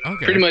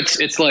 Okay. Pretty much,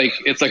 it's like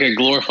a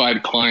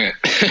glorified client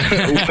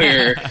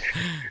where,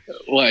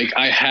 like,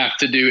 I have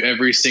to do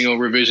every single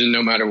revision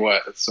no matter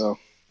what. So,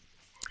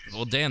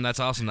 well, damn, that's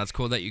awesome. That's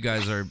cool that you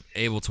guys are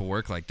able to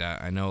work like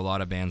that. I know a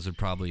lot of bands would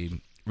probably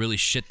really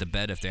shit the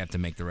bed if they have to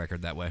make the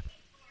record that way.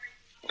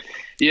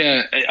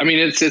 Yeah, I mean,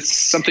 it's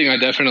something I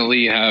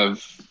definitely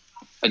have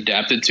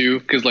adapted to,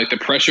 because like the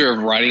pressure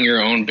of writing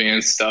your own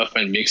band stuff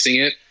and mixing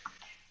it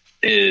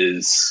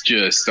is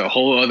just a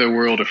whole other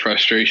world of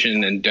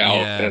frustration and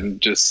doubt.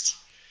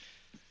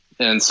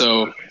 And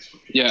so,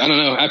 yeah, I don't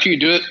know. After you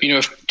do it,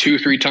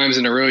 2-3 times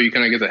in a row, you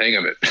kind of get the hang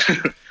of it.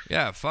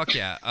 Yeah, fuck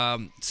yeah.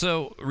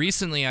 So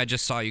recently I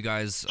just saw you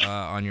guys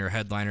on your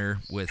headliner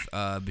with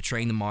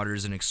Betraying the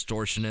Martyrs and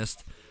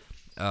Extortionist.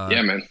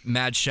 Yeah, man.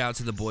 Mad shout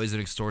to the boys at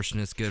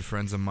Extortionist, good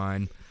friends of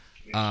mine.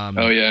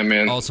 Oh, yeah,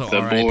 man. Also, the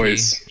R.I.P.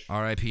 boys.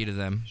 R.I.P. to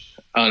them.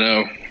 I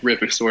know. Rip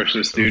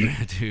Extortionist, dude.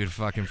 Dude,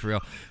 fucking for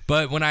real.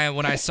 But when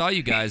I saw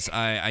you guys,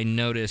 I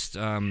noticed,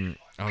 I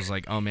was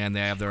like, oh man, they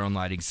have their own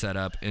lighting set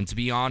up. And to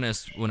be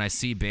honest, when I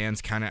see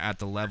bands kind of at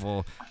the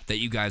level that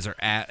you guys are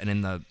at and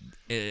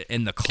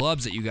in the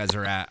clubs that you guys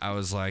are at, I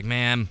was like,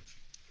 man,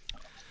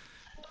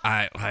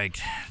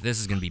 this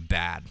is gonna be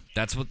bad.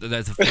 That's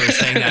the first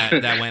thing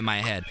that went in my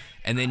head.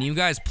 And then you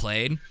guys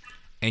played,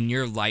 and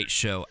your light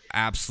show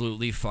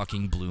absolutely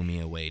fucking blew me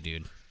away,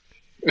 dude.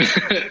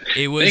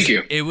 It was Thank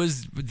you. It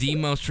was the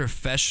most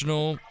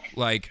professional,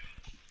 like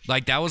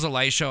that was a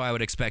light show I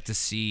would expect to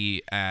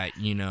see at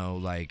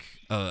like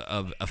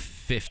a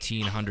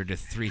 1,500 to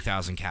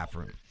 3,000 cap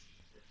room.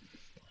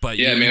 But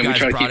Yeah, man, we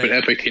try to keep it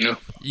epic,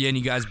 Yeah, and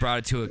you guys brought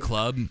it to a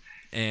club,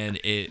 and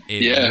it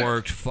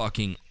worked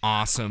fucking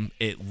awesome.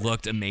 It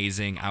looked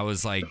amazing. I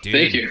was like, dude.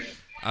 Thank you.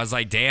 I was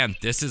like, damn,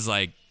 this is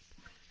like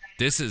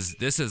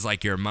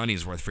your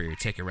money's worth for your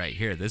ticket right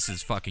here. This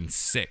is fucking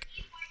sick.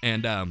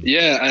 And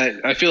yeah,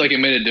 I feel like it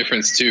made a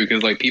difference too,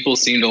 because like people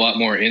seemed a lot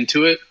more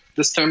into it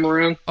this time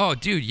around. Oh,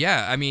 dude,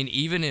 yeah. I mean,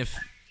 even if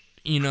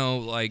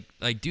like,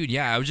 dude,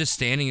 yeah, I was just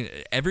standing.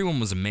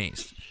 Everyone was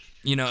amazed,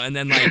 And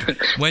then like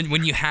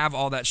when you have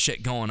all that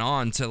shit going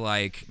on to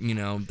like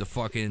the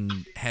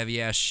fucking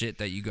heavy ass shit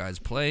that you guys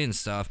play and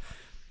stuff,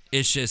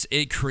 it's just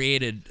it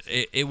created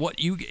it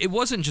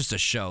wasn't just a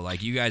show.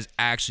 Like you guys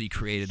actually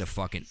created a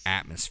fucking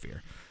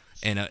atmosphere.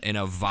 And a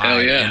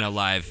vibe and a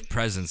live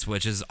presence,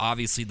 which is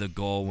obviously the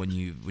goal when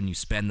you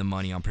spend the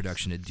money on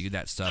production to do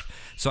that stuff.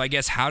 So I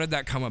guess, how did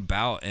that come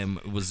about, and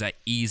was that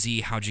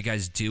easy? How'd you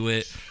guys do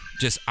it?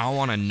 Just, I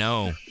want to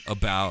know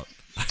about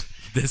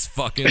this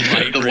fucking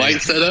light the rig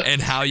light setup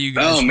and how you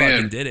guys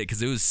fucking did it,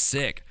 because it was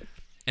sick,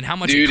 and how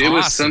much Dude, it it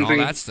was cost and all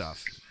something- that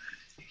stuff.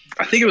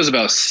 I think it was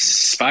about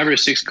 $5 or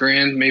 $6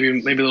 grand, maybe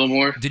a little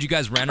more. Did you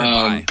guys rent or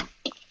buy?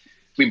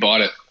 We bought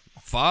it.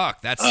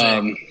 Fuck, that's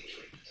sick.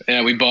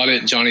 Yeah, we bought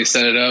it. Johnny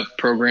set it up,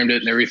 programmed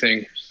it, and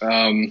everything.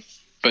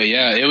 But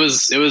yeah, it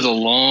was a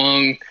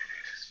long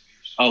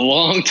a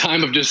long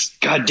time of just,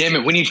 God damn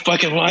it, we need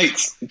fucking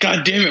lights.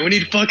 God damn it, we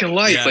need fucking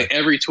lights. Yeah. Like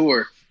every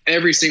tour,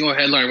 every single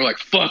headline, we're like,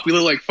 fuck, we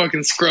look like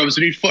fucking scrubs.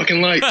 We need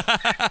fucking lights.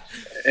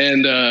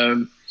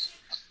 And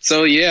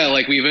so yeah,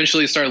 like we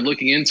eventually started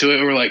looking into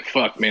it. We're like,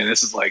 fuck, man,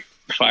 this is like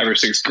 $5 or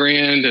 $6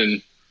 grand,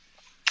 and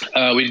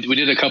we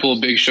did a couple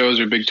of big shows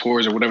or big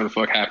tours or whatever the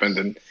fuck happened,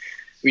 and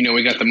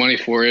we got the money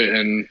for it,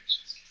 and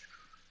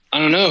I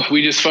don't know,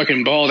 we just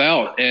fucking balled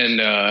out, and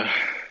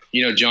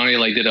Johnny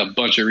like did a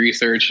bunch of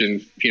research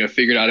and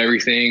figured out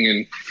everything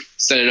and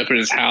set it up in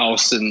his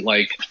house, and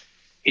like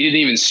he didn't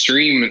even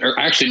stream, or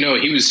actually no,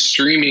 he was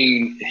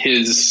streaming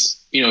his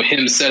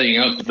him setting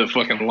up the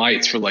fucking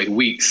lights for like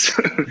weeks.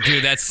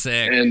 Dude, that's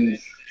sick. And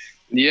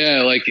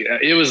yeah, like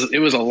it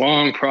was a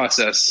long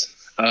process,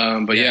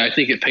 but yeah, I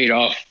think it paid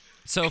off.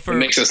 So it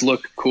makes us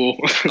look cool.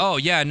 Oh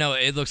yeah, no,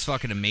 it looks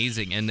fucking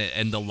amazing, and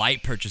the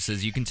light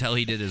purchases, you can tell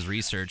he did his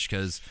research,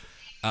 because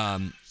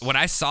when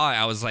I saw it,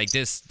 I was like,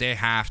 they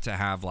had to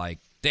have like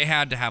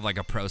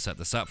a pro set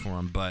this up for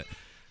him. But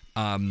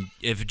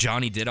if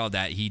Johnny did all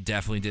that, he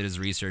definitely did his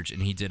research,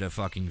 and he did a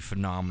fucking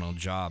phenomenal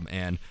job.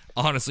 And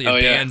honestly,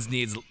 if bands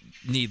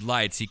need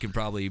lights, he can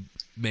probably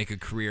make a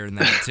career in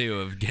that too,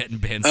 of getting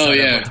bands set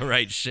up with the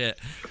right shit.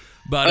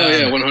 But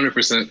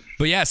 100%.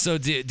 But yeah, so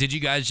did you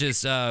guys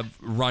just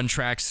run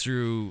tracks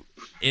through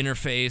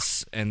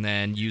interface and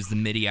then use the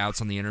MIDI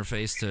outs on the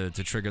interface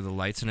to trigger the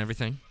lights and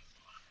everything?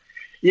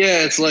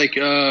 Yeah, it's like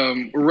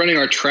we're running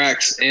our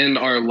tracks and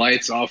our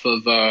lights off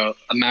of a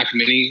Mac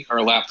Mini or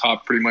a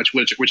laptop, pretty much,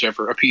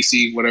 whichever, a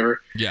PC,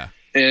 whatever. Yeah.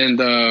 And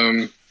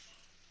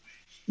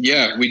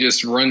we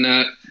just run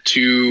that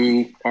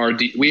to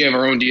we have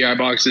our own DI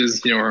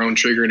boxes, our own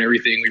trigger and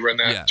everything. We run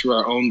that to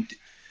our own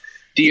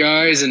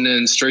DIs and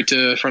then straight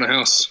to front of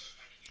house.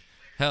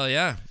 Hell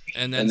yeah.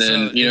 And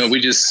then we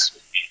just...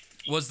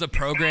 Was the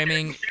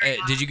programming,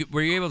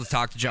 were you able to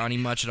talk to Johnny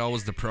much at all?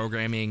 Was the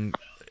programming,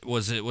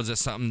 was it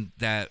something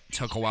that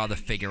took a while to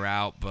figure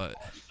out,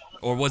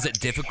 or was it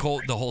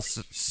difficult the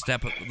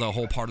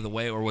whole part of the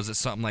way, or was it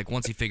something like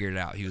once he figured it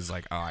out, he was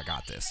like, oh, I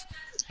got this,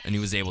 and he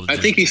was able to I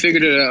think he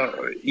figured it out.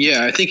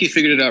 Yeah, I think he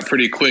figured it out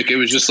pretty quick. It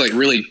was just like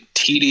really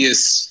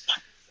tedious,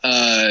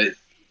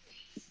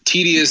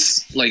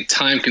 like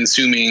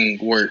time-consuming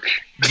work.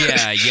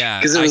 Yeah,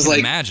 because it was like,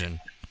 imagine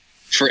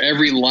for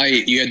every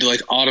light you had to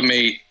like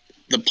automate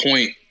the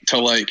point to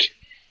like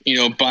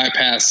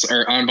bypass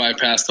or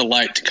unbypass the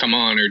light to come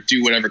on or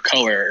do whatever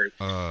color.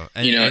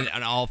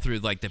 And all through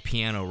like the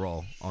piano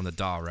roll on the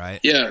DAW,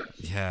 right? Yeah.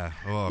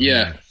 Oh,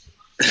 yeah.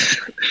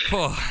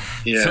 So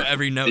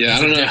every note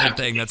is a different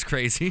thing. That's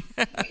crazy.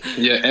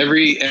 Yeah,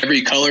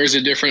 every color is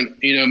a different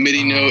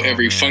MIDI note.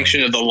 Every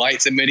function of the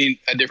light's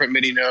a different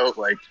MIDI note.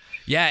 Like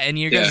and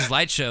your guys'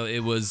 light show,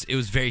 it was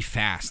very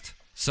fast.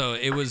 So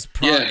it was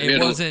it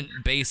wasn't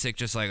basic,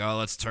 just like, oh,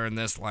 let's turn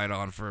this light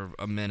on for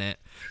a minute.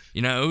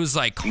 It was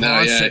like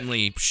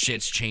constantly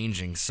shit's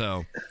changing.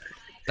 So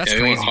that's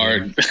crazy. It went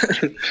hard.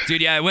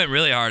 Dude, yeah, it went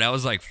really hard. I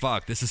was like,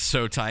 fuck, this is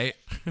so tight.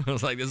 I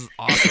was like, this is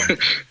awesome.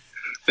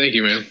 Thank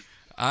you, man.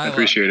 I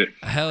appreciate it.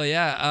 Hell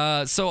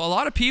yeah. So a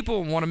lot of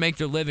people want to make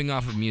their living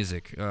off of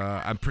music.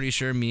 I'm pretty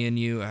sure me and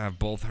you have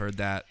both heard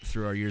that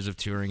through our years of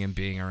touring and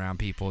being around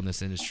people in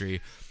this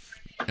industry.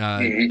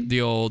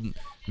 The old,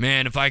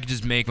 man, if I could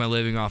just make my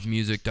living off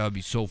music, that would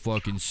be so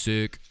fucking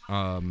sick.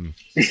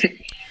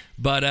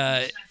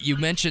 But you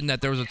mentioned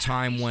that there was a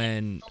time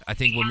when, I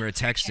think when we were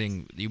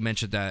texting, you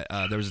mentioned that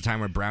there was a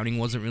time where Browning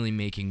wasn't really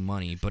making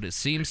money, but it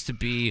seems to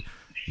be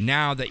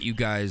now that you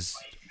guys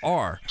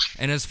are.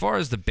 And as far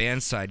as the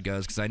band side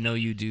goes, because I know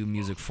you do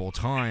music full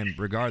time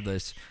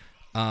regardless,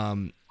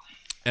 and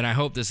I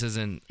hope this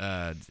isn't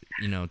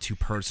too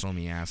personal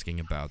me asking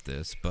about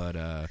this,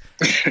 but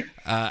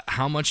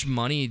how much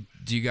money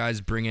do you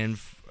guys bring in?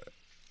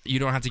 You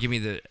don't have to give me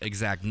the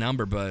exact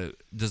number, but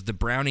does the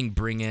Browning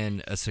bring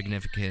in a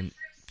significant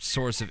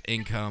source of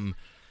income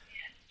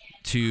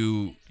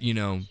to,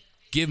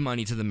 give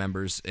money to the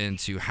members and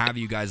to have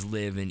you guys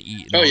live and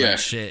eat and all that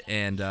shit?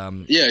 And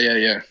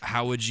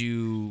how would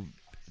you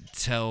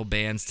tell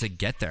bands to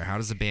get there? How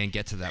does a band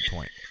get to that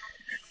point?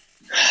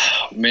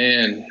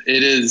 Man,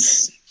 it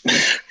is.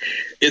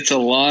 It's a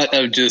lot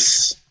of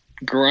just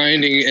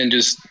grinding and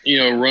just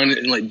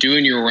running, like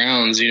doing your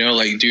rounds.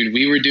 Like, dude,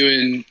 we were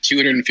doing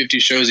 250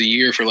 shows a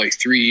year for like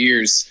 3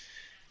 years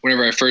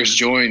whenever I first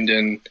joined,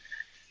 and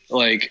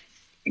like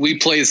we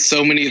played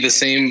so many of the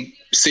same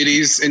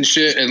cities and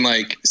shit, and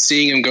like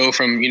seeing them go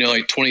from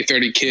like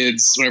 20-30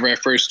 kids whenever I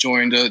first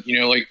joined to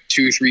like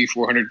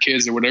 200-400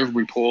 kids or whatever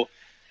we pull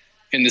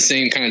in the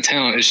same kind of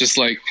town. It's just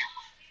like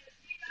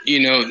you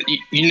know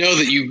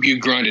that you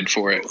grinded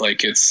for it.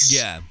 Like it's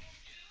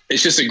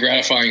just a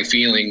gratifying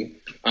feeling,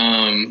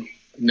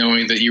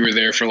 knowing that you were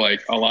there for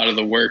like a lot of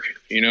the work.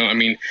 I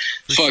mean,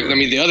 sure. I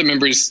mean, the other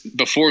members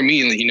before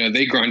me,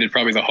 they grinded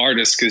probably the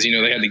hardest because they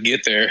had to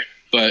get there.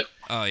 But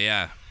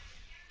I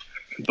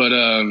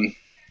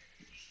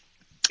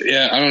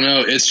don't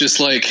know. It's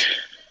just like,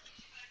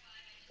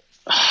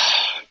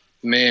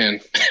 man,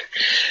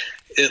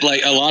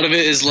 like a lot of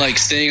it is like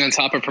staying on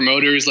top of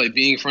promoters, like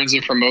being friends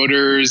with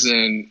promoters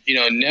and, you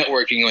know,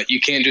 networking. Like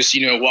you can't just,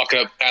 you know, walk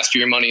up, ask for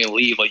your money and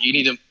leave. Like you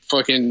need to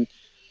fucking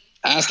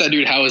ask that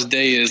dude how his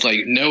day is,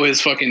 like know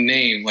his fucking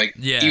name. Like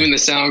even the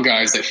sound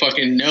guys, they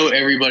fucking know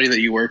everybody that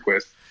you work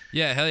with.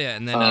 Yeah, hell yeah.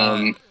 And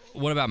then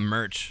what about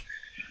merch?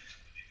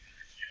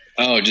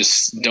 Oh,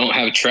 just don't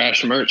have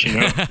trash merch, you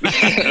know?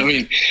 I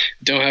mean,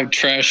 don't have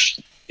trash,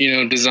 you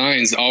know,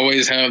 designs.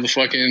 Always have the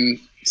fucking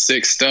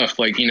sick stuff.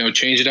 Like, you know,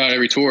 change it out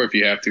every tour if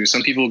you have to.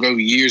 Some people go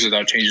years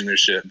without changing their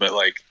shit, but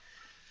like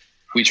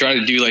we try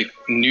to do like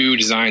new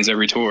designs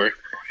every tour.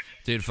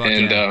 Dude, fuck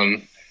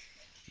and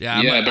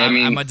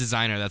I'm a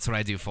designer. That's what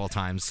I do full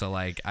time. So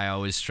like I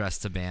always stress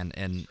the band,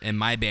 and in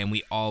my band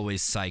we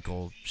always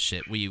cycle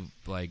shit. We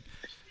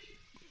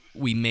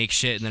make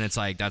shit and then it's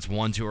like that's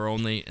one tour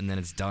only and then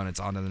it's done.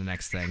 It's on to the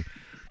next thing.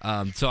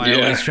 So I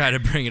always try to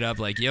bring it up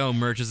like, yo,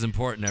 merch is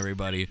important,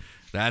 everybody.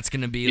 That's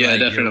going to be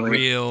like your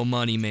real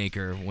money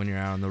maker when you're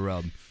out on the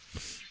road.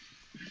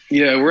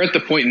 Yeah, we're at the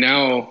point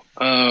now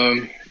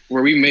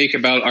where we make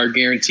about our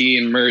guarantee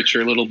and merch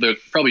or a little bit,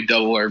 probably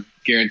double our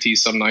guarantee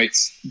some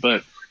nights,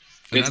 but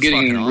it's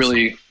getting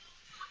really,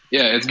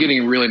 it's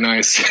getting really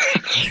nice.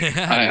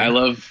 I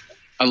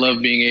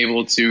love being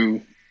able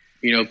to,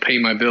 you know, pay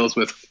my bills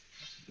with,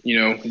 you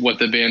know, what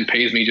the band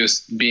pays me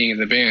just being in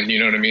the band. You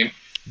know what I mean?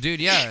 Dude,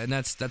 yeah, and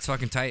that's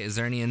fucking tight. Is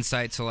there any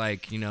insight to,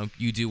 like, you know,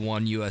 you do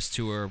one U.S.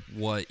 tour,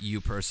 what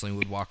you personally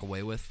would walk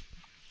away with?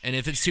 And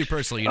if it's too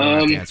personal, you don't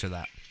have to answer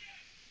that.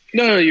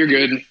 No, you're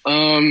good.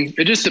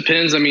 It just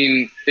depends. I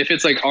mean, if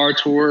it's like our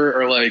tour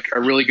or like a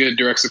really good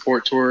direct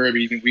support tour, I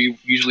mean, we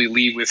usually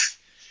leave with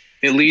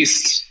at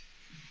least,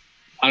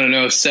 I don't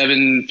know,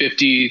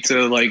 $750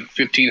 to like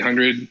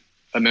 $1,500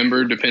 a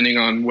member, depending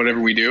on whatever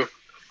we do.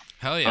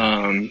 Hell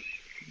yeah.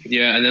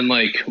 Yeah, and then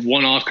like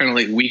one-off kind of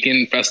like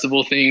weekend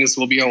festival things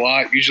will be a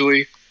lot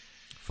usually.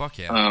 Fuck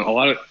yeah. A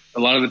lot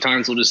of the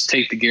times we'll just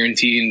take the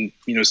guarantee and,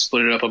 you know,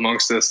 split it up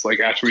amongst us, like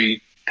after we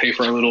pay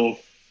for our little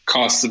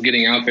costs of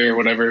getting out there or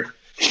whatever.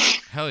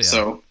 Hell yeah.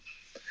 So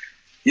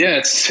yeah,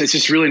 it's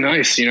just really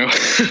nice, you know.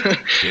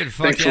 Dude,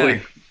 fuck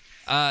thankfully.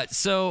 Yeah.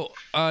 So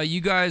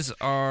you guys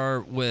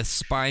are with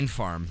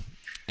Spinefarm,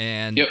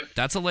 and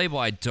that's a label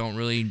I don't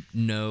really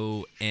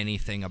know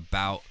anything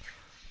about.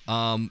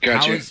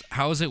 Gotcha.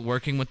 How is it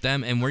working with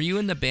them? And were you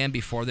in the band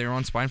before they were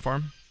on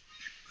Spinefarm?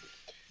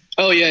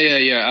 Oh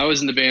yeah. I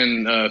was in the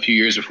band a few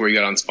years before we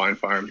got on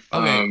Spinefarm.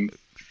 Okay.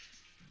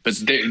 But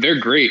they're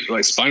great.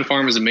 Like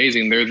Spinefarm is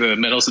amazing. They're the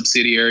metal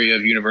subsidiary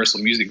of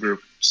Universal Music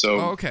Group.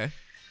 So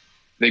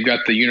they've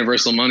got the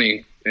Universal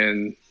money,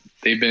 and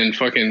they've been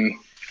fucking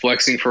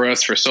flexing for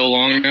us for so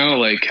long now,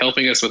 like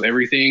helping us with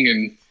everything.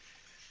 And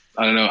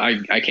I don't know,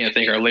 I can't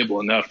thank our label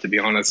enough, to be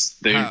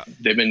honest. They've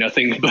been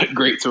nothing but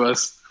great to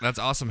us. That's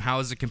awesome. How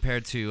is it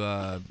compared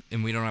to,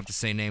 and we don't have to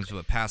say names,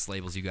 but past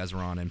labels you guys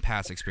were on and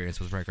past experience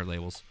with record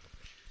labels?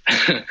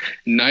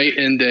 Night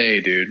and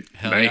day, dude.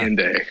 Night and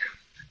day.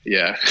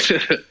 Yeah.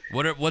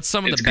 What's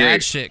some of the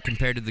bad shit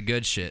compared to the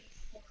good shit?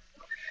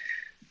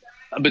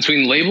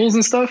 Between labels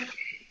and stuff?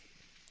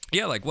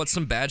 Yeah, like what's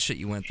some bad shit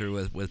you went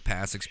through with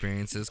past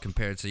experiences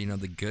compared to, you know,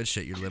 the good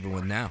shit you're living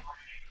with now?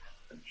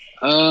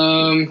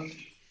 I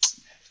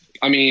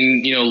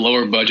mean, you know,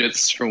 lower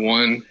budgets for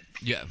one.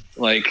 Yeah.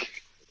 Like,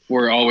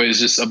 we're always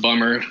just a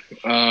bummer.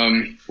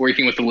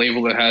 Working with a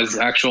label that has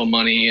actual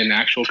money and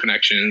actual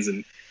connections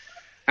and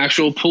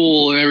actual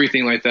pool and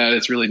everything like that,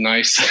 it's really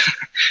nice.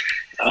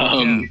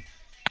 I'm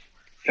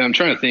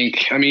trying to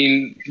think. I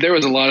mean, there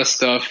was a lot of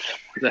stuff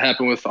that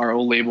happened with our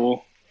old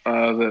label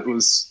that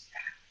was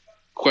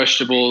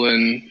questionable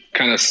and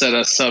kind of set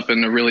us up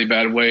in a really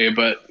bad way.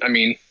 But, I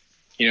mean,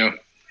 you know,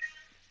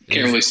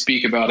 can't really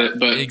speak about it.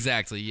 But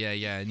exactly,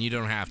 yeah, and you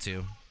don't have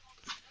to.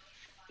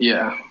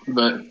 Yeah,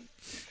 but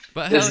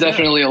it's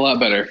definitely a lot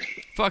better.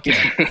 Fuck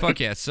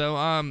yeah.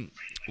 So,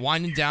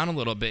 winding down a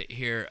little bit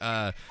here,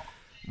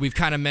 we've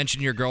kind of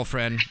mentioned your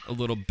girlfriend a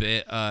little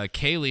bit,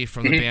 Kaylee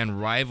from the band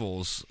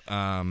Rivals,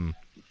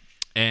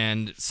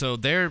 and so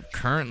they're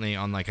currently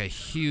on like a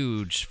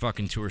huge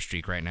fucking tour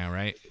streak right now,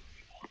 right?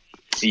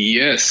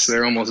 Yes,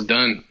 they're almost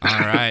done. All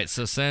right,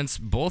 so since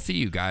both of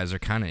you guys are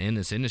kind of in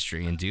this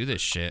industry and do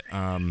this shit,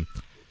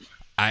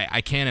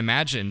 I can't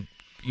imagine,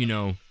 you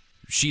know,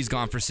 she's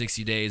gone for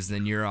 60 days,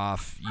 then you're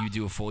off, you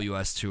do a full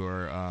U.S.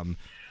 tour.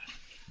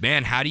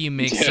 Man, how do you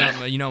make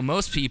some, you know,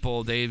 most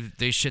people,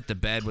 they shit the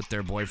bed with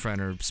their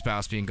boyfriend or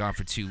spouse being gone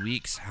for 2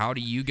 weeks. How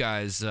do you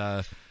guys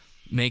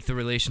make the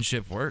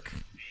relationship work?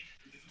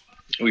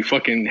 We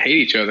fucking hate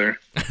each other.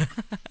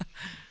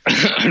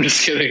 I'm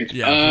just kidding.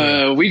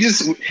 Yeah, we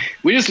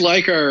just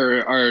like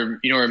our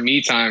you know, our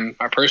me time,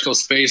 our personal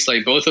space.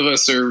 Like both of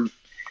us are,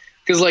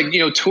 because like, you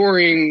know,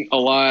 touring a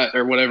lot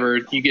or whatever,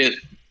 you get,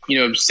 you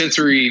know,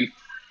 sensory,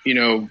 you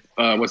know,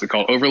 what's it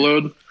called,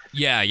 overload.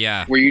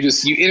 Yeah. Where you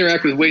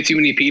interact with way too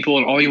many people,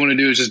 and all you want to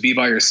do is just be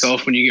by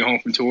yourself when you get home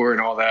from tour and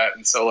all that.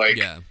 And so like,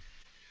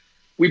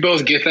 we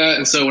both get that.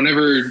 And so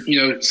whenever, you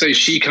know, say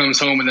she comes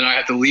home and then I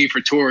have to leave for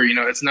tour, you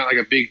know, it's not like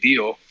a big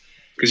deal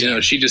because, you know,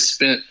 she just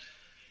spent,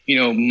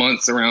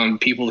 months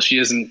around people she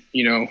doesn't,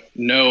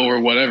 know or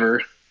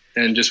whatever,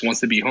 and just wants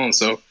to be home.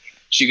 So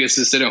she gets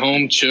to sit at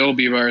home, chill,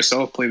 be by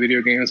herself, play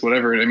video games,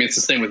 whatever. I mean, it's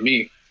the same with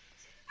me.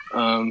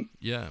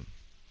 Yeah.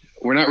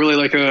 We're not really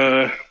like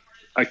a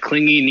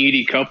clingy,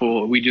 needy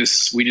couple. We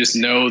just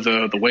know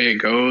the way it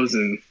goes,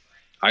 and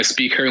I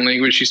speak her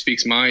language, she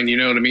speaks mine. You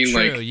know what I mean?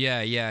 True. Like,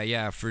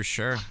 yeah, for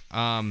sure.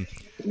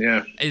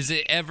 yeah. Is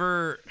it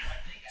ever,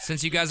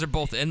 since you guys are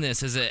both in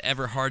this, is it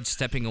ever hard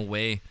stepping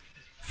away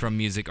from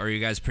music? Or are you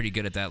guys pretty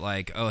good at that?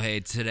 Like, oh, hey,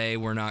 today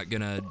we're not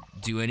going to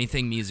do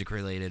anything music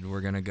related.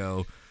 We're going to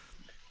go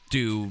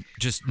do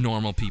just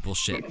normal people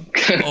shit.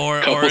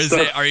 Or is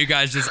it, are you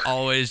guys just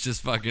always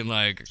just fucking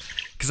like,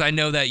 because I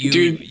know that you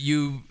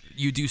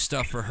do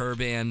stuff for her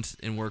band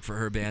and work for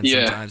her band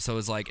sometimes. So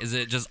it's like, is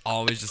it just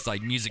always just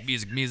like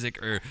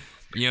music, or,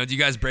 do you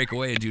guys break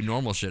away and do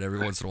normal shit every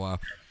once in a while?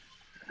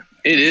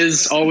 It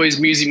is always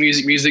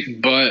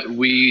music, but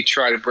we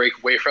try to break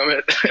away from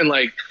it and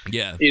like,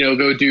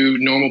 go do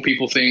normal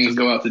people things,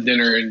 go out to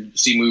dinner and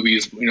see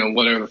movies,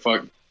 whatever the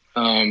fuck.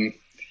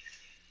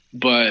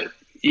 But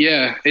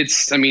yeah,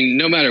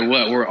 no matter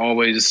what, we're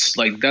always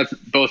like, that's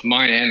both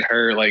mine and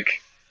her,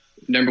 like,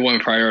 number one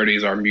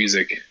priorities are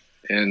music.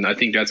 And I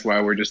think that's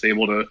why we're just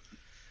able to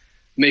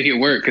make it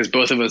work, because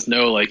both of us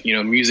know, like,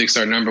 music's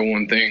our number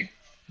one thing.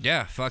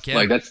 Yeah, fuck yeah.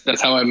 Like,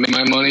 that's how I make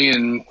my money,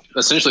 and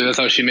essentially that's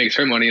how she makes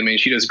her money. I mean,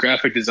 she does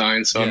graphic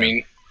design, so I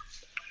mean,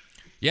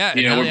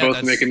 we're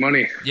both making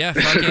money. Yeah,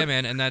 fuck yeah,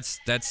 man. And that's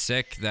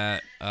sick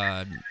that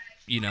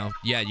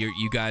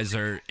you guys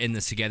are in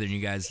this together, and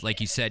you guys,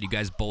 like you said, you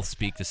guys both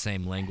speak the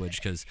same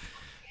language, because,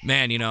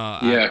 man,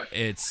 I've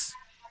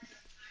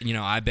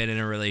been in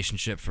a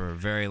relationship for a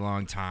very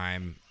long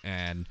time,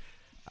 and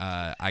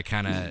I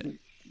got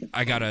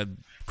a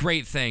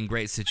great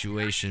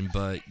situation,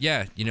 but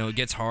yeah, it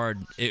gets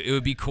hard. It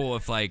would be cool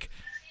if, like,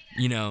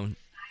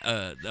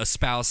 a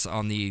spouse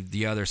on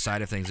the other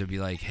side of things would be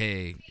like,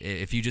 hey,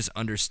 if you just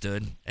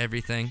understood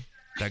everything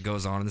that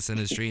goes on in this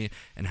industry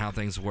and how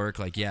things work,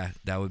 like, yeah,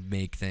 that would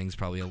make things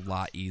probably a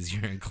lot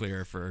easier and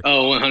clearer for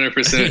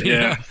 100%.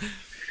 Yeah.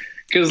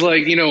 Because,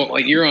 like,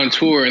 you're on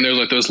tour and there's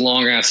like those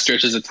long ass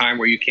stretches of time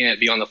where you can't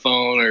be on the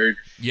phone, or,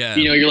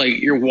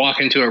 you're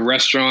walking to a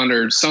restaurant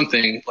or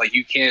something, like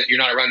you're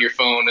not around your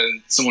phone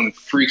and someone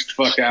freaks the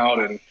fuck out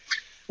and,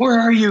 where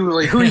are you?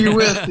 Like, who are you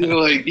with?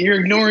 Like, you're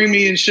ignoring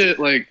me and shit.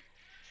 Like,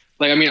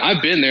 I mean,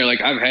 I've been there.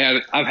 Like, I've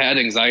had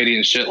anxiety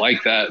and shit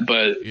like that,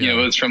 but it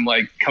was from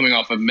like coming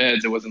off of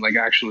meds. It wasn't like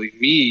actually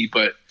me,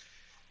 but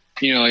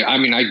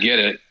I get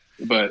it,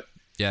 but.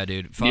 Yeah,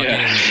 dude.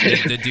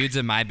 Fucking the dudes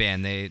in my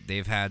band,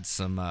 they've had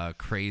some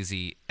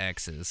crazy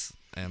exes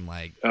and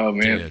like, oh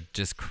man, dude,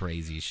 just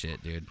crazy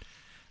shit, dude.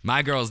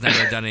 My girl's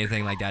never done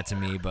anything like that to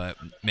me, but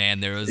man,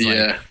 there was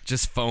like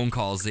just phone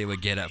calls they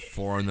would get at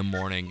 4 a.m,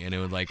 and it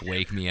would like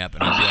wake me up,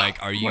 and I'd be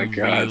like, "Are you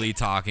really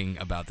talking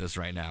about this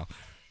right now?"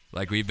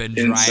 Like, we've been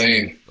driving.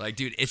 Insane. Like,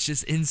 dude, it's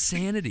just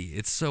insanity.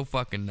 It's so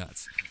fucking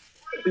nuts.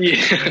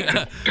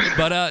 Yeah.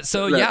 But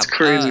so that's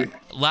crazy.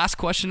 Last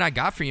question I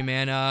got for you,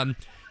 man.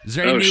 Is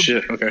there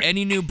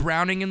any new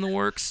Browning in the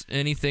works?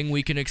 Anything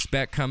we can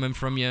expect coming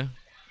from you?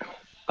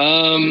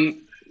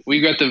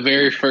 We've got the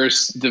very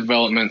first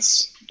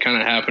developments kind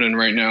of happening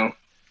right now.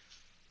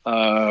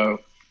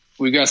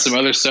 We've got some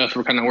other stuff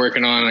we're kind of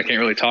working on I can't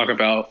really talk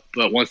about,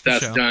 but once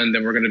that's done,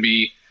 then we're going to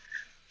be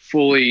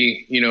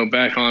fully,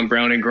 back on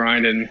Browning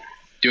grind and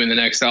doing the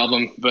next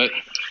album. But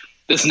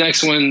this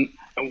next one,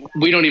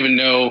 we don't even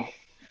know,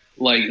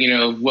 like,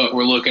 what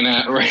we're looking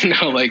at right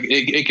now. Like,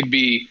 it could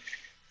be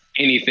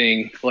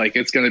anything. Like,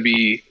 it's going to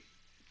be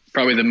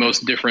probably the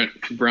most different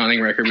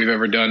Browning record we've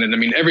ever done. And I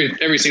mean,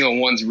 every single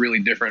one's really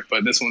different,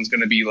 but this one's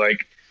going to be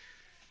like,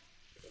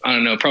 I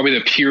don't know, probably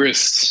the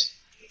purest,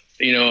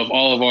 of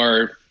all of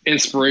our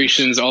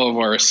inspirations, all of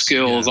our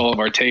skills, all of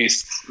our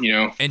tastes,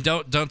 And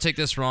don't take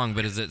this wrong,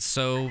 but is it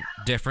so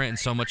different and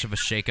so much of a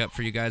shakeup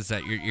for you guys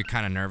that you're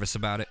kind of nervous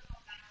about it?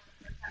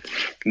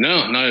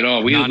 No, not at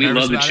all. We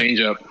love the change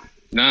up.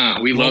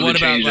 Nah, we love the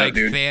change up,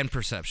 dude. What about, like, fan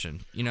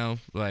perception?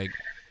 Like,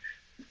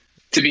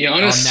 to be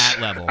honest, on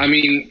that level. I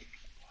mean,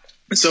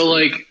 so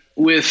like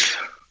with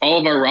all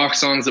of our rock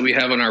songs that we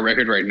have on our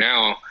record right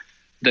now,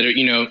 that are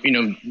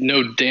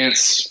no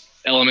dance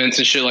elements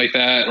and shit like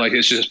that. Like,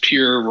 it's just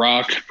pure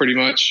rock, pretty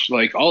much.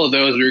 Like, all of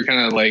those, we were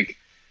kind of like,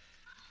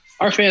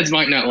 our fans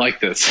might not like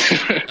this.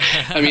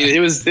 I mean, it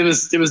was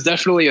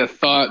definitely a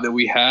thought that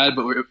we had,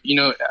 but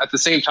at the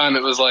same time,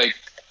 it was like,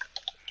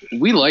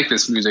 we like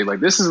this music. Like,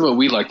 this is what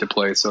we like to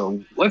play.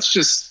 So let's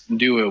just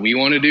do what we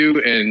want to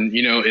do. And,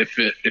 if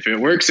it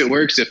works, it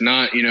works. If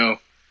not,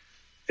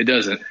 it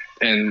doesn't.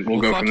 And we'll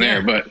go from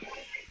there. But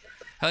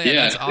hell yeah,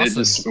 that's awesome. It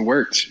just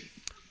worked.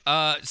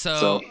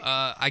 So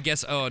I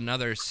guess,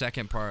 another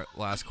second part,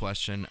 last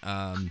question.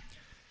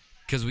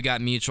 Cause we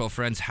got mutual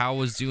friends. How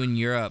was doing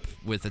Europe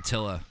with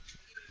Attila?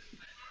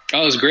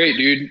 Oh, it was great,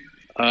 dude.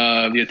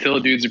 The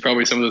Attila dudes are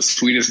probably some of the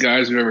sweetest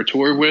guys we've ever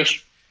toured with.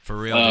 For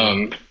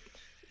real.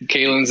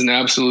 Kaylin's an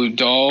absolute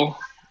doll.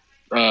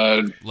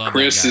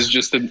 Chris is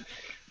just the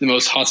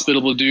most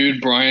hospitable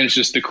dude. Brian's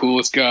just the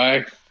coolest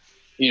guy.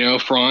 You know,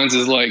 Franz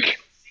is like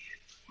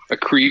a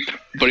creep,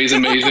 but he's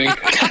amazing.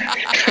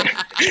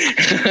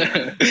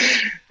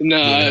 No,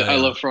 Yeah. I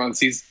love Franz.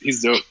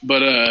 He's dope.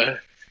 But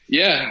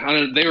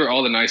yeah, they were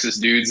all the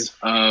nicest dudes.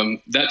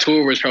 That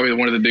tour was probably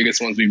one of the biggest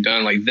ones we've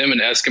done. Like them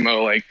and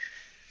Eskimo, like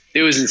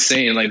it was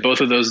insane. Like both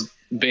of those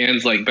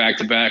bands, like back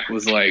to back,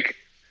 was like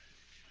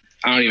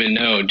I don't even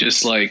know,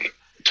 just like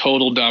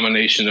total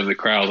domination of the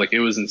crowd. Like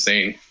it was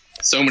insane.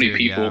 So many Dude,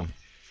 people.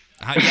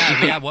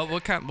 Yeah.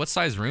 What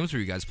size rooms were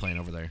you guys playing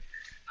over there?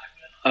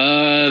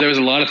 There was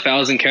a lot of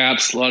 1,000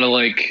 caps, a lot of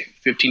like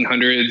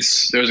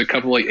 1,500s. There was a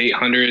couple like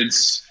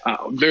 800s.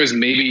 There was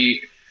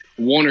maybe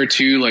one or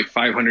two like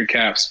 500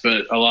 caps,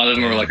 but a lot of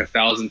them were like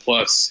 1,000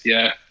 plus.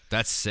 Yeah,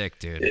 That's sick,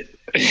 dude.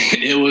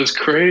 it was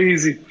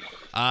crazy.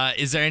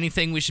 Is there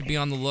anything we should be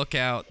on the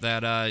lookout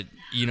that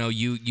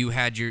you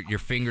had your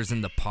fingers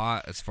in the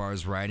pot as far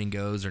as writing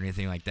goes, or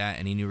anything like that?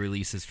 Any new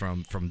releases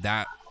from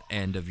that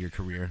end of your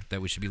career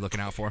that we should be looking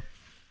out for?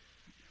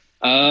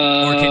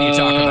 Or can you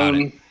talk about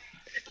it?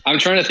 I'm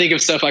trying to think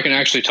of stuff I can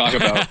actually talk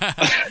about.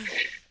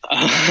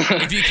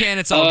 If you can,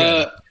 it's all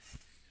good.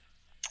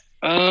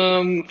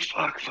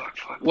 Fuck.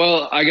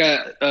 Well, I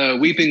got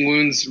Weeping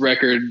Wounds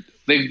record.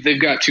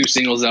 They've got 2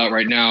 singles out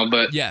right now,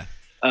 but Yeah.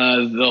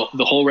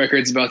 The whole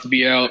record's about to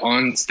be out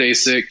on Stay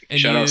Sick.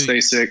 Shout out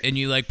Stay Sick. And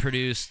you like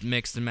produced,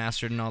 mixed, and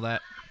mastered and all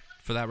that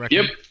for that record?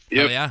 Yep.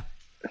 Hell yeah.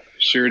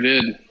 Sure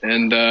did.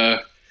 And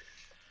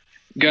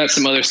got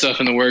some other stuff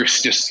in the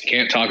works. Just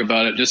can't talk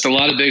about it. Just a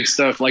lot of big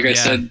stuff. Like I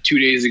said 2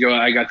 days ago,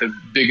 I got the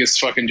biggest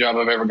fucking job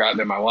I've ever gotten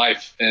in my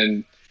life,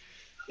 and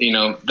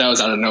that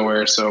was out of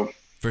nowhere. So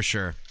For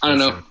sure. I don't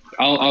know. Sure.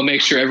 I'll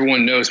make sure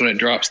everyone knows when it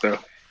drops, though.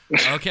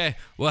 Okay.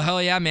 Well,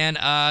 hell yeah, man.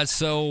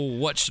 So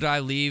what should I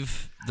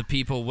leave the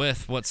people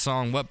with? What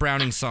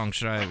Browning song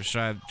should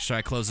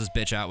I close this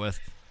bitch out with?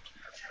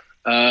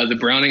 The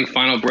Browning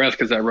Final Breath,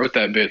 because I wrote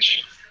that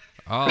bitch.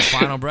 Oh,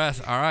 Final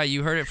Breath. All right,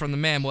 you heard it from the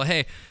man. Well,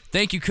 hey,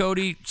 thank you,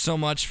 Cody, so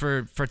much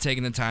for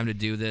taking the time to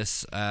do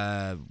this.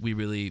 We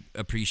really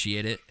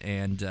appreciate it.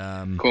 And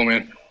Cool,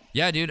 man.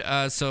 yeah, dude.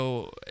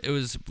 So it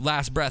was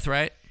Last Breath,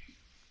 right?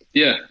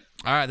 Yeah.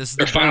 All right, this is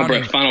Or the Final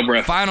Browning. Breath. Final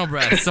Breath. Final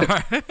Breath.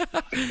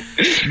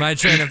 Sorry, my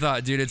train of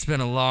thought, dude. It's been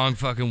a long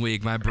fucking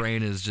week. My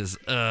brain is just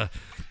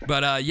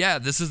But yeah,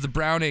 this is the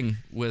Browning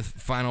with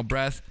Final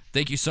Breath.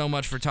 Thank you so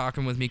much for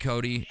talking with me,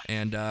 Cody,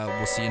 and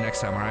we'll see you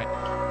next time. All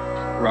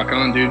right. Rock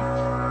on, dude.